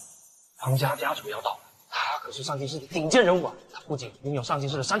么？方家家主要到？他可是上京市的顶尖人物啊！他不仅拥有上京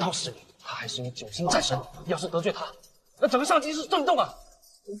市的3套实力，他还是名9星战神。要是得罪他，那整个上京市震动啊！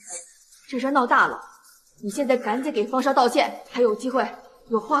这事闹大了，你现在赶紧给方少道歉，还有机会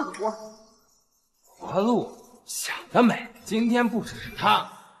有话可说。活路想得美！今天不只是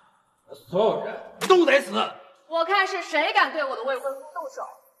他，所有人都得死！我看是谁敢对我的未婚夫动手？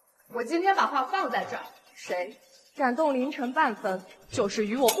我今天把话放在这儿，谁敢动凌晨半分，就是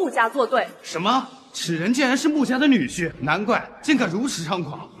与我穆家作对。什么？此人竟然是穆家的女婿，难怪竟敢如此猖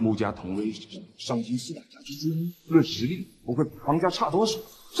狂！穆家同为上京4大家族之一，论实力不会比方家差多少。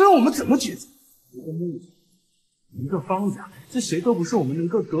这让我们怎么抉择？一个穆家，一个方家，这谁都不是我们能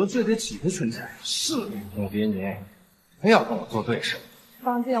够得罪得起的存在。是穆斌，你非要跟我作对是吗？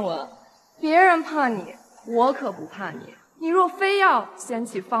方建文，别人怕你，我可不怕你。你若非要掀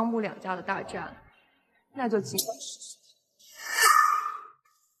起方穆两家的大战，那就尽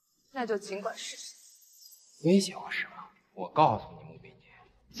管试试。威胁我是吗？我告诉你，穆斌姐，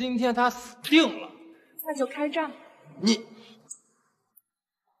今天他死定了。那就开战。你，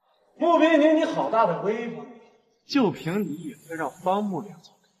穆斌宁，你好大的威风！就凭你也会让方穆两家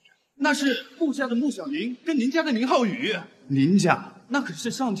开战？那是穆家的穆小宁跟林家的林浩宇，林家那可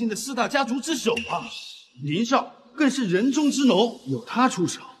是上京的4大家族之首啊！林少更是人中之龙，有他出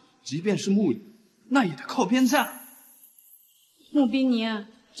手，即便是穆影，那也得靠边站。穆冰宁，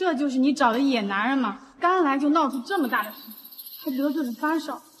这就是你找的野男人吗？刚来就闹出这么大的事，还得罪了方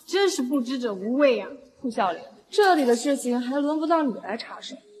少，真是不知者无畏啊！穆小玲，这里的事情还轮不到你来插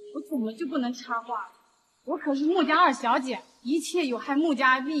手。我怎么就不能插话了？我可是穆家2小姐，一切有害穆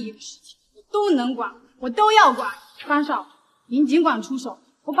家利益的事情，我都能管，我都要管。方少，您尽管出手，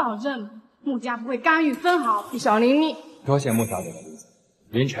我保证穆家不会干预分毫。小玲，你多谢穆小姐的理解。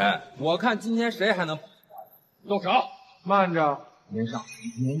林晨，我看今天谁还能动手？慢着，林少，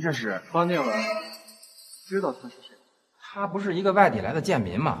您这是？方建文，知道他是谁？他不是一个外地来的贱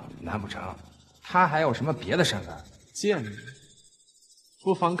民吗？难不成他还有什么别的身份？贱民？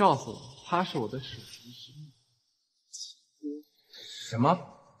不妨告诉我，他是我的手足之一。什么？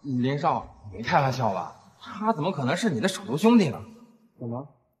林少，你没开玩笑吧？他怎么可能是你的手足兄弟呢？怎么？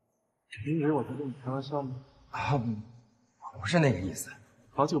你以为我在跟你开玩笑吗？啊，不是那个意思。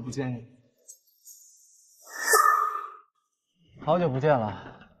好久不见呀！好久不见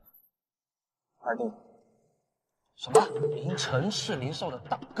了，二弟。什么？林晨是林少的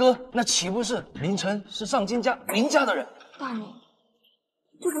大哥？那岂不是林晨是上京家林家的人？大人，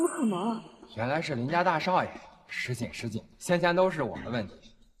这怎么可能啊？原来是林家大少爷，失敬，先前都是我的问题，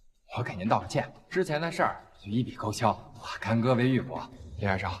我给您道个歉。之前的事儿就一笔勾销，化干戈为玉帛。林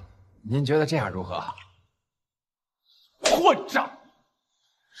二少，您觉得这样如何？混账！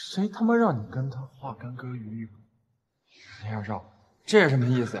谁他妈让你跟他化干戈于玉帛？林二少，这是什么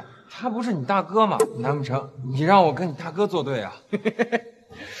意思呀？他不是你大哥吗？难不成你让我跟你大哥作对啊？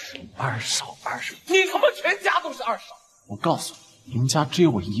二少，你他妈全家都是二少！我告诉你，林家只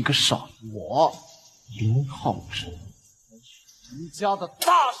有我一个少爷，我林浩之，林家的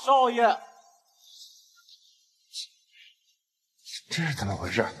大少爷。这是怎么回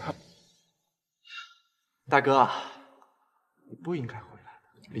事？大哥，你不应该回来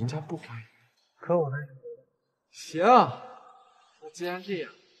的，林家不欢迎。可我呢？行，那既然这样，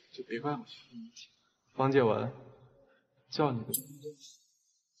就别怪我去你请。方介文，叫你的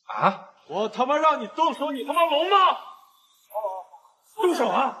啊！我他妈让你动手，你他妈聋吗？动手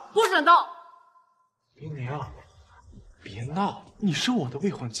啊！不准动！冰宁，别闹！你是我的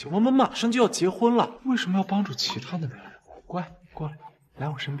未婚妻，我们马上就要结婚了，为什么要帮助其他的男人？乖，过来，来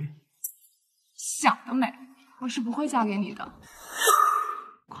我身边。想得美！我是不会嫁给你的。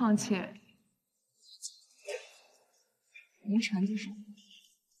况且，凌晨就是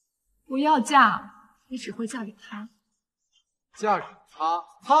我要嫁，也只会嫁给他。嫁给他，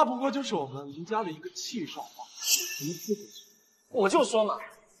他不过就是我们林家的一个气少嘛，什么资格？我就说嘛，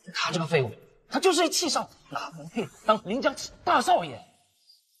他这个废物，他就是一气少，哪能配当林家大少爷？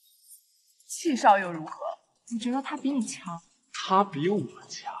气少又如何？我觉得他比你强。他比我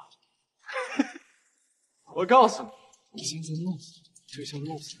强。我告诉你，现在弄死就像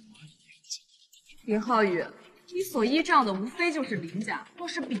弄死蚂蚁一样。林浩宇，你所依仗的无非就是林家，若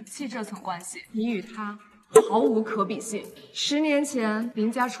是摒弃这层关系，你与他毫无可比性。10年前，林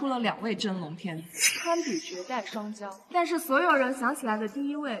家出了2位真龙天子，堪比绝代双骄。但是所有人想起来的第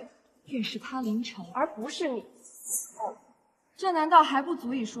一位，便是他林晨，而不是你。这难道还不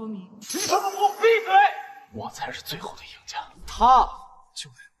足以说明？你他妈给我闭嘴！我才是最后的赢家，他就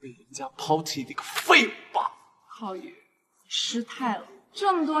得被人家抛弃的一个废物吧。浩宇，你失态了。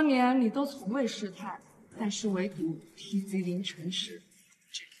这么多年你都从未失态，但是唯独提及林晨时，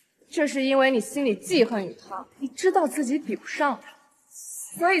这是因为你心里记恨于他，你知道自己比不上他，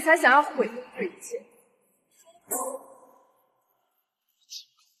所以才想要毁掉这一切。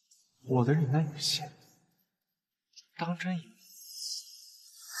我的忍耐有限，当真以为。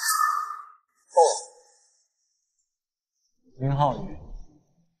林浩宇，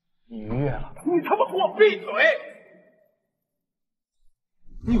你逾越了。你他妈给我闭嘴！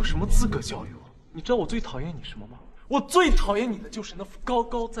你有什么资格教育我？你知道我最讨厌你什么吗？我最讨厌你的就是那副高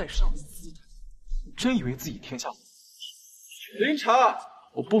高在上的姿态。你真以为自己天下无敌？林茶，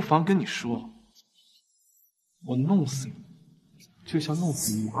我不妨跟你说，我弄死你，就像弄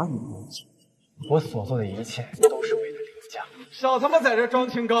死蚂蚁一样。我所做的一切都是为了林家。少他妈在这装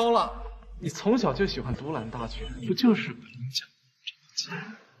清高了！你从小就喜欢独揽大权，不就是为了林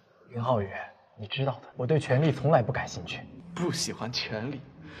家？林浩宇，你知道的，我对权力从来不感兴趣。不喜欢权力，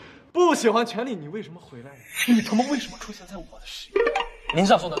不喜欢权力，你为什么回来？你他妈为什么出现在我的视野？林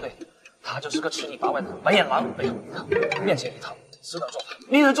少说的对，他就是个吃里扒外的白眼狼，背后一套，面前一套，只能做他，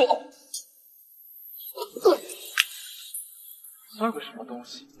令人作呕。算个什么东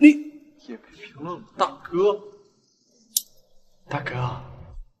西？你也配评论我大哥？大哥，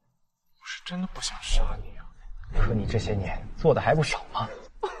我是真的不想杀你啊！可你这些年做的还不少吗？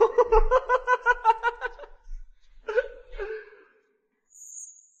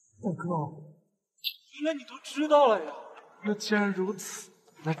大哥，原来你都知道了呀！那既然如此，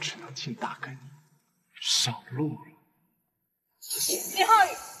那只能请大哥你上路了。林浩宇，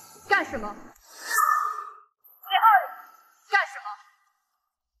干什么？林浩宇，干什么？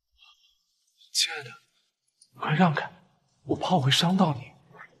亲爱的，快让开，我怕我会伤到你。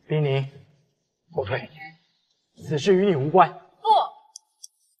冰宁，后退，此事与你无关。不，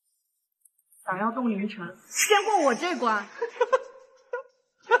想要动凌晨，先过我这关。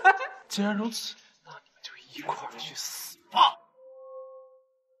既然如此，那你们就一块儿去死吧！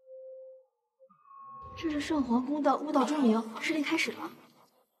这是圣皇宫的巫道钟鸣，试炼开始了。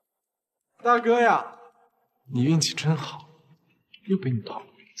大哥呀，你运气真好，又被你逃过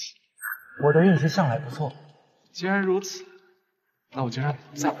一次。我的运气向来不错。既然如此，那我就让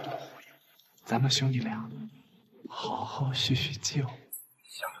你再多活一会，咱们兄弟俩好好叙叙旧。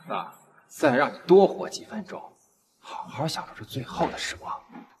小子，再让你多活几分钟，好好享受这最后的时光。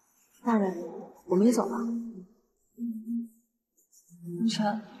大人，我们也走了。凌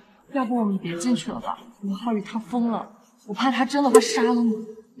晨，要不我们别进去了吧？林浩宇他疯了，我怕他真的会杀了你。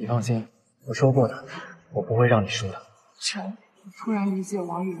你放心，我说过的，我不会让你输的。晨，我突然理解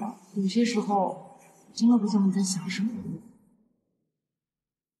王宇了，有些时候真的不知道你在想什么。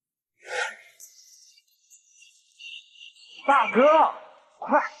大哥，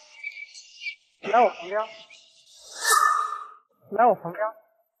快来我旁边，来我旁边。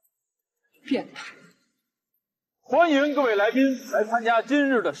变态！欢迎各位来宾来参加今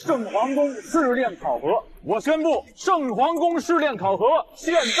日的圣皇宫试炼考核。我宣布，圣皇宫试炼考核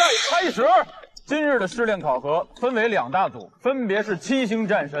现在开始。今日的试炼考核分为2大组，分别是7星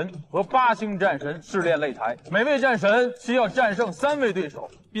战神和8星战神试炼擂台。每位战神需要战胜3位对手，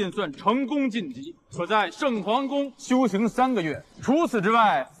便算成功晋级，可在圣皇宫修行3个月。除此之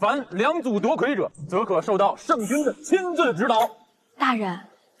外，凡2组夺魁者，则可受到圣君的亲自指导。大人，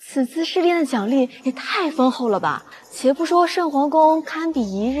此次试炼的奖励也太丰厚了吧！且不说圣皇宫堪比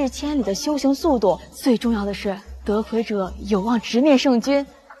1日千里的修行速度，最重要的是得魁者有望直面圣君。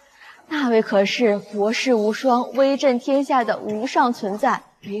那位可是国士无双、威震天下的无上存在，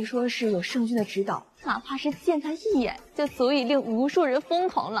别说是有圣君的指导，哪怕是见他一眼，就足以令无数人疯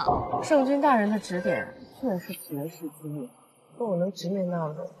狂了。圣君大人的指点确实绝世经验，若我能直面那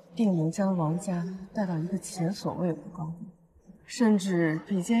位，定能将王家带到一个前所未有的高度，甚至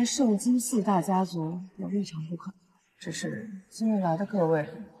比肩圣经四大家族也未尝不可。只是今日来的各位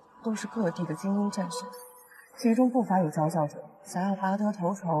都是各地的精英战神，其中不乏有佼佼者，想要拔得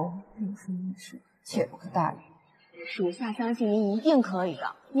头筹，并非易事，切不可大意。属下相信您一定可以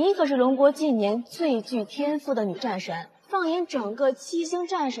的。您可是龙国近年最具天赋的女战神，放眼整个7星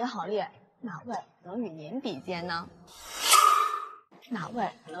战神行列，哪位能与您比肩呢？哪位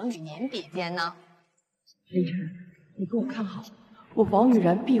能与您比肩呢？凌晨，你给我看好，我王雨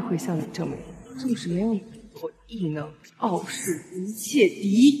然必会向你证明，纵使没有你，我亦能傲视一切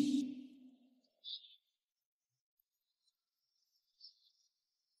敌。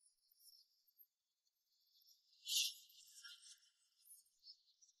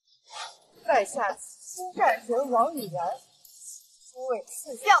在下新战神王雨然，诸位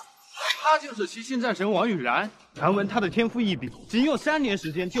赐教。他就是7星战神王雨然。传闻他的天赋异禀，仅用3年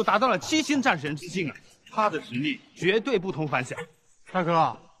时间就达到了7星战神之境啊！他的实力绝对不同凡响。大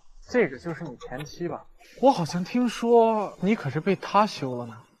哥，这个就是你前妻吧？我好像听说你可是被他休了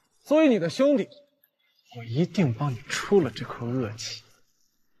呢。作为你的兄弟，我一定帮你出了这口恶气。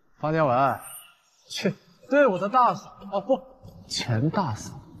方建文，去对我的大嫂，哦不，前大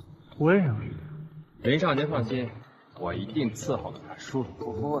嫂温柔一点。林少您放心，我一定伺候着他舒舒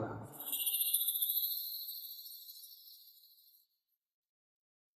服服的。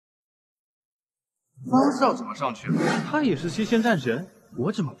方少怎么上去了？他也是7星战神，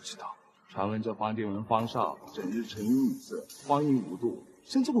我怎么不知道？传闻这方定文方少整日沉迷女色，荒淫无度，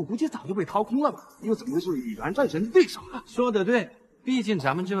甚至我估计早就被掏空了吧？又怎么会是雨然战神的对手啊？说得对，毕竟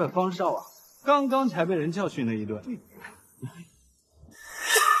咱们这位方少啊，刚刚才被人教训了一顿。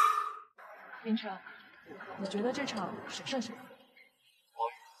凌晨，你觉得这场谁胜谁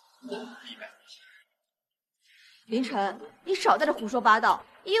负？凌晨，你少在这胡说八道！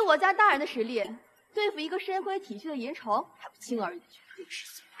以我家大人的实力，对付一个身怀体恤的淫虫还不轻而易举。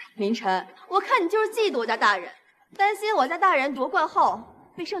凌晨，我看你就是嫉妒我家大人，担心我家大人夺冠后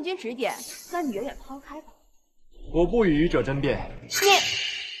被圣君指点，将你远远抛开吧。我不与愚者争辩。你，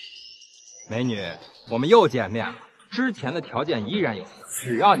美女，我们又见面了，之前的条件依然有效，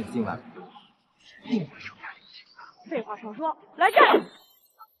只要你今晚不做，一定会受他理解的。废话少说，来战！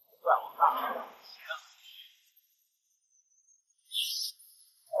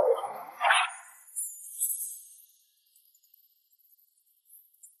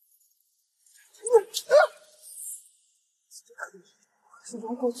是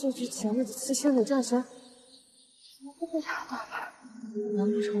王国最具潜力的7星女战神，怎么会被他打败？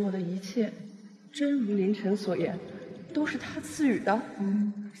难不成我的一切真如凌晨所言，都是他赐予的？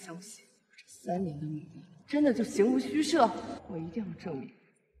不相信，这3年的努力真的就行无虚设？我一定要证明，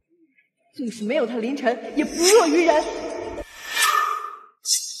纵使没有他，凌晨也不弱于人。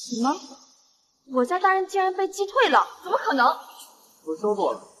什么？我家大人竟然被击退了？怎么可能？我说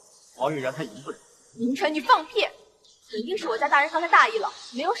过了，王雨然他一个人。凌晨，你放屁！肯定是我家大人刚才大意了，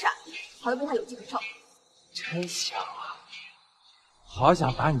没有闪，才会被他有机可乘。真香啊！好想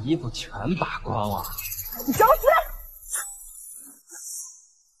把你衣服全扒光啊！你找死！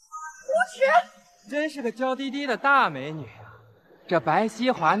无耻！真是个娇滴滴的大美女啊！这白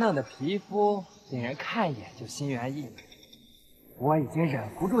皙滑嫩的皮肤，令人看一眼就心猿意马。我已经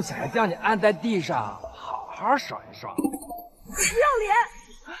忍不住想要将你按在地上，好好爽一爽。不要脸！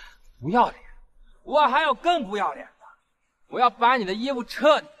不要脸！我还有更不要脸的！我要把你的衣服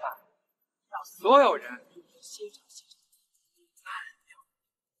彻底扒，让所有人欣赏欣赏。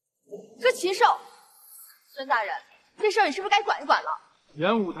这禽兽！孙大人，这事儿你是不是该管一管了？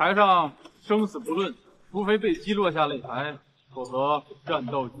演武台上生死不论，除非被击落下擂台，否则战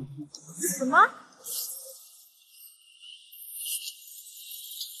斗即息。什么？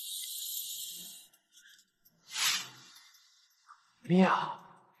妙，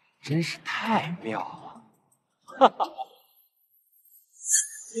真是太妙了！哈哈。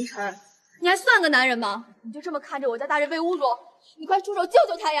凌晨，你还算个男人吗？你就这么看着我家大人被侮辱？你快出手救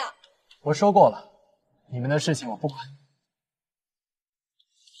救他呀！我说过了，你们的事情我不管。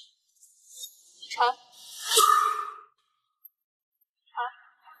晨，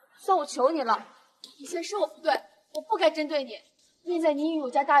算我求你了，以前是我不对，我不该针对你。念在你与我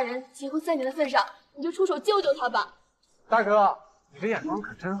家大人结婚3年的份上，你就出手救救他吧。大哥，你的眼光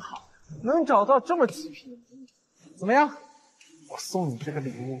可真好，能找到这么极品的女人。怎么样？我送你这个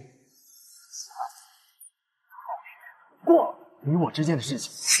礼物，过了。你我之间的事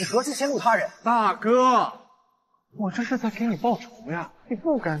情，你何必迁怒他人？大哥，我这是在给你报仇呀！你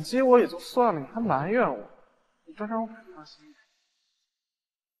不感激我也就算了，你还埋怨我，你这让我很伤心。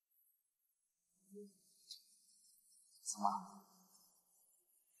怎么，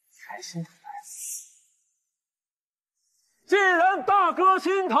开心？既然大哥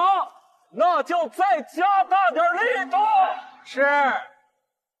心疼，那就再加大点力度。是。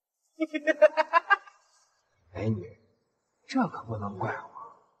美女，这可不能怪我，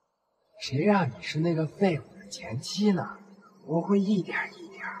谁让你是那个废物的前妻呢？我会一点一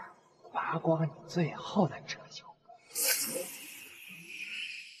点拔光你最后的遮羞布。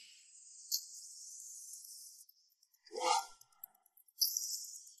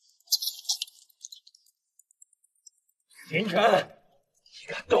林晨，你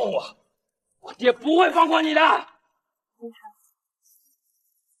敢动我，我爹不会放过你的。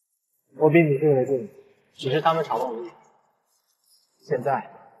我比你对得住你，只是他们吵了我一点。现在，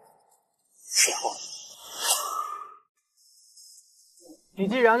解后。你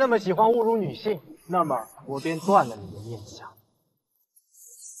既然那么喜欢侮辱女性，那么我便断了你的念想。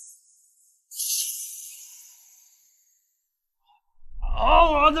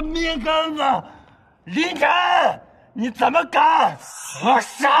我的命根子，林晨！你怎么敢！我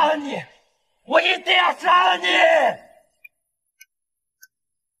杀了你！我一定要杀了你！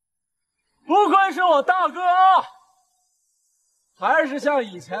不愧是我大哥啊，还是像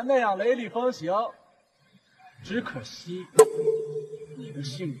以前那样雷厉风行。只可惜你的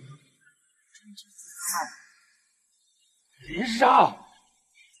性格真之自林少，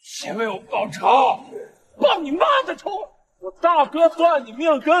先为我报仇！报你妈的仇！我大哥断你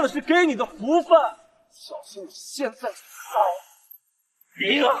命根子是给你的福分。小心你现在就死！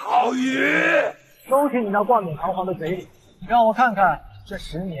林浩宇，收起你那冠冕堂皇的嘴脸，让我看看这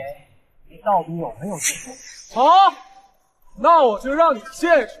10年你到底有没有进步。好，那我就让你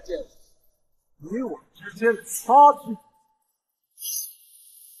见识见识你我之间的差距。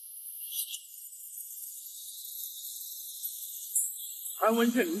传闻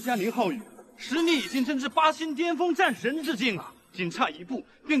这林家林浩宇实力已经升至8星巅峰战神之境了，仅差一步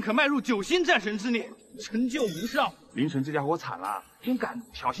便可迈入9星战神之列，成就无上。林晨这家伙惨了，竟敢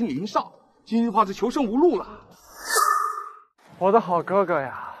挑衅林少，今日怕是求生无路了。我的好哥哥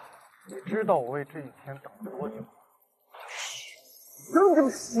呀，你知道我为这一天等了多久吗？整整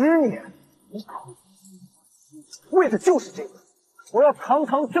10年，为的就是这个。我要堂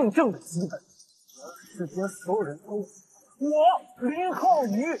堂正正的基本，世间所有人都死，我林浩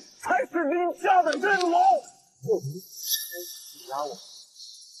宇才是林家的真龙。若你欺压我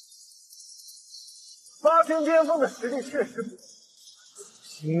，8星巅峰的实力确实不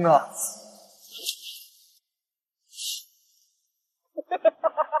行啊。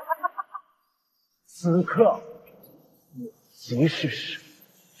此刻，我即是时，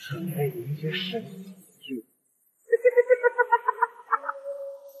准备迎接生命的日。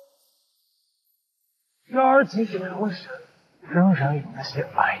然而，即使成为神，仍然有那些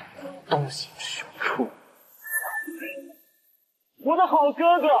爱你的东西去处。我的好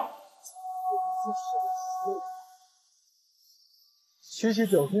哥哥，提起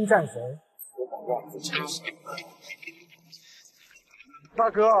9星战神，我敢望夫成行。大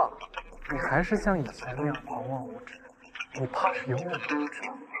哥，你还是像以前那样狂妄无知，你怕是永远都不知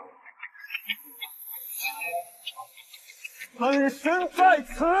道。本神在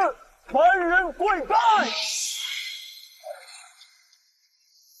此，凡人跪拜。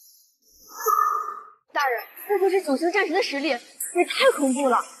大人，这就是9星战神的实力，也太恐怖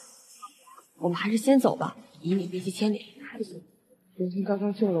了。我们还是先走吧，以免避其牵连。林晨刚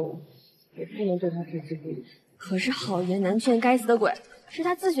刚救了我，也不能对他置之不理。可是好言难劝，该死的鬼！是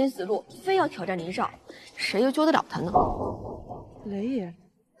他自寻死路，非要挑战林少，谁又救得了他呢？雷爷，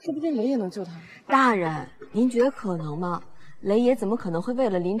说不定雷爷能救他。大人，您觉得可能吗？雷爷怎么可能会为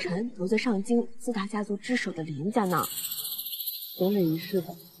了林晨得罪上京4大家族之首的林家呢？总得一试吧，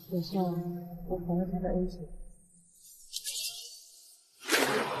我想我还了他的恩情。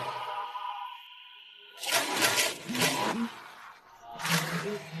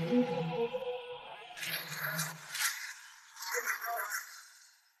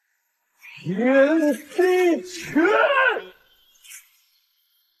天地拳！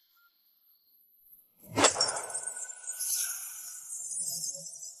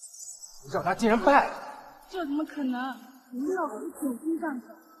让他竟然败了！这怎么可能？林少可是9星战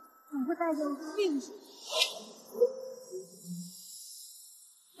神，怎会带着病死？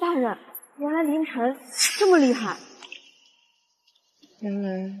大人，原来林晨这么厉害。原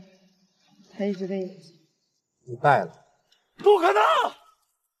来他一直在演戏。你败了？不可能！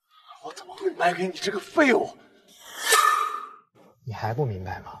我怎么会败给你这个废物？你还不明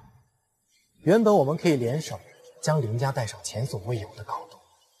白吗？原本我们可以联手，将林家带上前所未有的高度，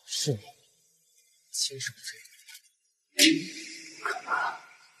是你亲手摧毁。不可能，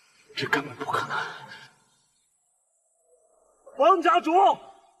这根本不可能！王家主，你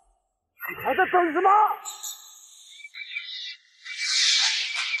还在等什么？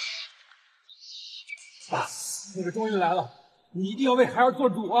爸，那个终于来了，你一定要为孩儿做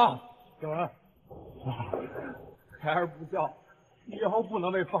主啊！小文，孩儿不孝，以后不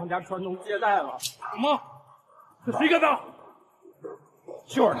能为方家传宗接代了。什么？是谁干的？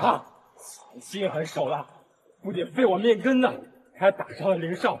就是他，心狠手辣，不仅废我面根子，还打伤了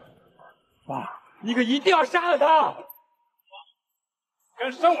林少。爸，你可一定要杀了他！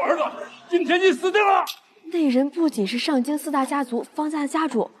敢伤我儿子，今天你死定了！那人不仅是上京四大家族方家的家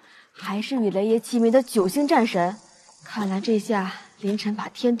主，还是与雷爷齐名的9星战神。看来这下林晨把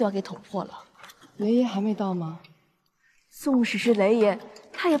天都要给捅破了。雷爷还没到吗？纵使是雷爷，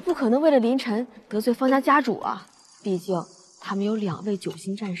他也不可能为了林晨得罪方家家主啊！毕竟他们有2位9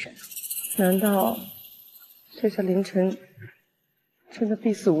星战神。难道这下林晨真的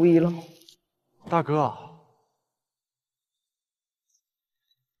必死无疑了吗？大哥，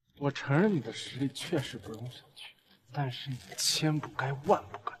我承认你的实力确实不容小觑，但是你千不该万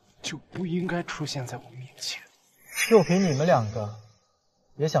不该，就不应该出现在我面前。就凭你们2个，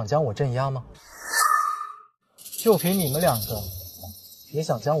也想将我镇压吗？就凭你们2个，也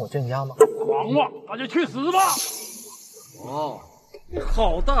想将我镇压吗？狂妄，那就去死吧！哦，你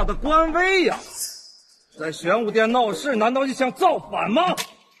好大的官威呀！在玄武殿闹事，难道你想造反吗？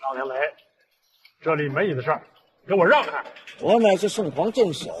少年雷，这里没你的事儿，给我让开！我乃是圣皇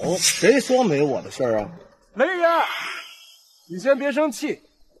镇守，谁说没我的事儿啊？雷爷，你先别生气，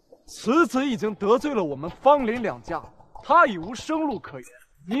此子已经得罪了我们方林2家，他已无生路可言。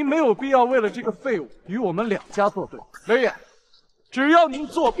您没有必要为了这个废物与我们2家作对。雷爷，只要您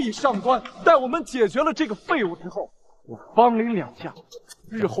作壁上观，待我们解决了这个废物之后，我方林2家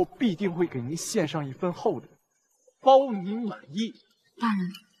日后必定会给您献上一份厚礼，包您满意。大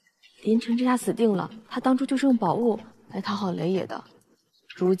人，林晨这下死定了，他当初就是用宝物来讨好雷爷的。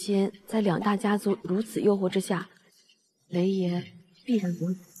如今在2大家族如此诱惑之下，雷爷必然不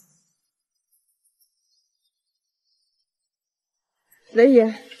会死。雷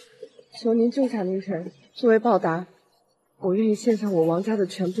爷，求您救下林晨，作为报答，我愿意献上我王家的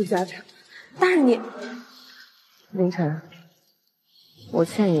全部家产。大人你，林晨，我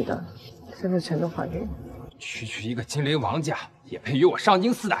欠你的，现在全都还给你。区一个金陵王家，也配与我上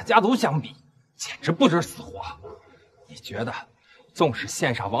京4大家族相比，简直不知死活。你觉得，纵使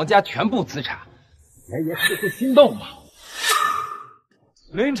献上王家全部资产，爷爷是会心动吗？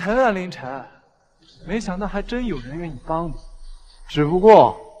林晨啊，林晨，没想到还真有人愿意帮你，只不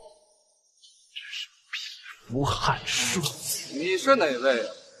过这是匹夫撼树。你是哪位？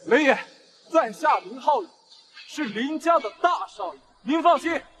雷爷，在下林浩宇，是林家的大少爷。您放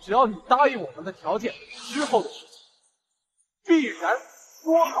心，只要你答应我们的条件，之后的事情必然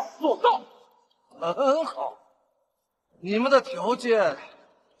说好做到。很好，你们的条件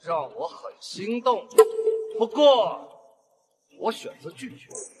让我很心动，不过我选择拒绝。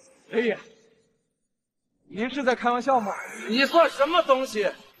雷爷，您是在开玩笑吗？你算什么东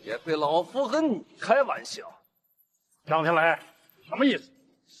西，也被老夫和你开玩笑？张天雷，什么意思？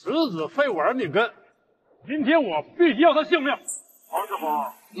此子非我儿命根，今天我必须要他性命。王师傅，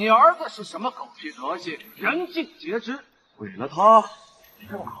你儿子是什么狗屁德行，人尽皆知。为了他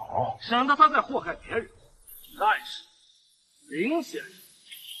正好，省得他再祸害别人。但是林先生，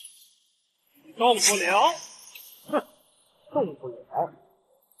你动不了。哼，动不了。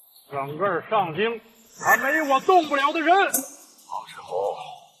整个上京还没我动不了的人。王师傅，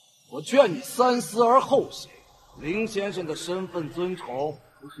我劝你三思而后行。林先生的身份尊崇，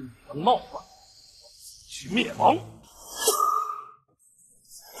不是你能冒犯，去灭亡。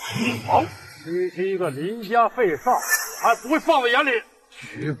灭亡！区一个林家废少，还不会放在眼里。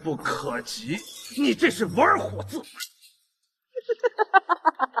愚不可及，你这是玩火自焚。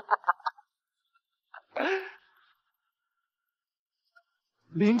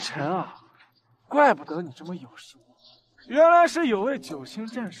林晨啊，怪不得你这么有实力，原来是有位9星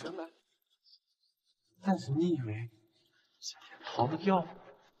战神来。但是你以为也逃不掉？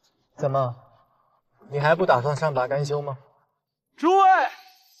怎么，你还不打算善罢甘休吗？诸位，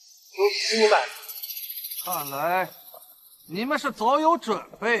都出来！看来你们是早有准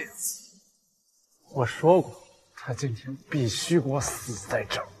备。我说过，他今天必须给我死在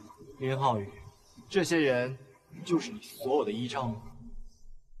这儿。林浩宇，这些人就是你所有的依仗吗？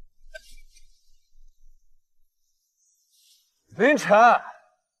林晨，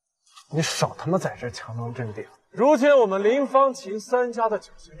你少他妈在这强装镇定！如今我们林方秦3家的9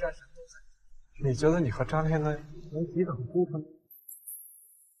星战神都在，你觉得你和张天恩能抵挡住他们？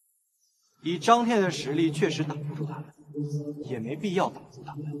以张天的实力，确实挡不住他们，也没必要挡住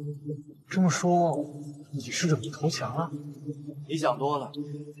他们。这么说，你是准备投降了？你想多了，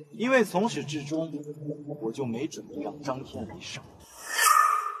因为从始至终，我就没准备让张天雷上，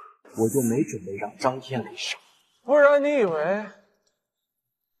不然你以为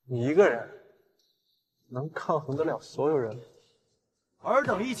你一个人能抗衡得了所有人？尔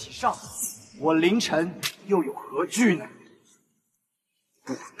等一起上，我凌晨又有何惧呢？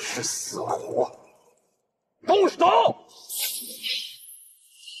不知死活，动手！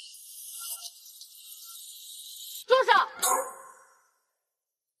住手！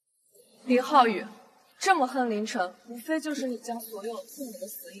林浩宇，这么恨凌晨，无非就是你将所有父母的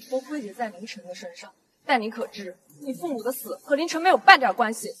死因都归结在凌晨的身上。但你可知，你父母的死和凌晨没有半点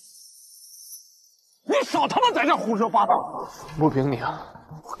关系。你少他妈在这胡说八道！不凭你啊，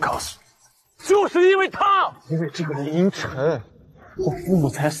我告诉你，就是因为他，因为这个凌晨，我父母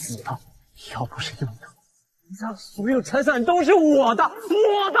才死的。要不是因为他，你家所有财产都是我的，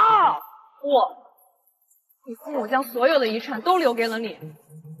我的。你父母将所有的遗产都留给了你，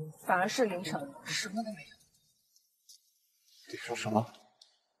反而是凌晨什么都没有。你说什么？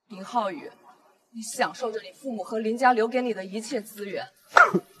林浩宇，你享受着你父母和林家留给你的一切资源，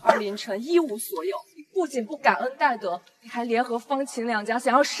而凌晨一无所有。你不仅不感恩戴德，你还联合方秦两家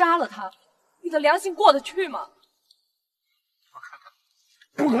想要杀了他，你的良心过得去吗？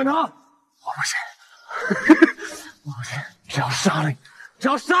不可能！我不信！我不信！只要杀了你，只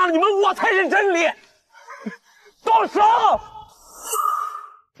要杀了你们，我才是真理！动手！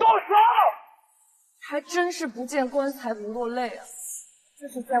动手！还真是不见棺材不落泪啊！这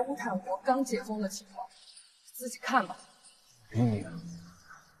是在乌坦国刚解封的情况，自己看吧。明明，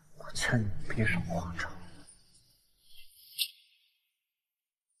我劝你闭上话茬。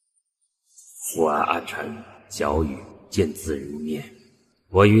父爱阿晨，小雨见字如面。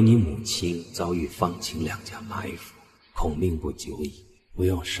我与你母亲遭遇方秦两家埋伏，恐命不久矣。不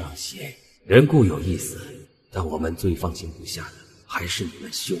用伤心，人固有一死，但我们最放心不下的还是你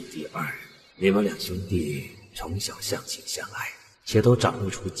们兄弟2人。你们2兄弟从小相亲相爱，且都长得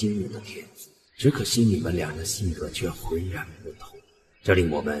出惊人的天资，只可惜你们俩的性格却浑然不同，这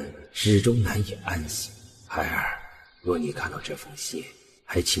令我们始终难以安心。孩儿，若你看到这封信，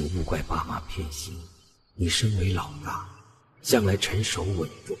还请勿怪爸妈偏心。你身为老大，向来成熟稳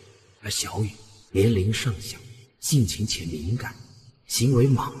重，而小雨年龄尚小，性情且敏感，行为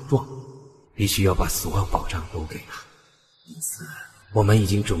莽撞，必须要把所有保障都给他。因此，我们已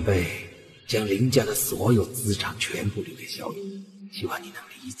经准备将林家的所有资产全部留给小雨，希望你能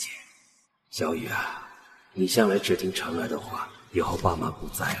理解。小雨啊，你向来只听常儿的话，以后爸妈不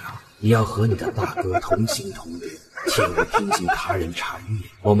在了，你要和你的大哥同心同德，切勿听信他人谗语。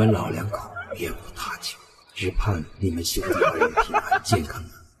我们老2口别无他求，只盼你们兄弟2人平安健康的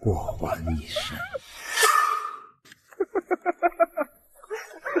过完一生。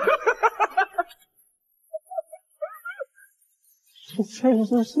这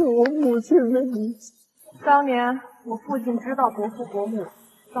就是我母亲的名字。当年我父亲知道伯父伯母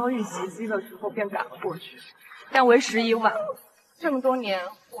遭遇袭击的时候，便赶了过去，但为时已晚。这么多年，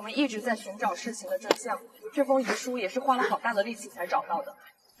我们一直在寻找事情的真相。这封遗书也是花了好大的力气才找到的。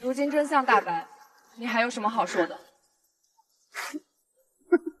如今真相大白，你还有什么好说的？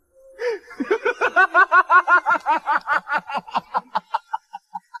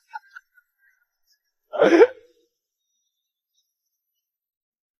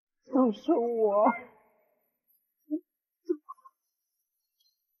就是我，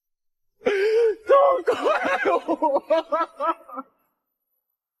都怪我！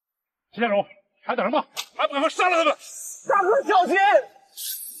石家荣，还等什么？还不赶快杀了他们！大哥小心！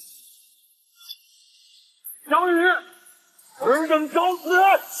小雨，尔等找死！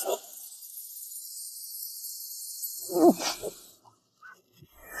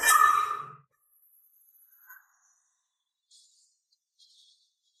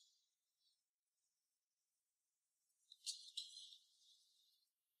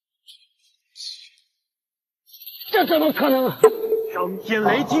这怎么可能？张天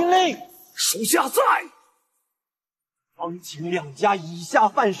雷听令，属下在。方秦2家以下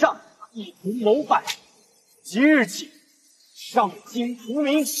犯上，一同谋反。即日起，上京除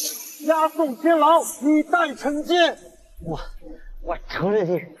名，押送天牢，以待惩戒。我承认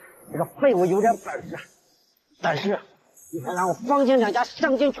你这个废物有点本事，但是你还让我方秦2家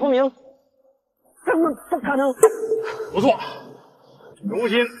上京除名，根本不可能。不错，如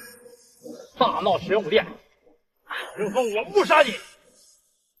今大闹玄武殿，日后我不杀你，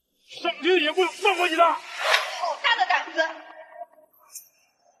上京也不会放过你的。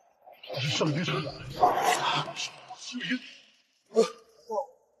是圣君使者。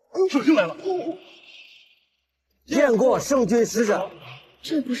圣君来了！见过圣君使者。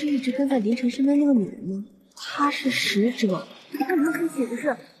这不是一直跟在凌晨身边那个女人吗？她是使者，那门上写的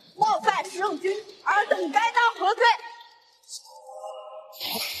是冒犯圣君，尔等该当何罪？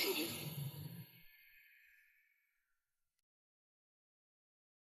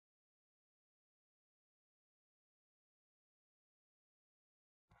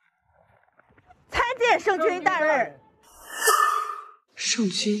参见圣君大人。圣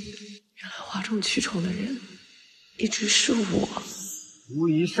君，原来哗众取宠的人一直是我。吾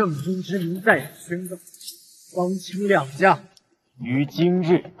以圣君之名在此宣告，方清两家于今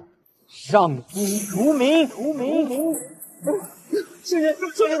日上京除名。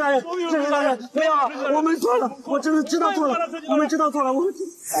圣君大人，不要啊！我们错了，我真的知道错了，我们知道错了，我们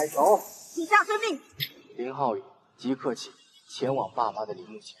带走。属下遵命。林浩宇即刻起前往爸妈的陵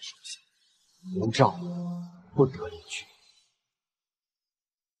墓前守下，无诏不得离去。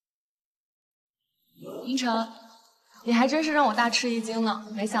林晨，你还真是让我大吃一惊呢！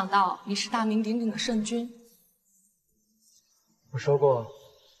没想到你是大名鼎鼎的圣君。我说过，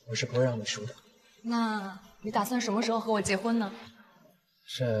我是不会让你输的。那你打算什么时候和我结婚呢？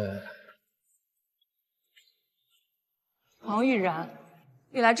是黄玉然，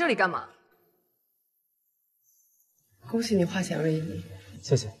你来这里干嘛？恭喜你化险为夷。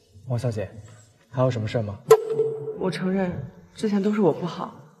谢谢，王小姐，还有什么事吗？我承认之前都是我不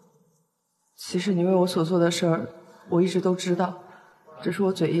好。其实你为我所做的事儿，我一直都知道，只是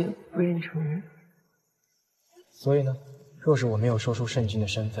我嘴硬，不愿意承认。所以呢，若是我没有说出圣君的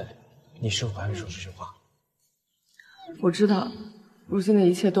身份，你是否还会说这句话？我知道，如今的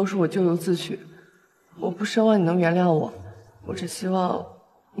一切都是我咎由自取。我不奢望你能原谅我，我只希望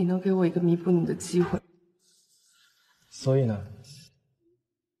你能给我一个弥补你的机会。所以呢，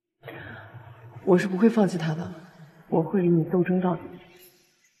我是不会放弃他的，我会与你斗争到底。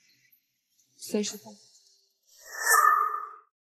随时放。